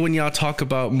like when y'all talk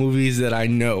about movies that I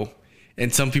know,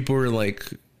 and some people are like,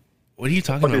 "What are you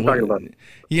talking about?"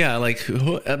 Yeah, like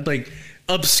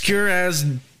obscure ass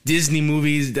Disney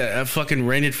movies that I fucking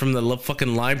rented from the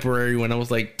fucking library when I was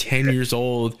like 10 years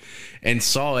old and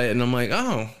saw it, and I'm like,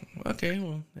 oh, okay,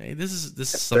 well, hey, this is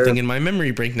something in my memory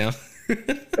bank now.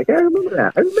 Like, I remember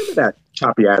that. I remember that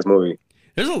choppy ass movie.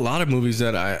 There's a lot of movies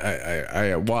that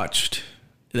I watched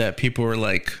that people were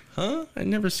like, huh? I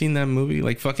never seen that movie.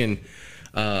 Like fucking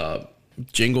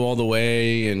Jingle All the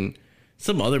Way and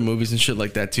some other movies and shit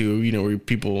like that too, you know, where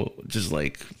people just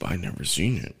like, I never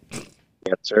seen it.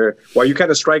 Yes, sir. Well, you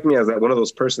kind of strike me as like one of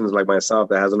those persons like myself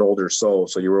that has an older soul.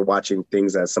 So you were watching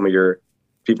things that some of your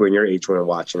people in your age weren't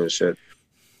watching and shit.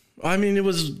 I mean, it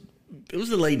was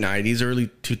the late 90s, early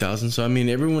 2000s. So I mean,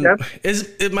 everyone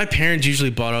my parents usually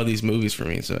bought all these movies for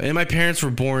me. So, and my parents were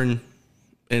born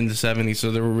in the 70s, so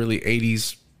they were really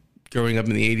 80s, growing up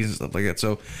in the 80s and stuff like that.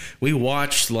 So we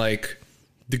watched like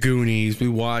The Goonies, we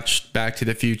watched Back to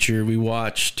the Future, we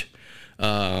watched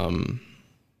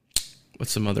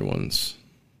what's some other ones?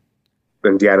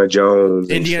 Indiana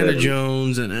Jones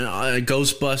and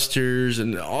Ghostbusters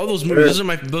and all those movies.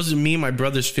 Those are me and my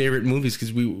brother's favorite movies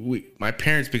because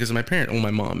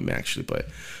my mom actually, but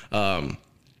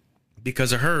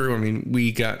because of her, I mean,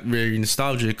 we got very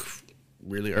nostalgic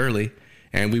really early,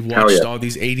 and we watched all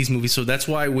these 80s movies. So that's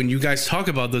why when you guys talk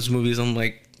about those movies, I'm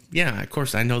like, yeah, of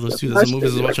course I know those two. Those are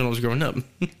movies I was watching when I was growing up.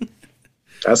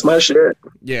 That's my shit.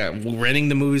 Yeah, renting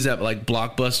the movies at like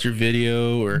Blockbuster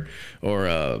Video or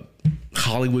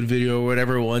Hollywood Video or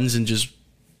whatever ones, and just,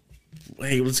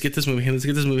 hey, let's get this movie.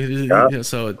 Yeah.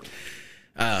 So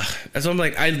that's why I'm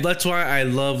like, that's why I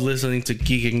love listening to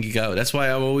Geek and Geek Out. That's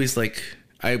why I'm always like,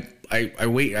 I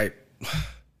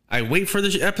wait for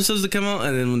the episodes to come out,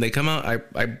 and then when they come out,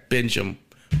 I binge them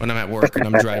when I'm at work and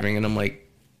I'm driving, and I'm like,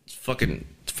 it's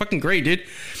fucking great, dude.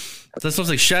 So that's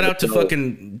like shout out to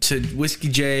Whiskey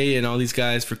J and all these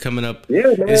guys for coming up. Yeah,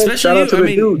 man. And especially you. I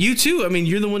mean, dude. you too. I mean,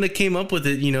 you're the one that came up with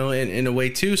it, you know, in a way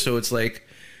too. So it's like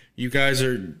you guys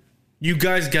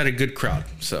got a good crowd.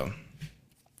 So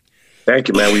thank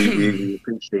you, man. We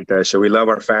appreciate that shit. We love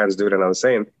our fans, dude. And I was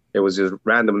saying it was just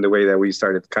random the way that we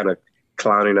started kind of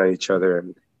clowning on each other.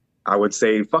 And I would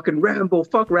say, fucking Rambo,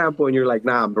 fuck Rambo. And you're like,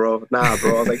 nah, bro. I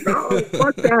was like, no,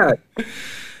 fuck that.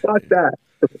 Fuck that.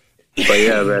 But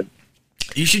yeah, man.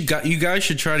 You guys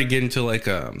should try to get into like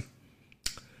a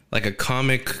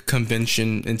comic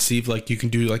convention and see if like you can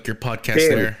do like your podcast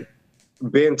there.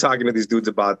 Been talking to these dudes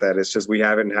about that. It's just we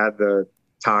haven't had the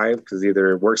time because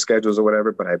either work schedules or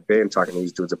whatever. But I've been talking to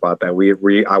these dudes about that.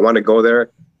 I want to go there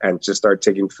and just start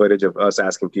taking footage of us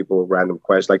asking people random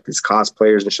questions like these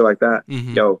cosplayers and shit like that.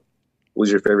 Mm-hmm. Yo,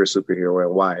 who's your favorite superhero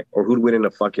and why? Or who'd win in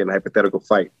a fucking hypothetical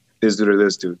fight? This dude or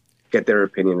this dude? Get their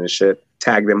opinion and shit.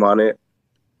 Tag them on it.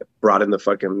 Brought in the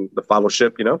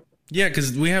fellowship, you know? Yeah,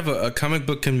 because we have a comic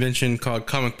book convention called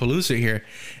Comic Palooza here,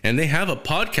 and they have a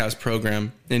podcast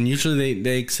program, and usually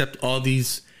they accept all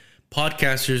these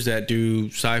podcasters that do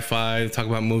sci-fi, talk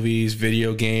about movies,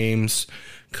 video games,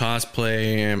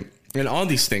 cosplay, and all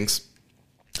these things.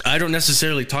 I don't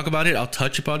necessarily talk about it. I'll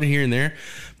touch about it here and there,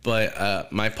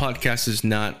 but my podcast is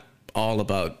not all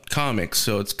about comics,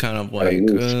 so it's kind of like,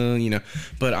 you know,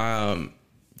 but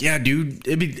yeah,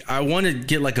 dude, I want to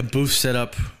get like a booth set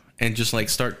up and just like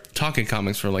start talking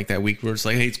comics for like that week where it's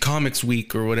like, hey, it's comics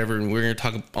week or whatever, and we're going to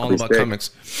talk all about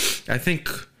comics. I think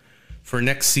for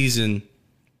next season,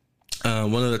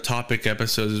 one of the topic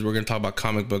episodes is we're going to talk about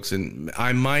comic books, and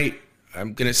I'm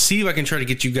going to see if I can try to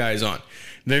get you guys on.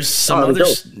 There's some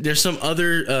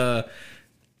other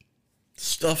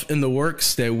stuff in the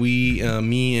works that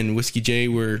me and Whiskey J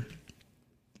were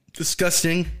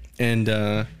discussing,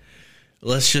 and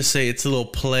let's just say it's a little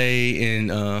play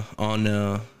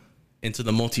on into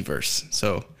the multiverse.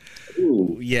 So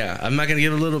Ooh. Yeah, I'm not gonna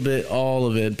give a little bit, all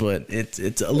of it, but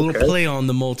it's a little Okay. play on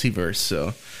the multiverse.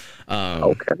 So,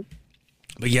 Okay.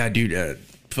 but yeah, dude,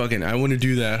 fucking, I want to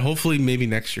do that. Hopefully, maybe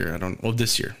next year. I don't. Well,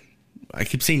 this year. I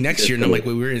keep saying next year, and I'm like,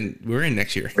 wait, we're in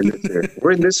next year.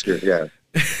 We're in this year. Yeah.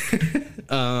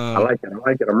 I like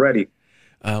it. I'm ready.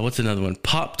 What's another one?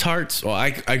 Pop Tarts. Well,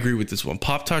 I agree with this one.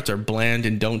 Pop Tarts are bland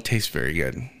and don't taste very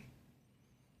good.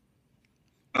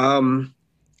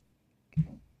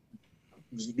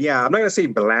 Yeah, I'm not gonna say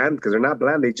bland because they're not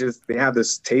bland. They have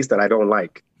this taste that I don't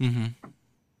like. Mm-hmm.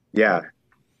 Yeah.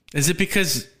 Is it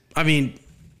because, I mean,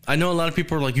 I know a lot of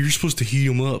people are like, you're supposed to heat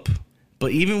them up.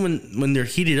 But even when they're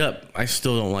heated up, I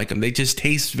still don't like them. They just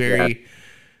taste very... Yeah.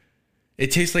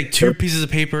 It tastes like two pieces of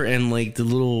paper and like the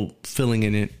little filling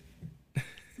in it. I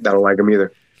don't like them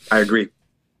either. I agree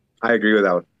with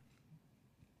that one.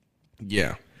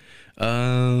 Yeah.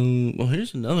 Well,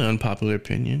 here's another unpopular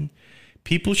opinion.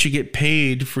 People should get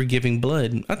paid for giving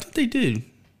blood. I thought they did.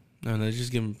 No,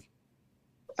 just give them...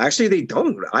 Actually, they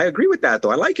don't. I agree with that,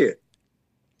 though. I like it.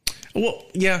 Well,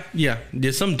 yeah.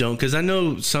 Some don't, because I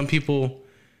know some people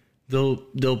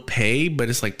they'll pay, but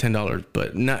it's like $10.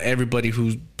 But not everybody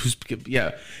who's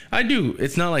yeah. I do.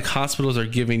 It's not like hospitals are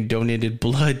giving donated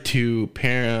blood to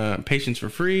patients for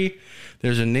free.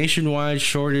 There's a nationwide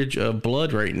shortage of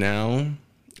blood right now.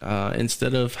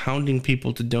 Instead of hounding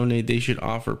people to donate, they should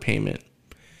offer payment.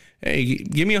 Hey,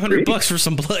 give me $100 for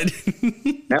some blood.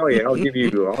 Hell yeah, I'll give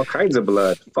you all kinds of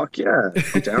blood. Fuck yeah,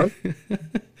 I'm down.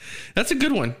 That's a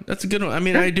good one. I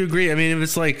mean, I do agree. I mean, if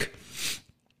it's like,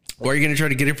 or you're going to try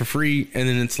to get it for free, and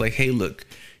then it's like, hey, look,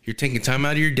 you're taking time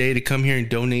out of your day to come here and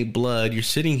donate blood. You're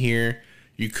sitting here.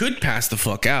 You could pass the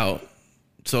fuck out.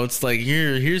 So it's like,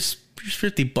 here's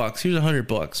 $50. Here's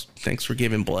 $100. Thanks for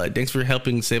giving blood. Thanks for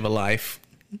helping save a life.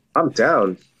 I'm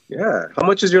down. Yeah. How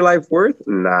much is your life worth?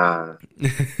 Nah.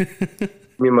 Give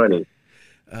me money.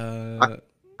 I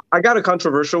got a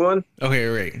controversial one. Okay,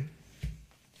 right.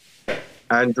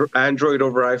 Android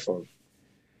over iPhone.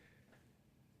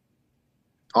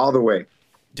 All the way.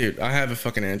 Dude, I have a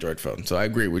fucking Android phone, so I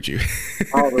agree with you.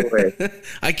 All the way.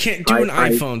 I can't do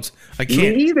iPhones. I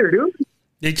can't. Me either, dude.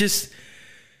 They just...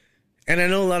 And I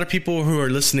know a lot of people who are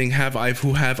listening who have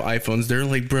iPhones. They're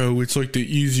like, bro, it's like the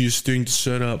easiest thing to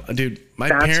set up. Dude,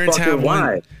 That's parents have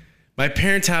why. one. My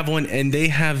parents have one, and they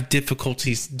have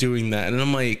difficulties doing that. And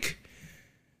I'm like,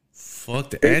 fuck,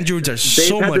 the Androids are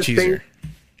so much easier.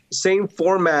 Same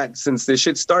format since this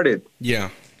shit started.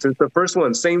 Yeah. Since the first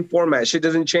one, same format. Shit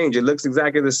doesn't change. It looks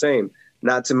exactly the same.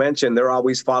 Not to mention, they're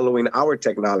always following our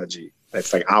technology.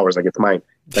 It's like ours, like it's mine.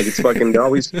 Like it's fucking, they're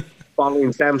always following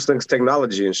Samsung's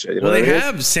technology and shit. You know Well, what I mean?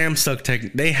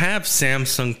 they have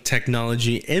Samsung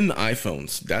technology in the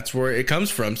iPhones. That's where it comes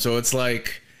from. So it's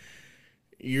like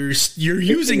you're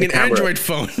using an Android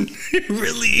phone.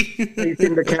 Really?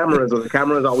 In the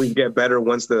cameras always get better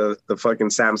once the fucking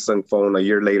Samsung phone a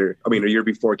year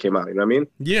before came out. You know what I mean?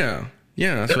 Yeah.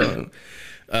 That's what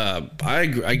I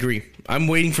agree. I'm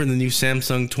waiting for the new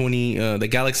Samsung the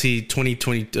Galaxy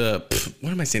 2020.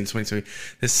 What am I saying? 2020.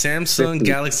 The Samsung 50.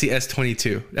 Galaxy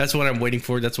S22. That's what I'm waiting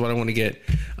for. That's what I want to get.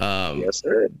 Yes,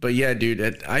 sir. But yeah, dude,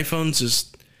 iPhones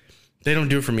just they don't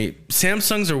do it for me.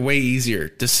 Samsungs are way easier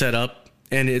to set up,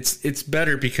 and it's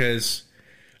better because,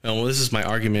 well, this is my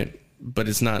argument, but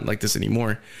it's not like this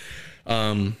anymore.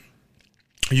 You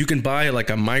can buy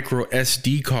like a micro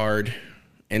SD card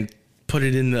and put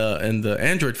it in the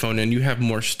Android phone, and you have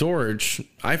more storage.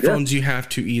 iPhones, you have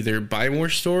to either buy more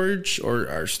storage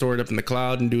or store it up in the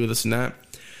cloud and do this and that.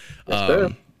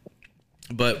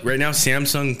 But right now,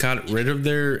 Samsung got rid of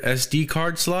their SD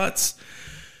card slots,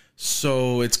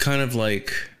 so it's kind of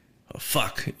like, oh,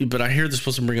 fuck. But I hear they're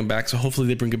supposed to bring them back, so hopefully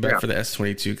they bring it back for the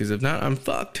S22. Because if not, I'm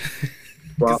fucked.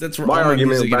 Well, that's where my all my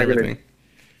argument music and everything.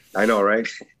 I know, right?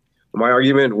 My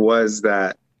argument was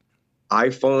that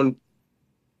iPhone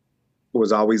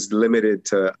was always limited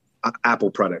to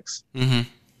Apple products. Mm-hmm.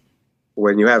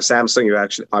 When you have Samsung, you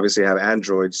actually obviously have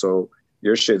Android, so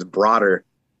your shit's broader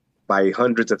by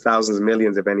hundreds of thousands,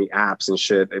 millions of any apps and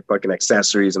shit, fucking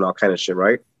accessories and all kind of shit,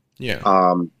 right? Yeah.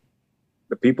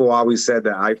 The people always said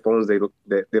that iPhones they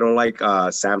don't like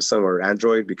Samsung or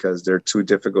Android because they're too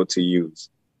difficult to use.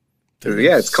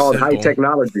 Yeah, it's called high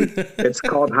technology. It's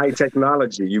called high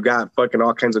technology. You got fucking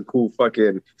all kinds of cool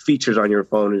fucking features on your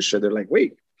phone and shit. They're like,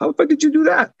 wait, how the fuck did you do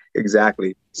that?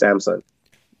 Exactly, Samsung.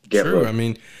 True. I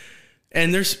mean,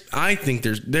 and I think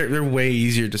they're way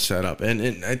easier to set up,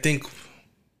 and I think,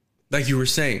 like you were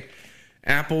saying,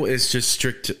 Apple is just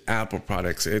strict to Apple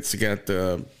products. It's got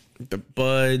the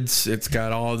buds, it's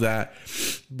got all that.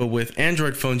 But with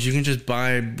Android phones, you can just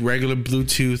buy regular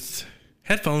Bluetooth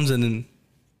headphones and then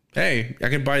hey, I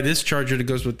can buy this charger that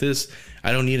goes with this.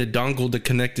 I don't need a dongle to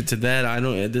connect it to that. I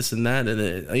don't this and that.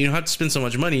 And you don't have to spend so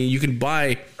much money. You can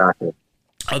buy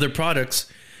other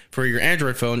products for your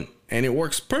Android phone, and it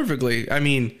works perfectly. I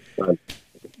mean,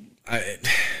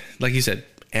 like you said,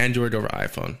 Android over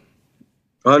iPhone.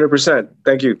 100%.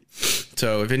 Thank you.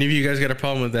 So if any of you guys got a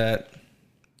problem with that,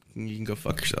 you can go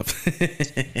fuck yourself.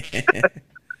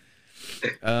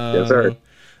 Yes, sir.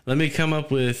 Let me come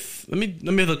up with. Let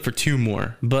me look for two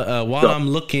more. But while I'm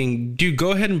looking, dude,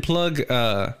 go ahead and plug your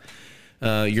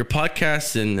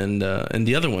podcast and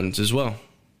the other ones as well.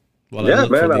 Yeah,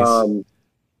 man.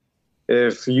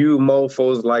 If you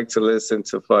mofos like to listen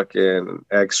to fucking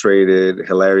X-rated,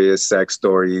 hilarious sex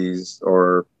stories,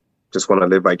 or just want to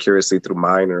live vicariously through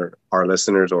mine or our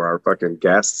listeners or our fucking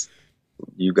guests,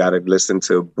 you got to listen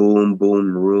to Boom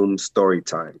Boom Room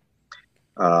Storytime.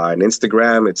 On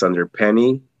Instagram, it's under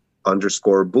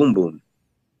Penny_Boom Boom.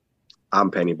 I'm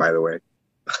Penny, by the way.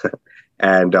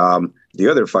 And the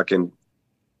other fucking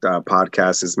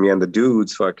podcast is me and the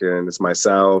dudes. Fucking, it's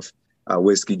myself,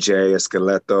 Whiskey J,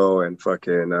 Esqueleto, and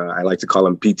fucking, I like to call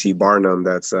him PT Barnum.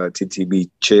 That's TTB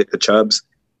Chubbs,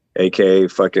 aka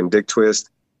fucking Dick Twist.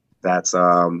 That's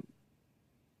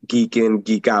Geek In,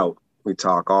 Geek Out. We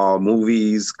talk all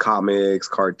movies, comics,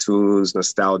 cartoons,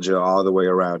 nostalgia, all the way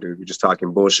around, dude. We're just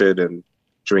talking bullshit and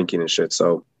drinking and shit.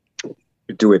 So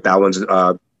do it. That one's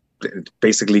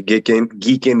basically Geek In,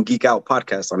 Geek Out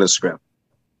podcast on Instagram.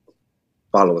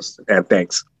 Follow us and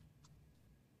thanks.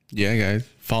 Yeah, guys,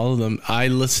 follow them. I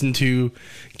listen to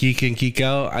Geek In, Geek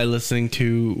Out. I listening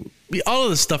to all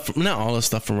of the stuff, not all the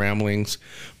stuff from Ramblings,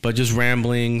 but just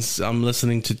Ramblings. I'm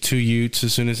listening to Two Utes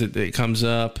as soon as it comes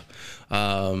up.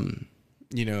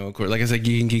 You know, of course, like I said,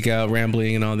 Geek and Geek Out,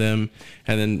 Rambling, and all them.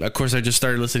 And then, of course, I just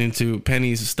started listening to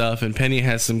Penny's stuff, and Penny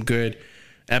has some good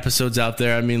episodes out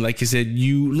there. I mean, like you said,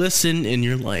 you listen and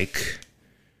you're like,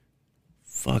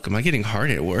 fuck, am I getting hard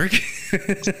at work?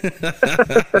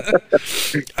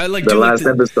 I like the last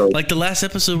episode. Like the last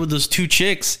episode with those two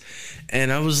chicks,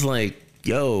 and I was like,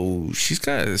 yo, she's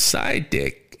got a side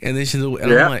dick. And then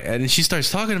and she starts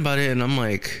talking about it, and I'm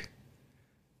like,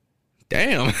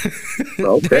 damn.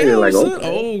 Okay, damn, like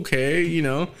okay, you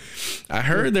know. I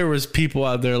heard there was people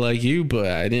out there like you, but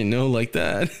I didn't know like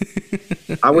that.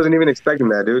 I wasn't even expecting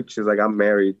that, dude. She was like, I'm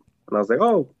married. And I was like,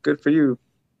 oh, good for you.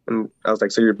 And I was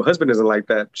like, so your husband doesn't like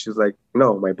that? She was like,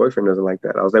 no, my boyfriend doesn't like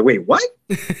that. I was like, wait, what?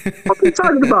 What are you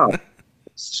talking about?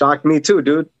 Shocked me too,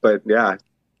 dude. But yeah,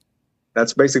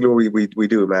 that's basically what we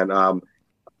do, man.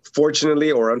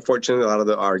 Fortunately or unfortunately, a lot of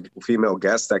our female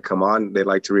guests that come on, they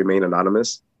like to remain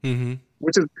anonymous. Mm-hmm.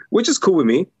 Which is cool with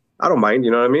me. I don't mind,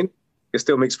 you know what I mean? It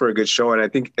still makes for a good show, and I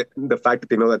think the fact that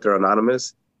they know that they're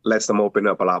anonymous lets them open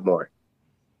up a lot more.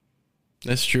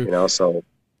 That's true. You know, so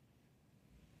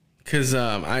because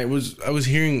I was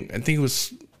hearing, I think it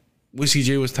was Whiskey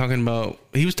J was talking about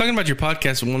your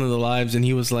podcast in one of the lives, and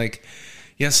he was like,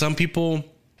 yeah, some people,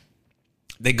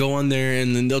 they go on there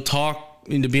and then they'll talk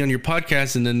to be on your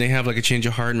podcast, and then they have like a change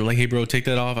of heart and they're like, hey bro, take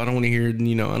that off. I don't want to hear,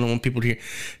 you know, I don't want people to hear.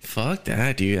 Fuck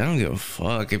that, dude. I don't give a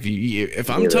fuck. If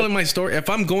I'm telling my story,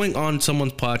 if I'm going on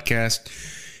someone's podcast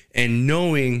and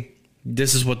knowing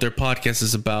this is what their podcast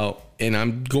is about, and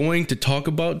I'm going to talk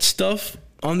about stuff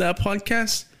on that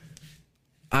podcast,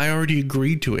 I already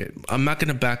agreed to it. I'm not going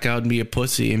to back out and be a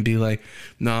pussy and be like,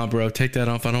 nah, bro, take that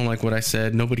off. I don't like what I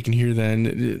said. Nobody can hear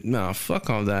that. Nah,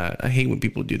 fuck all that. I hate when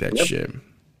people do that shit.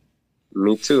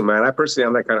 Me too, man. I personally,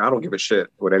 I'm that kind of, I don't give a shit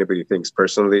what anybody thinks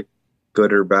personally,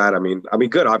 good or bad. I mean,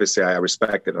 good, obviously, I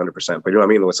respect it 100%. But you know what I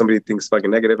mean? When somebody thinks fucking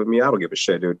negative of me, I don't give a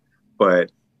shit, dude. But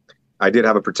I did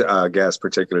have a guest,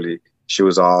 particularly. She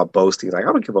was all boasting, like,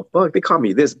 I don't give a fuck. They call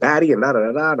me this baddie and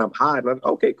da-da-da-da, and I'm hot. And I'm,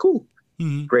 okay, cool.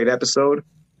 Mm-hmm. Great episode.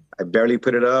 I barely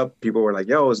put it up. People were like,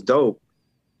 yo, it's dope.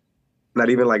 Not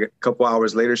even like a couple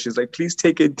hours later, she's like, please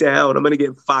take it down. I'm going to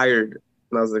get fired.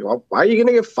 And I was like, well, why are you going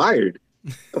to get fired?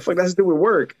 The fuck that's to do with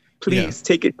work? Please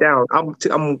take it down.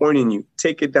 I'm warning you.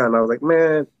 Take it down. I was like,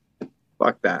 man,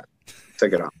 fuck that.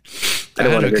 Take it off. I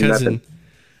had a cousin.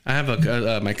 I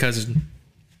have my cousin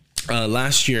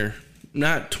last year,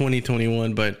 not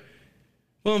 2021, but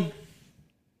well,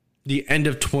 the end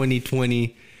of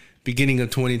 2020, beginning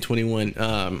of 2021.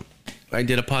 I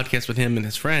did a podcast with him and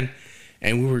his friend,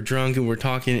 and we were drunk and we were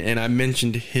talking, and I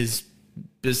mentioned his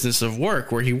business of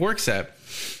work where he works at,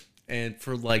 and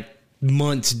for like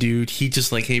months, dude, he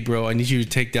just like, hey bro, I need you to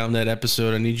take down that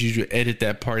episode. I need you to edit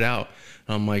that part out.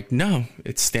 And I'm like, no,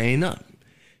 it's staying up.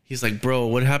 He's like, bro,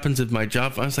 what happens if my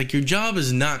job? I was like, your job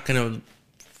is not gonna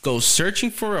go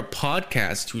searching for a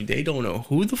podcast who they don't know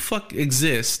who the fuck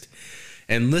exists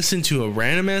and listen to a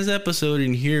random ass episode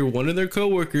and hear one of their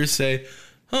coworkers say,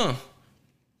 huh,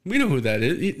 we know who that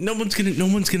is. No one's gonna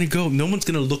go. No one's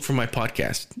gonna look for my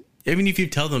podcast. Even if you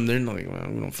tell them, they're like, well,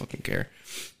 we don't fucking care.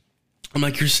 I'm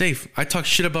like, you're safe. I talk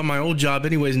shit about my old job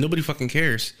anyways. Nobody fucking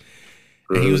cares.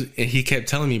 And he kept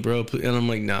telling me, bro, and I'm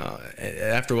like, nah.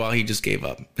 After a while, he just gave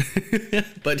up.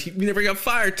 But he never got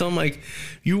fired. So I'm like,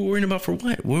 you were worrying about for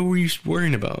what? What were you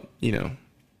worrying about? You know?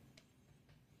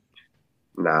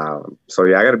 Nah. So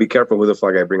yeah, I got to be careful who the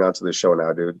fuck I bring onto the show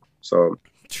now, dude. So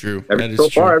true. So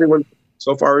far,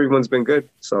 everyone's been good.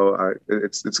 So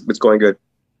it's going good.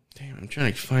 Damn, I'm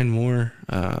trying to find more.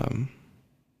 I'm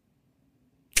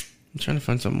trying to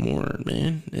find some more,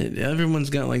 man. Everyone's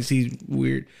got like these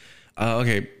weird.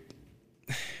 Okay,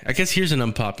 I guess here's an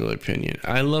unpopular opinion.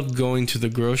 I love going to the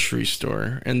grocery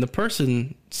store, and the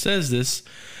person says this.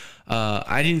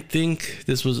 I didn't think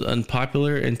this was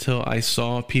unpopular until I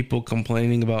saw people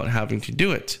complaining about having to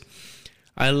do it.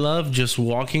 I love just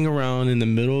walking around in the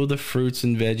middle of the fruits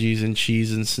and veggies and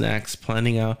cheese and snacks,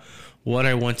 planning out what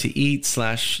I want to eat /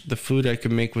 the food I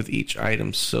can make with each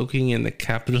item, soaking in the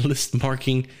capitalist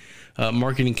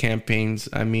marketing campaigns.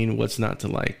 I mean, what's not to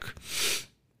like?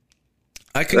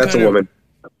 That's a woman.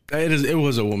 It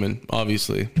was a woman,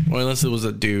 obviously, or unless it was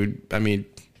a dude. I mean,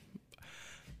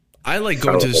 I like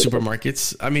going to the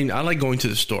supermarkets. I mean, I like going to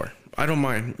the store. I don't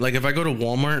mind. Like if I go to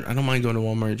Walmart, I don't mind going to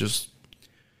Walmart. Just,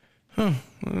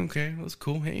 okay, that's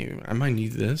cool. Hey, I might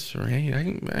need this, or hey,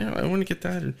 I want to get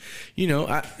that. And, you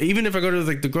know, even if I go to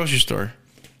like the grocery store,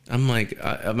 I'm like,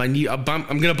 I'm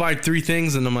gonna buy 3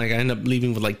 things, and I'm like, I end up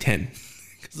leaving with like 10.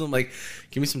 Because I'm like,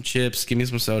 give me some chips, give me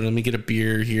some soda, let me get a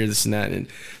beer here, this and that. And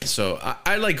so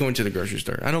I like going to the grocery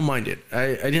store. I don't mind it.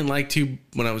 I didn't like to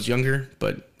when I was younger,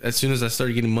 but as soon as I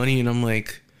started getting money, and I'm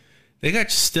like, they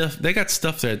got stuff there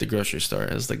at the grocery store.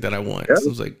 I was like, that I want. Yeah. So I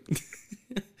was like,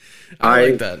 I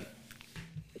like that.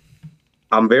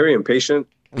 I'm very impatient,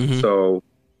 so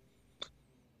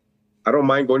I don't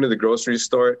mind going to the grocery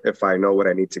store if I know what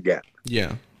I need to get.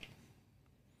 Yeah.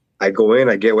 I go in,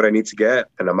 I get what I need to get,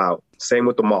 and I'm out. Same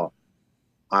with the mall.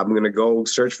 I'm going to go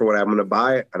search for what I'm going to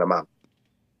buy, and I'm out.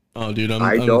 Oh, dude,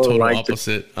 I'm the total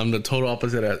opposite. I'm the total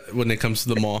opposite when it comes to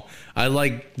the mall. I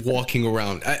like walking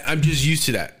around. I'm just used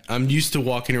to that. I'm used to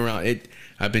walking around.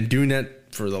 I've been doing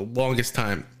that for the longest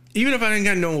time. Even if I ain't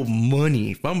got no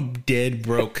money, if I'm dead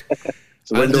broke,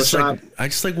 I just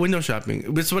like window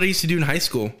shopping. That's what I used to do in high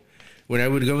school. When I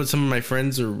would go with some of my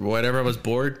friends or whatever, I was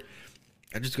bored.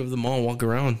 I just go to the mall and walk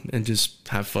around and just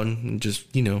have fun and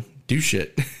just, you know, do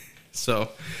shit. So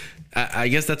I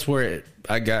guess that's where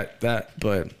I got that.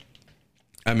 But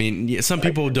I mean, yeah, some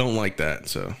people don't like that.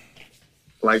 So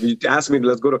like you asked me,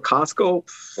 let's go to Costco.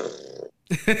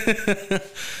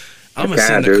 I'm gonna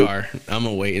sit in the car. I'm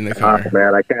gonna wait in the car.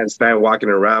 Man, I can't stand walking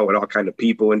around with all kind of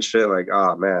people and shit. Like,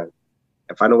 oh man,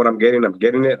 if I know what I'm getting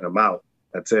it and I'm out.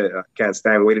 That's it. I can't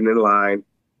stand waiting in line.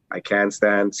 I can't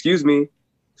stand, excuse me.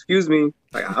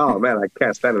 Like, oh man, I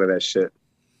can't stand none of that shit.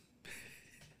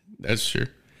 That's true.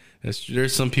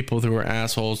 There's some people who are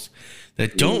assholes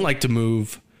that don't like to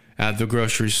move at the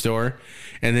grocery store,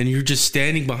 and then you're just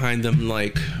standing behind them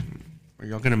like, are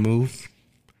y'all gonna move?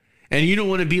 And you don't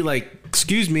want to be like,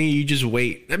 excuse me, you just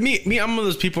wait. Me, I'm one of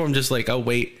those people. I'm just like, I'll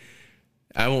wait.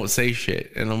 I won't say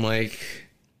shit, and I'm like,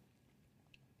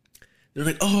 they're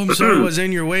like, oh, I'm sorry, I was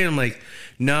in your way. And I'm like,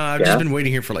 nah, I've just been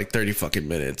waiting here for like 30 fucking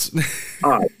minutes.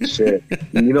 Oh shit!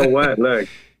 You know what? Look,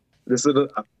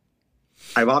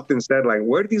 I've often said, like,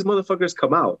 where do these motherfuckers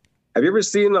come out? Have you ever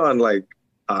seen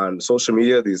on social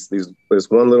media there's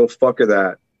one little fucker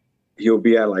that he'll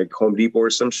be at like Home Depot or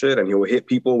some shit, and he'll hit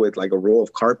people with like a roll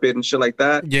of carpet and shit like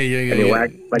that. Yeah. And he'll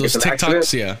act like those it's an TikToks,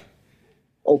 accident. yeah.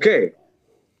 Okay,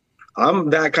 I'm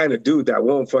that kind of dude that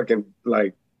won't fucking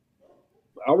like.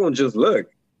 I won't just look.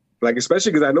 Like,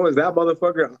 especially because I know it's that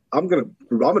motherfucker. I'm gonna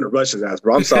rush his ass,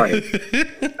 bro. I'm sorry.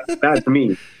 That's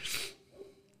me.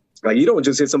 Like, you don't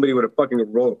just hit somebody with a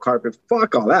fucking roll of carpet.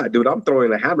 Fuck all that, dude. I'm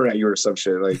throwing a hammer at you or some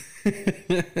shit. Like,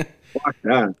 fuck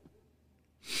that.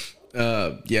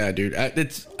 Yeah, dude.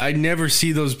 I never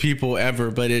see those people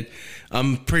ever, but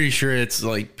I'm pretty sure it's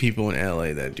like people in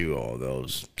LA that do all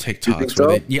those TikToks. You think so?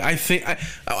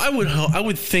 I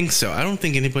would think so. I don't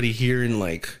think anybody here in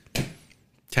like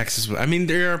Texas. I mean,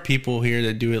 there are people here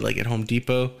that do it like at Home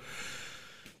Depot,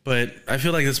 but I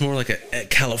feel like it's more like a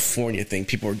California thing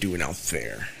people are doing out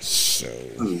there. So,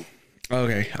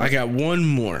 okay, I got one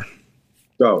more.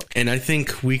 Go. And I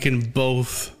think we can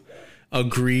both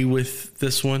agree with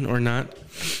this one or not.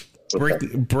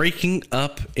 Okay. Breaking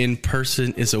up in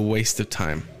person is a waste of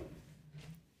time.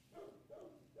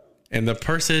 And the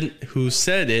person who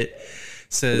said it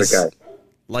says,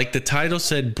 Like the title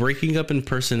said, breaking up in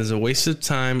person is a waste of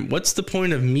time. What's the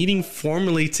point of meeting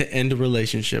formally to end a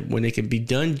relationship when it can be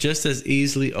done just as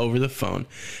easily over the phone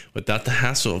without the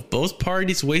hassle of both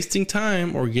parties wasting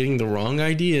time or getting the wrong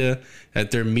idea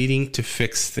that they're meeting to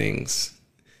fix things?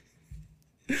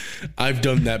 I've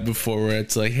done that before where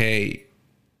it's like, hey,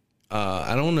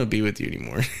 I don't want to be with you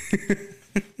anymore.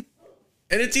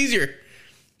 And it's easier.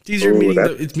 It's easier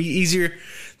it's easier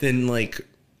than like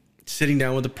sitting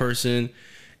down with a person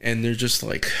and they're just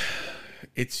like,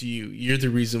 it's you. You're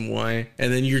the reason why.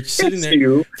 And then you're sitting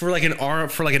there for like an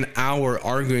hour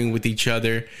arguing with each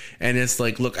other. And it's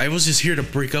like, look, I was just here to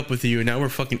break up with you, and now we're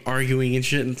fucking arguing and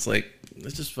shit. And it's like,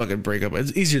 let's just fucking break up.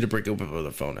 It's easier to break up over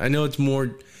the phone. I know it's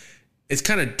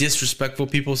kind of disrespectful,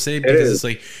 people say, because it's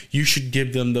like, you should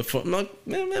give them the phone. I'm like,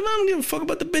 man, I don't give a fuck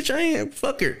about the bitch. I ain't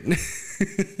fuck her.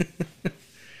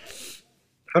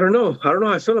 I don't know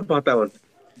how I feel about that one.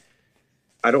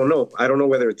 I don't know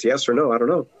whether it's yes or no. I don't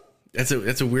know. That's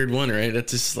a weird one, right?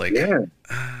 That's just like, yeah.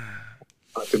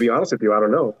 To be honest with you, I don't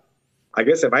know. I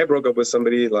guess if I broke up with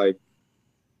somebody, like,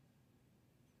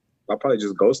 I'll probably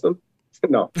just ghost them.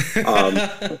 No.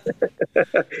 I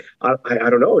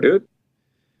don't know, dude.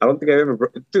 I don't think I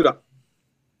ever, dude.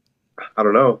 I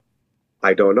don't know.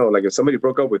 I don't know. Like, if somebody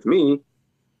broke up with me,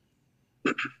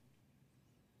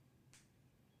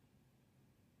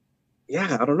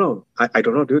 yeah, I don't know. I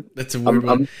don't know, dude. That's a weird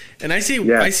one. And I say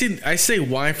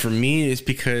why for me is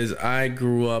because I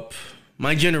grew up.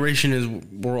 My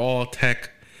generation we're all tech.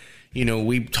 You know,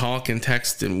 we talk and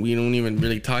text, and we don't even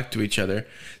really talk to each other.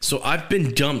 So I've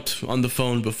been dumped on the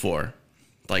phone before,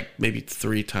 like maybe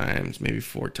 3 times, maybe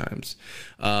 4 times.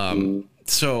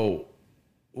 So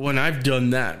when I've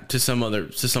done that to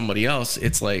somebody else,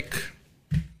 it's like,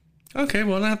 okay,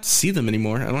 well, I don't have to see them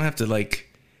anymore. I don't have to like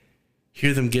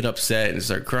hear them get upset and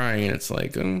start crying, and it's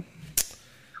like,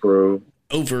 true.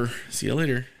 Over. See you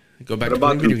later. Go back to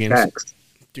playing video games. Text?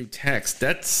 Do text.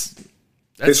 That's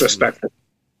disrespectful.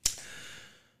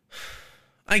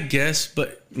 I guess,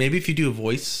 but maybe if you do a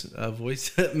voice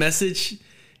message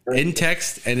in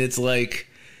text, and it's like,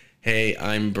 hey,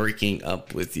 I'm breaking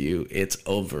up with you. It's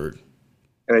over.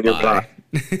 And you're blocked.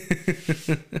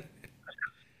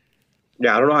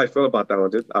 Yeah, I don't know how I feel about that one,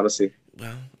 dude, honestly.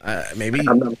 Well, maybe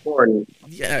I'm not torn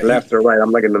left or right.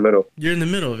 I'm like in the middle. You're in the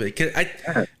middle of it.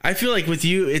 I feel like with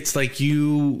you, it's like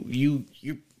you're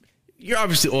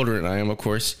obviously older than I am, of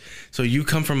course. So you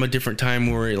come from a different time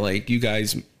where like you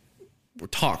guys were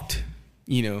talked.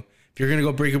 You know, if you're gonna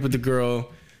go break up with the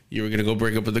girl, you were gonna go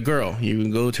break up with the girl. You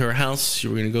can go to her house. You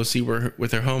were gonna go see her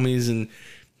with her homies and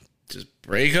just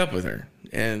break up with her.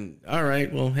 And all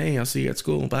right, well, hey, I'll see you at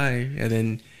school. Bye. And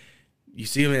then you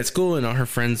see them at school, and all her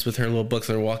friends with her little books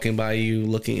are walking by you,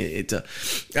 looking at it.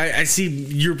 I see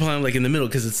you're probably like in the middle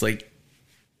because it's like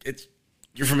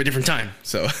you're from a different time.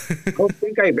 So I don't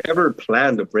think I've ever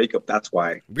planned a breakup. That's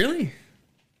why. Really?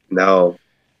 No,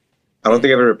 I don't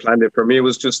think I've ever planned it. For me, it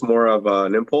was just more of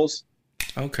an impulse.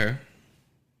 Okay.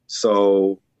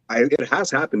 So it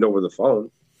has happened over the phone.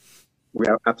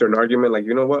 After an argument, like,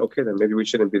 you know what? Okay, then maybe we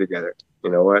shouldn't be together.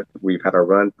 You know what? We've had our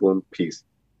run. Boom, peace.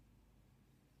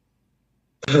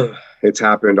 It's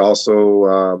happened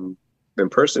also in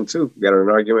person too. We got in an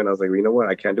argument. I was like, well, you know what?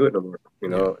 I can't do it no more. You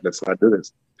know, let's not do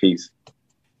this. Peace.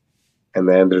 And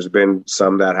then there's been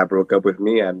some that have broke up with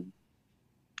me, and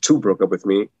 2 broke up with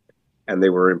me, and they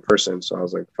were in person. So I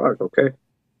was like, fuck, okay.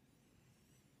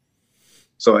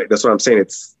 So that's what I'm saying.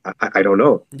 I don't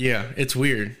know. Yeah, it's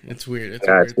weird. It's weird.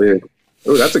 It's weird.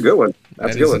 Oh, that's a good one.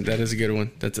 That's a good one. That is a good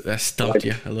one. That stumped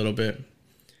you a little bit.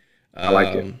 I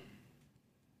like it.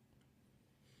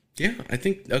 Yeah, I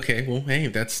think, okay, well, hey,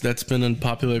 that's been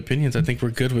unpopular opinions. I think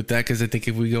we're good with that, because I think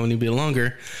if we go any bit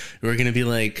longer, we're going to be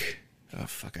like, oh,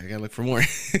 fuck, I got to look for more.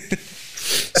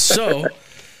 So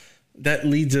that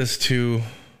leads us to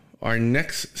our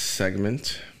next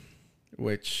segment,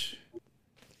 which,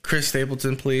 Chris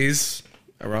Stapleton, please.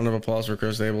 A round of applause for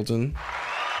Chris Stapleton.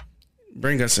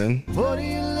 Bring us in. What are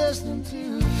you listening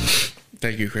to?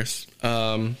 Thank you, Chris.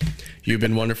 You've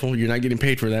been wonderful. You're not getting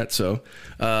paid for that, so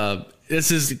this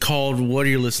is called What Are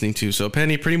You Listening To? So,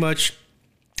 Penny, pretty much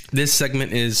this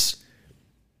segment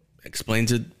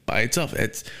explains it by itself.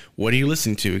 It's what are you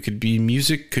listening to? It could be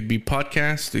music, could be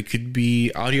podcast, it could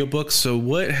be audiobooks. So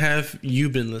what have you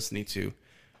been listening to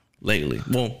lately?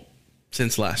 Well,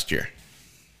 since last year.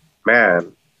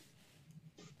 Man,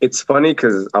 it's funny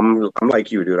because I'm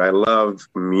like you, dude. I love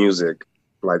music.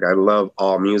 Like, I love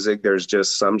all music. There's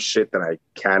just some shit that I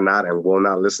cannot and will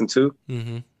not listen to.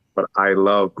 Mm-hmm. But I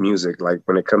love music. Like,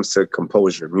 when it comes to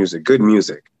composure, music, good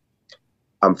music.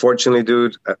 Unfortunately,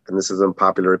 dude, and this is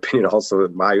unpopular opinion, also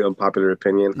my unpopular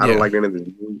opinion. I don't like none of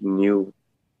the new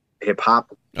hip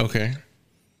hop. Okay.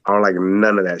 I don't like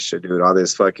none of that shit, dude. All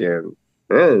this fucking,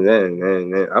 I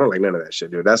don't like none of that shit,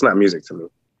 dude. That's not music to me.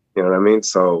 You know what I mean?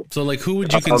 So like, who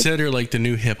would you consider like the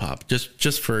new hip hop?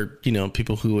 Just for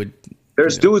people who would.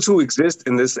 There's dudes who exist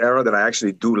in this era that I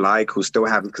actually do like, who still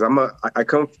have, because I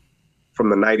come from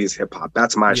the '90s hip hop.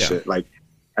 That's my shit. Like,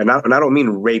 and I don't mean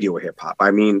radio hip hop.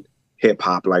 I mean hip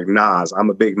hop, like Nas. I'm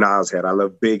a big Nas head. I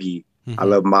love Biggie. I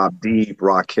love Mobb Deep,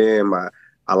 Rakim.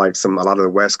 I like a lot of the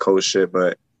West Coast shit,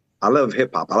 but I love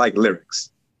hip hop. I like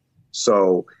lyrics.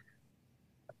 So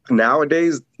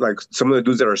nowadays, like some of the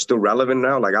dudes that are still relevant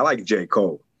now, like I like J.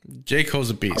 Cole. J. Cole's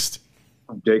a beast.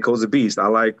 J. Cole's a beast. I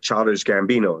like Childish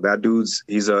Gambino. That dude's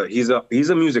he's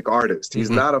a music artist. He's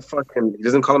not he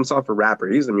doesn't call himself a rapper.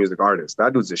 He's a music artist.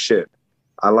 That dude's a shit.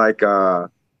 I like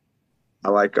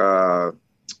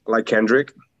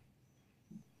Kendrick.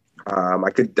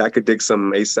 I could dig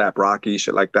some ASAP Rocky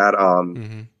shit like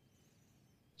that.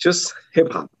 Just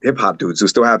hip hop dudes who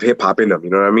still have hip hop in them. You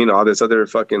know what I mean? All this other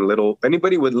fucking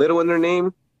anybody with little in their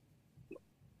name,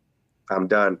 I'm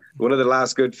done. One of the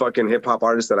last good fucking hip hop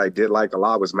artists that I did like a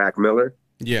lot was Mac Miller.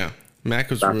 Yeah,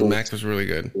 Mac was really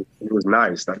good. He was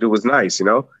nice. That dude was nice, you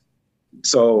know.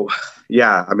 So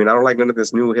yeah, I mean, I don't like none of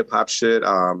this new hip hop shit.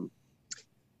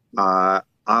 I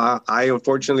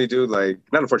unfortunately do not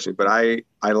unfortunately, but I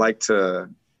like to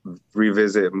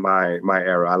revisit my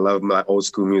era. I love my old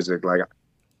school music. Like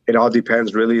it all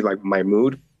depends really, like my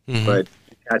mood. But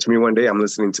catch me one day, I'm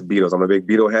listening to Beatles. I'm a big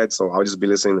Beatle head, so I'll just be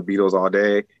listening to Beatles all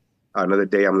day. Another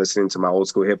day, I'm listening to my old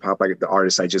school hip hop, like the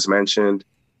artists I just mentioned.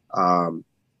 One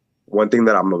thing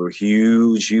that I'm a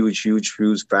huge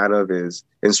fan of is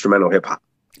instrumental hip hop.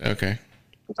 Okay.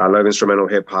 I love instrumental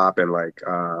hip hop and like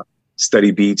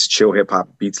steady beats, chill hip hop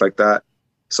beats like that.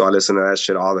 So I listen to that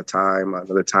shit all the time.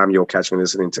 Another time you'll catch me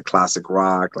listening to classic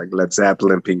rock, like Led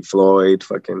Zeppelin, Pink Floyd,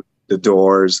 fucking The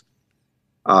Doors.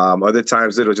 Other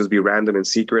times it'll just be random and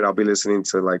secret. I'll be listening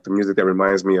to like the music that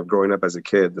reminds me of growing up as a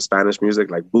kid, the Spanish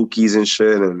music, like Bukis and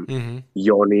shit, and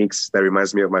Yonix, that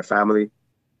reminds me of my family.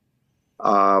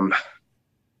 All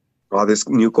this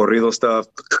new corrido stuff,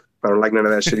 I don't like none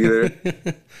of that shit either.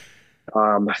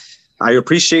 I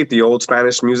appreciate the old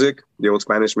Spanish music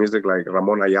like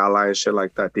Ramon Ayala and shit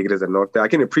like that, Tigres del Norte. I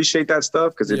can appreciate that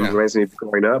stuff because it reminds me of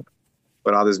growing up.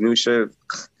 But all this new shit,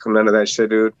 none of that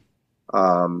shit, dude.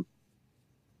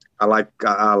 I like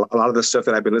a lot of the stuff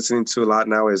that I've been listening to a lot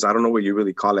now is, I don't know what you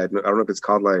really call it. I don't know if it's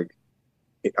called like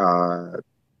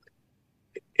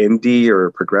indie or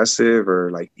progressive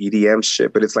or like EDM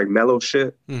shit, but it's like mellow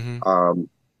shit. I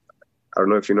don't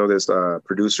know if you know this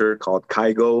producer called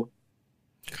Kygo.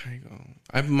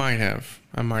 I might have.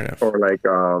 Or like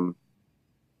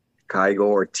Kygo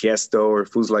or Tiesto or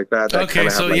fools like that. Okay,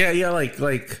 so them.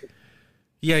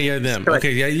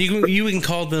 Okay, yeah, you can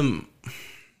call them.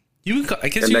 I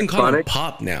guess you can call them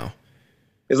pop now.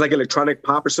 It's like electronic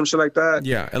pop or some shit like that.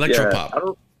 Yeah, electro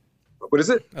pop. What is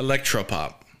it? Electro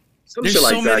pop. There's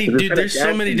so many, dude. There's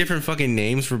so many different fucking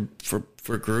names for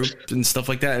groups and stuff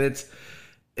like that.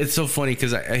 It's so funny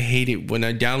because I hate it when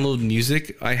I download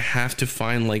music. I have to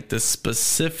find like the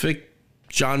specific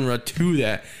genre to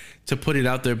that to put it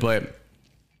out there. But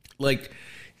like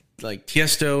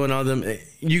Tiesto and all them,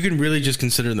 you can really just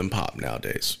consider them pop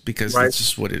nowadays because that's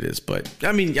just what it is. But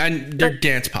I mean, they're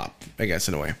dance pop, I guess,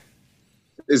 in a way.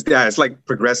 It's like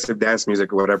progressive dance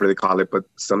music or whatever they call it. But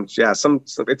it's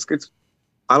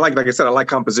I like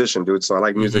composition, dude. So I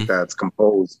like music that's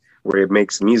composed where it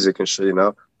makes music and shit, you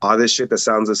know. All this shit that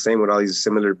sounds the same with all these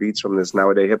similar beats from this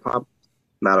nowadays hip hop,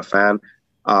 not a fan.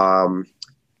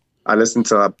 I listen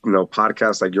to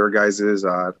podcasts like your guys's.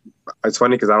 It's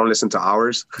funny because I don't listen to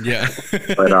ours. Yeah,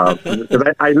 but I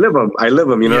live them.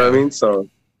 You know what I mean? So,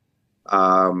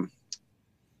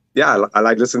 yeah, I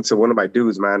like listening to one of my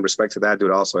dudes, man. Respect to that dude.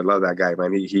 Also, I love that guy,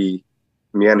 man. Me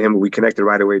and him, we connected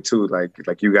right away too,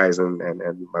 like you guys and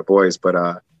my boys.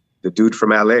 But the dude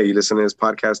from LA, you listen to his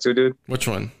podcast too, dude? Which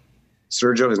one?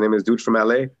 Sergio. His name is Dude from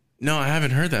LA. No, I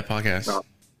haven't heard that podcast. No.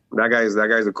 That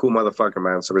guy's a cool motherfucker,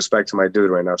 man. So respect to my dude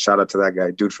right now. Shout out to that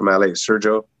guy, Dude from LA,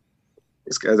 Sergio.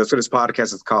 That's what his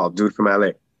podcast is called, Dude from LA.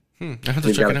 I have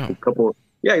to check it out.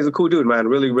 He's a cool dude, man.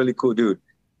 Really, really cool dude.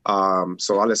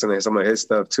 So I listen to some of his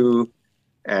stuff too.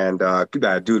 And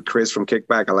that dude Chris from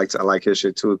Kickback, I like his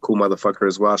shit too. Cool motherfucker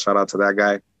as well. Shout out to that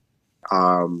guy.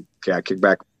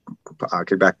 Kickback.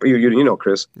 You know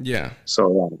Chris. Yeah.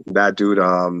 So that dude.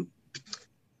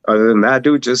 Other than that,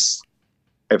 dude, just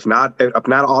if not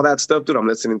all that stuff, dude, I'm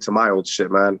listening to my old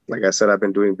shit, man. Like I said, I've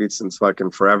been doing beats since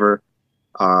fucking forever.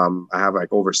 I have like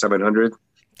over 700.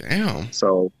 Damn.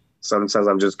 So sometimes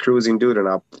I'm just cruising, dude, and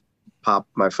I'll pop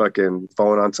my fucking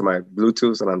phone onto my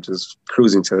Bluetooth and I'm just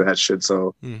cruising to that shit.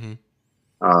 So,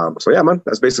 so yeah, man,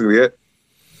 that's basically it.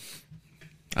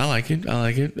 I like it.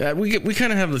 We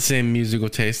kind of have the same musical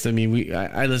taste. I mean,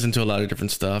 I listen to a lot of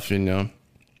different stuff, you know.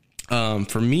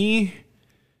 For me,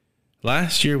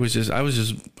 last year I was just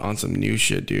on some new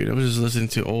shit, dude. I was just listening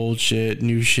to old shit,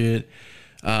 new shit.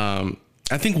 I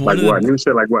think one like what? New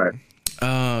shit like what?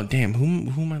 Damn,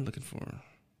 who am I looking for?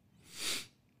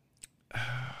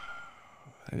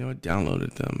 I know I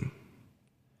downloaded them.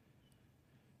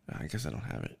 I guess I don't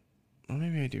have it. Or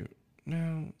maybe I do.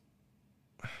 No,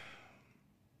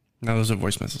 those are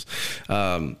voice messages.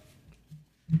 Damn,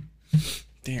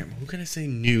 who can I say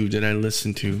new that I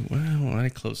listen to? Well, I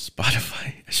closed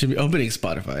Spotify. I should be opening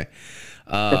Spotify.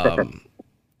 Damn.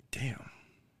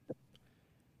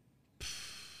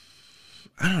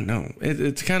 I don't know.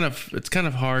 It's kind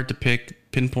of hard to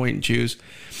pinpoint and choose.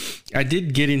 I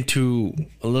did get into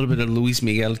a little bit of Luis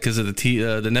Miguel because of the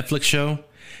Netflix show,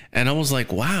 and I was like,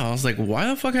 wow. I was like, why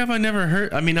the fuck have I never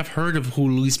heard? I mean, I've heard of who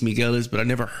Luis Miguel is, but I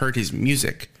never heard his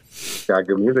music. Got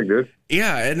good music, dude.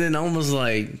 Yeah, and then I was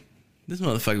like, this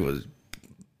motherfucker was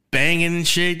banging and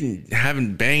shit and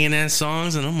having banging ass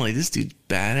songs, and I'm like, this dude's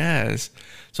badass.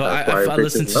 So I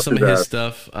listened to some of his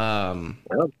stuff.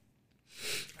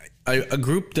 A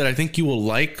group that I think you will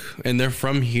like, and they're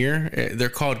from here. They're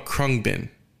called Khruangbin.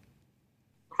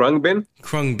 Khruangbin?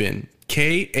 Khruangbin.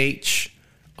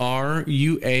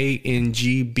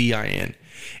 KHRUANGBIN.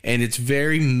 And it's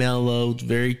very mellow,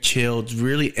 very chilled, it's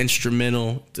really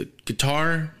instrumental. The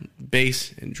guitar,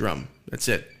 bass, and drum. That's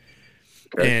it.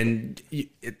 Okay. And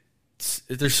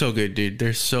they're so good, dude.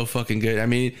 They're so fucking good. I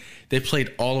mean, they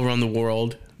played all around the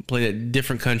world, played at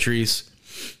different countries.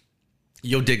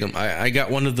 You'll dig them. I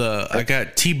got I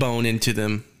got T-Bone into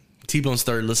them. T-Bone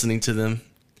started listening to them.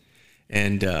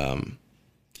 And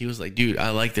he was like, dude, I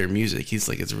like their music. He's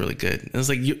like, it's really good. And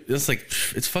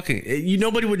it's fucking,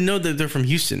 nobody would know that they're from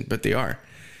Houston, but they are.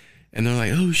 And they're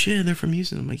like, oh shit, they're from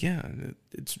Houston. I'm like, yeah,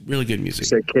 it's really good music.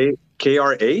 You said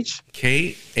KRH?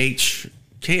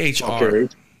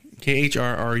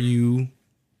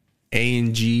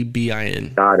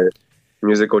 KHRRUANGBIN. Got it.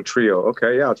 Musical trio.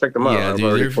 Okay, yeah, I'll check them out. Yeah, I'm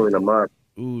already pulling them up.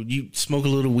 Ooh, you smoke a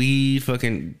little weed,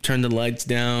 fucking turn the lights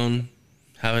down,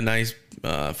 have a nice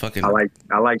fucking. I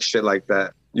like shit like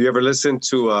that. You ever listen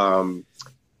to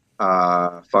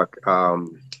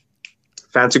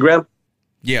Fantagram?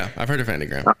 Yeah, I've heard of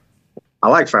Fantagram. I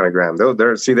like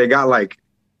Fantagram. They got like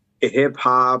a hip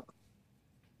hop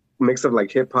mix of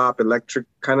like hip hop electric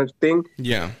kind of thing.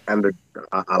 Yeah, and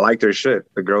I like their shit.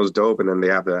 The girl's dope, and then they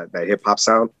have that hip hop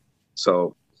sound.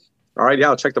 So, all right, yeah,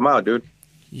 I'll check them out, dude.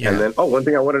 Yeah. And then, one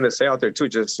thing I wanted to say out there too,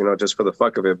 just for the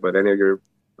fuck of it, but any of your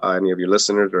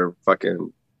listeners or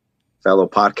fucking fellow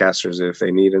podcasters, if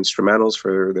they need instrumentals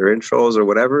for their intros or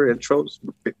whatever,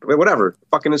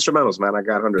 fucking instrumentals, man, I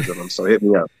got hundreds of them. So hit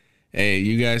me up. Hey,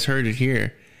 you guys heard it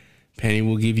here. Penny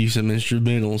will give you some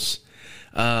instrumentals.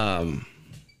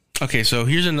 Okay, so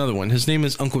here's another one. His name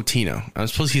is Uncle Tino.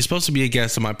 He's supposed to be a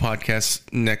guest on my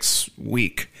podcast next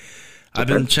week. I've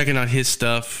been checking out his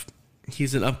stuff.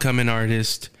 He's an upcoming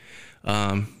artist.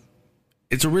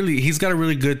 He's got a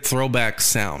really good throwback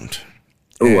sound.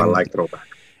 Oh, I like throwback.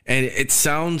 And it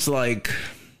sounds like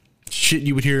shit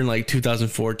you would hear in like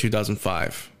 2004,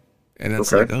 2005. And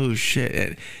that's like, oh shit.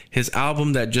 And his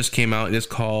album that just came out is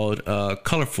called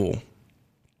Colorful.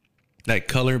 Like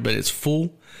color, but it's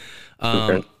full.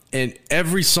 And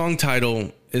every song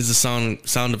title is the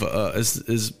sound of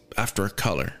is after a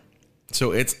color.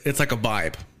 So it's like a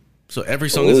vibe. So every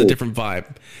song is a different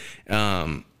vibe.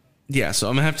 Yeah, so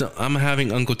I'm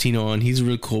having Uncle Tino on. He's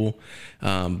really cool.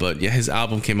 But yeah, his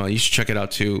album came out. You should check it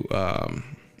out too. And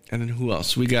then who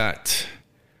else? We got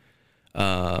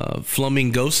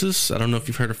Flamingosis. I don't know if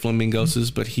you've heard of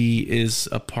Flamingosis, but he is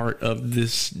a part of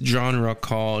this genre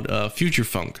called future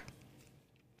funk.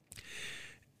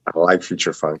 I like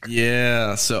future funk.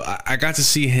 Yeah, so I got to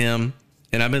see him.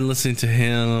 And I've been listening to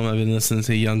him. I've been listening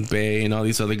to Young Bay and all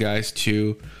these other guys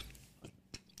too.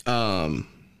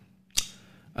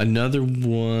 Another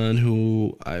one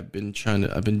who I've been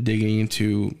digging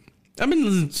into. I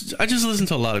just listen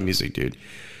to a lot of music, dude.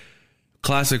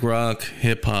 Classic rock,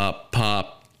 hip hop,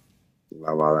 pop,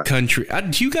 country.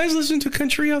 Do you guys listen to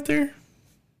country out there?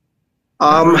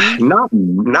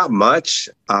 Not much.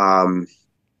 I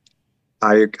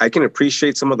can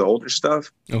appreciate some of the older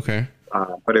stuff. Okay.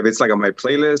 But if it's like on my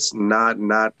playlist,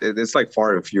 it's like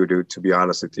far and few, dude, to be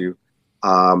honest with you.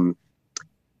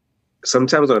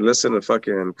 Sometimes when I listen to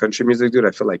fucking country music, dude,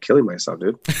 I feel like killing myself,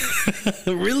 dude.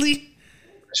 Really?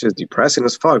 Shit's depressing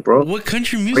as fuck, bro. What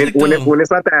country I mean, music when, though? when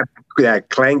it's not that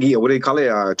clangy, what do they call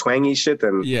it? Twangy shit.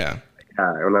 Then Yeah.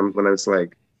 when it's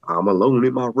like I'm alone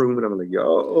in my room and I'm like,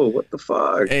 yo, what the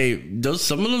fuck? Hey,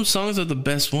 some of them songs are the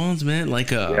best ones, man.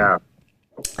 Like Yeah.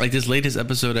 like this latest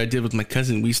episode I did with my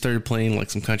cousin, we started playing like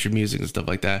some country music and stuff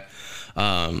like that.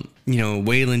 You know,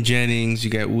 Waylon Jennings, you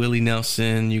got Willie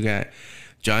Nelson, you got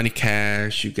Johnny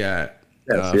Cash, you got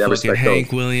fucking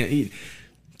Hank Williams.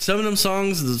 Some of them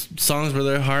songs, the songs where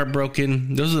they're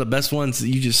heartbroken, those are the best ones that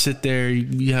you just sit there,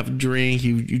 you have a drink,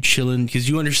 you chilling because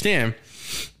you understand.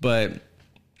 But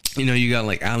you know, you got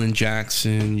like Alan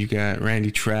Jackson, you got Randy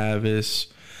Travis,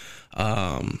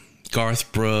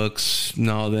 Garth Brooks and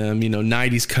all them, you know,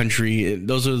 90s country.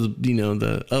 Those are the, you know,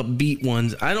 the upbeat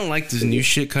ones. I don't like this new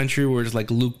shit country where it's like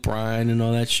Luke Bryan and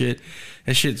all that shit.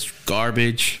 That shit's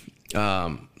garbage.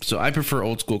 So I prefer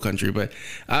old school country, but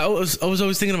I was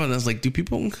always thinking about that. I was like, do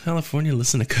people in California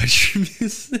listen to country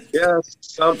music? Yeah,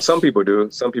 some people do.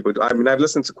 Some people do. I mean, I've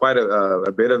listened to quite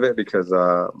a bit of it because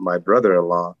my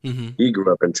brother-in-law, he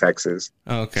grew up in Texas.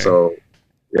 Okay. So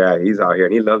yeah, he's out here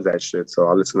and he loves that shit. So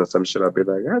I'll listen to some shit. I'll be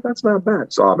like, yeah, that's not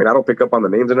bad. So I mean, I don't pick up on the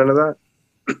names and none of that,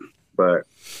 but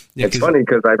yeah, it's funny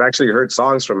because I've actually heard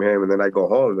songs from him, and then I go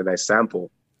home and I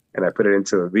sample and I put it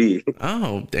into a beat.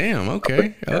 Oh, damn.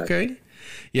 Okay. Okay.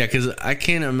 Yeah, because I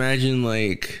can't imagine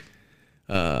like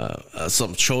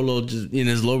some cholo just in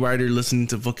his lowrider listening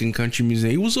to fucking country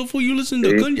music. Hey, what's up for you listening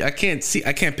to country? I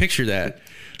can't picture that.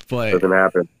 But doesn't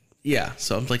happen. Yeah,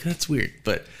 so I'm like, that's weird.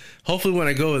 But hopefully when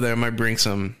I go over there, I might bring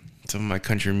some of my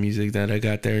country music that I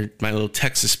got there, my little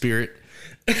Texas spirit.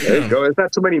 There you go. There's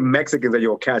not too many Mexicans that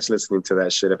you'll catch listening to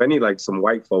that shit. If any, like some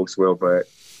white folks will, but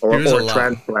or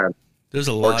transplant. There's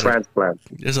a lot. Or transplant.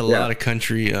 There's a lot of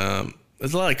country.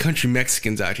 There's a lot of country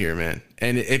Mexicans out here, man.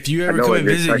 And if you ever come and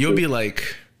visit, you'll be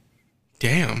like,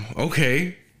 damn,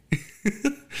 okay.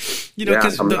 You know,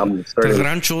 because the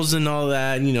ranchos and all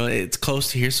that, you know, it's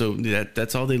close to here, so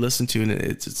that's all they listen to, and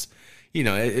it's you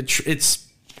know, it's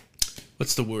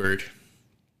what's the word?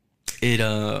 It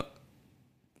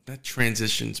not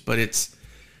transitions, but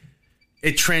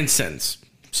it transcends.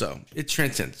 So it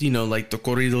transcends, you know, like the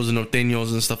corridos and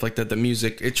norteños and stuff like that. The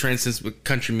music, it transcends with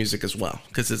country music as well,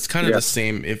 because it's kind of the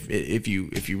same if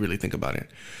you really think about it.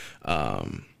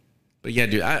 But yeah,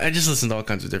 dude, I just listen to all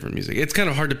kinds of different music. It's kind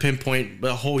of hard to pinpoint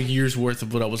a whole year's worth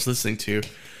of what I was listening to.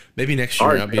 Maybe next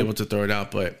year I'll be able to throw it out.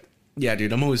 But yeah,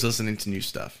 dude, I'm always listening to new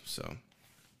stuff. So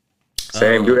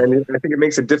same, dude. And I think it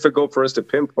makes it difficult for us to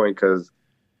pinpoint because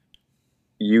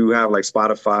you have like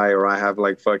Spotify or I have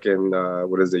like fucking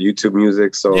YouTube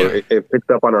music. So it picks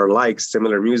up on our likes,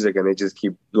 similar music, and they just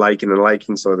keep liking and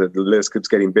liking, so that the list keeps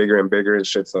getting bigger and bigger and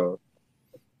shit. So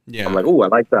yeah, I'm like, oh, I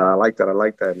like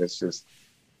that, and it's just.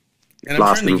 And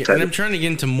I'm trying to get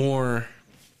into more,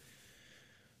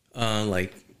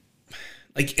 like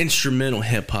instrumental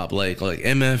hip hop, like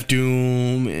MF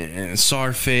Doom and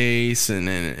Czarface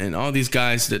and all these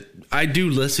guys that I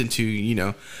do listen to, you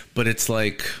know, but it's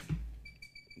like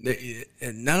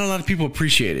not a lot of people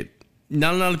appreciate it.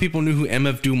 Not a lot of people knew who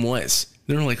MF Doom was.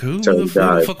 They're like, who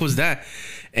the fuck was that?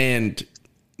 And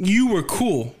you were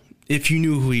cool if you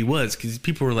knew who he was, because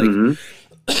people were like,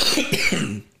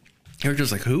 they were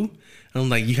just like, who? And I'm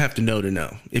like, you have to know.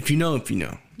 If you know,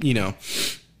 you know.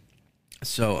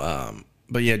 So,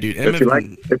 but yeah, dude. I'm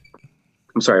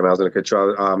sorry, man, I was gonna cut you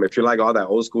off. If you like all that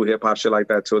old school hip hop shit like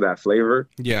that too, that flavor.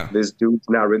 Yeah. This dude's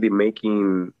not really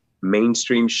making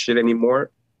mainstream shit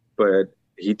anymore, but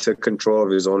he took control of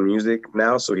his own music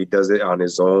now, so he does it on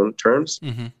his own terms.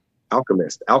 Mm-hmm.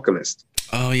 Alchemist.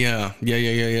 Oh yeah.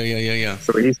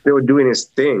 So he's still doing his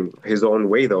thing, his own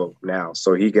way though now.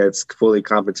 So he gets fully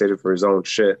compensated for his own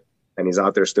shit, and he's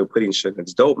out there still putting shit.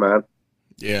 It's dope, man.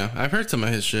 Yeah, I've heard some of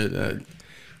his shit.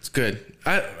 It's good.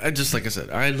 I just, like I said,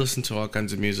 I listen to all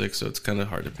kinds of music, so it's kind of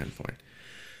hard to pinpoint.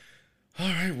 All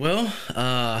right, well,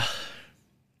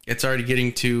 it's already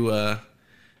getting to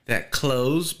that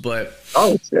close, but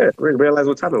oh shit, we didn't realize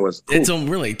what time it was. Cool. It's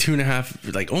really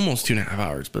 2.5, like almost 2.5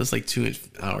 hours, but it's like 2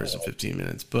 hours and 15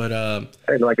 minutes. But I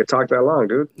didn't know I could talk that long,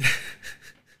 dude.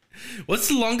 What's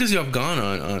the longest you've gone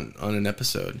on an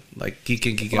episode? Like Geek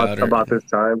and Geek Out? About this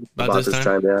time. About this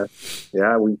time, yeah.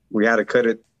 Yeah, we had to cut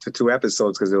it to 2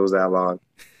 episodes because it was that long.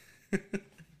 I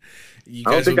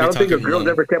don't think a girl's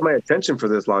ever kept my attention for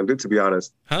this long, dude, to be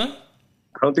honest. Huh?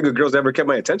 I don't think a girl's ever kept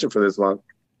my attention for this long.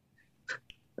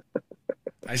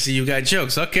 I see you got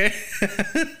jokes. Okay.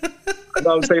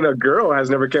 I'm saying a girl has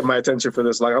never kept my attention for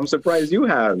this long. I'm surprised you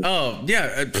have. Oh,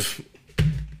 yeah.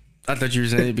 I thought you were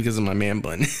saying it because of my man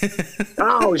bun.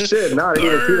 Oh, shit. No, I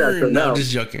didn't even see that. No, I'm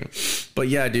just joking. But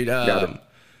yeah, dude.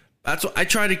 that's what I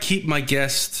try to keep my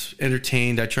guests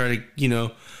entertained. I try to, you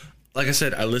know, like I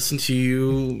said, I listen to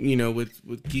you, you know, with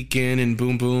Geekin and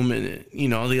Boom Boom and, you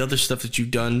know, all the other stuff that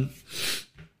you've done.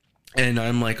 And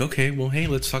I'm like, okay, well, hey,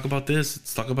 let's talk about this.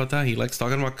 Let's talk about that. He likes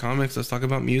talking about comics. Let's talk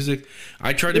about music.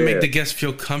 I try to make the guests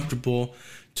feel comfortable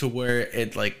to where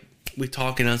it, like, we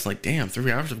talk and it's like, damn,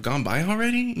 3 hours have gone by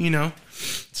already, you know?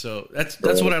 So that's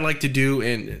what I like to do.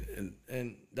 And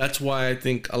that's why I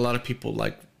think a lot of people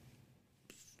like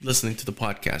listening to the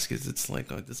podcast, because it's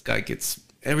like, oh, this guy gets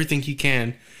everything he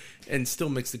can and still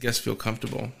makes the guests feel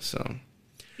comfortable. So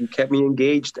you kept me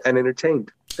engaged and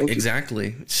entertained. Thank you.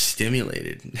 Exactly.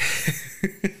 Stimulated.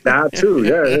 That too.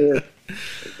 Yeah.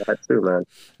 That too, man.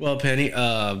 Well, Penny,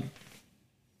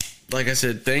 like I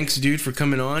said, thanks, dude, for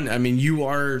coming on. I mean, you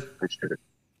are, Appreciate it.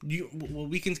 well,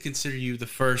 we can consider you the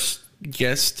first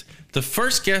guest,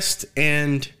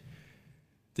 and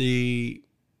we'll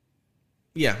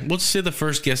just say the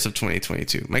first guest of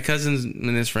 2022. My cousin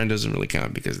and his friend doesn't really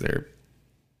count because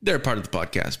they're part of the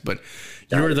podcast, but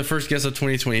you were the first guest of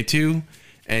 2022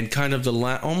 and kind of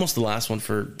almost the last one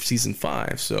for season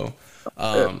 5. So,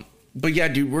 but yeah,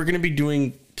 dude, we're going to be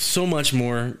doing so much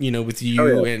more, you know, with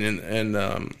you and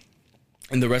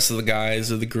the rest of the guys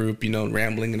of the group, you know,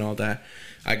 rambling and all that.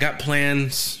 I got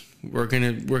plans. We're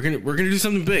gonna do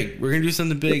something big. We're gonna do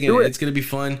something big, and it's gonna be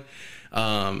fun.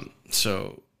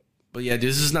 But yeah,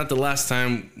 this is not the last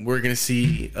time we're gonna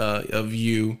see of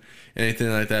you,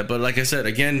 anything like that. But like I said,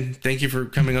 again, thank you for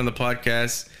coming on the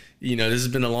podcast. You know, this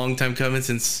has been a long time coming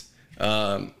since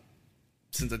I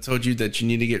told you that you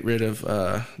need to get rid of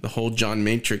the whole John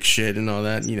Matrix shit and all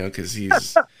that, you know, because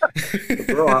he's...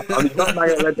 Bro, I'm not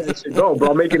gonna let that shit go, bro.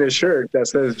 I'm making a shirt that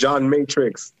says John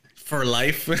Matrix. For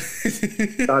life.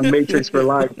 John Matrix for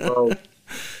life, bro.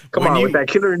 Come on, with that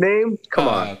killer name? Come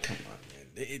on.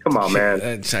 Come on,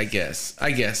 man. I guess.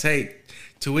 Hey,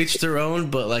 to each their own,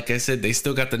 but like I said, they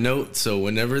still got the note, so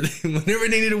whenever they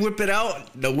need to whip it out,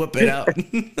 they'll whip it out.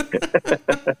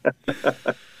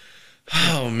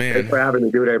 Oh, man. Thanks for having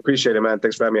me, dude. I appreciate it, man.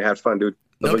 Thanks for having me. I had fun, dude.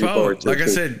 No problem. Like I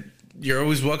said, you're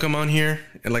always welcome on here.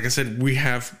 And like I said,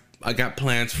 I got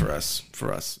plans for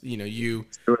us, you know, you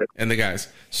and the guys.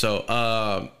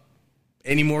 So,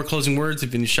 any more closing words? If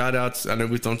you have any shout outs, I know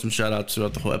we've thrown some shout outs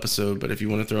throughout the whole episode, but if you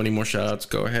want to throw any more shout outs,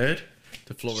 go ahead.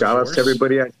 The floor shout outs to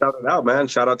everybody I shouted out, man.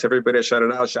 Shout out to everybody I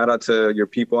shouted out. Shout out to your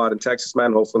people out in Texas,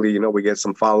 man. Hopefully, you know, we get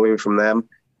some following from them.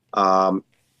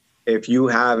 If you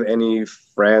have any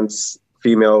friends,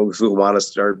 females who want to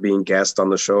start being guests on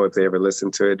the show, if they ever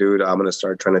listen to it, dude, I'm going to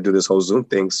start trying to do this whole Zoom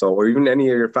thing. So, or even any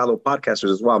of your fellow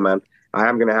podcasters as well, man. I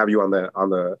am going to have you on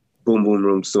the Boom Boom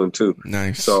Room soon too.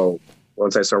 Nice. So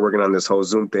once I start working on this whole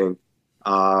Zoom thing,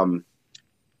 other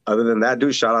than that,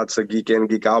 dude, shout out to Geek In,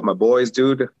 Geek Out, my boys,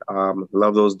 dude.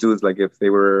 Love those dudes like if they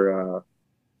were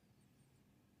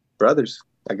brothers,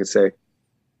 I could say.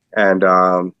 And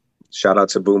shout out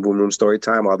to Boom Boom Room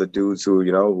Storytime, all the dudes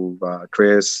who,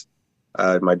 Chris,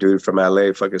 my dude from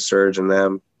LA, fucking Serge and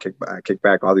them, kick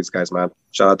back, all these guys, man.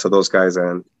 Shout out to those guys,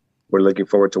 and we're looking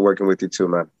forward to working with you too,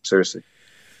 man. Seriously.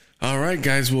 All right,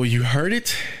 guys. Well, you heard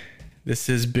it. This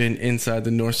has been Inside the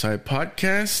Northside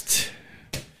Podcast.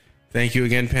 Thank you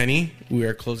again, Penny. We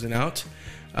are closing out.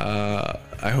 I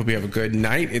hope you have a good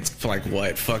night. It's like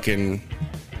what? Fucking...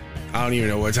 I don't even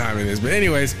know what time it is. But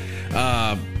anyways,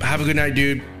 have a good night,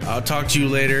 dude. I'll talk to you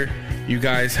later. You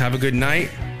guys have a good night.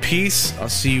 Peace. I'll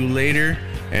see you later.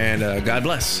 And God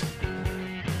bless.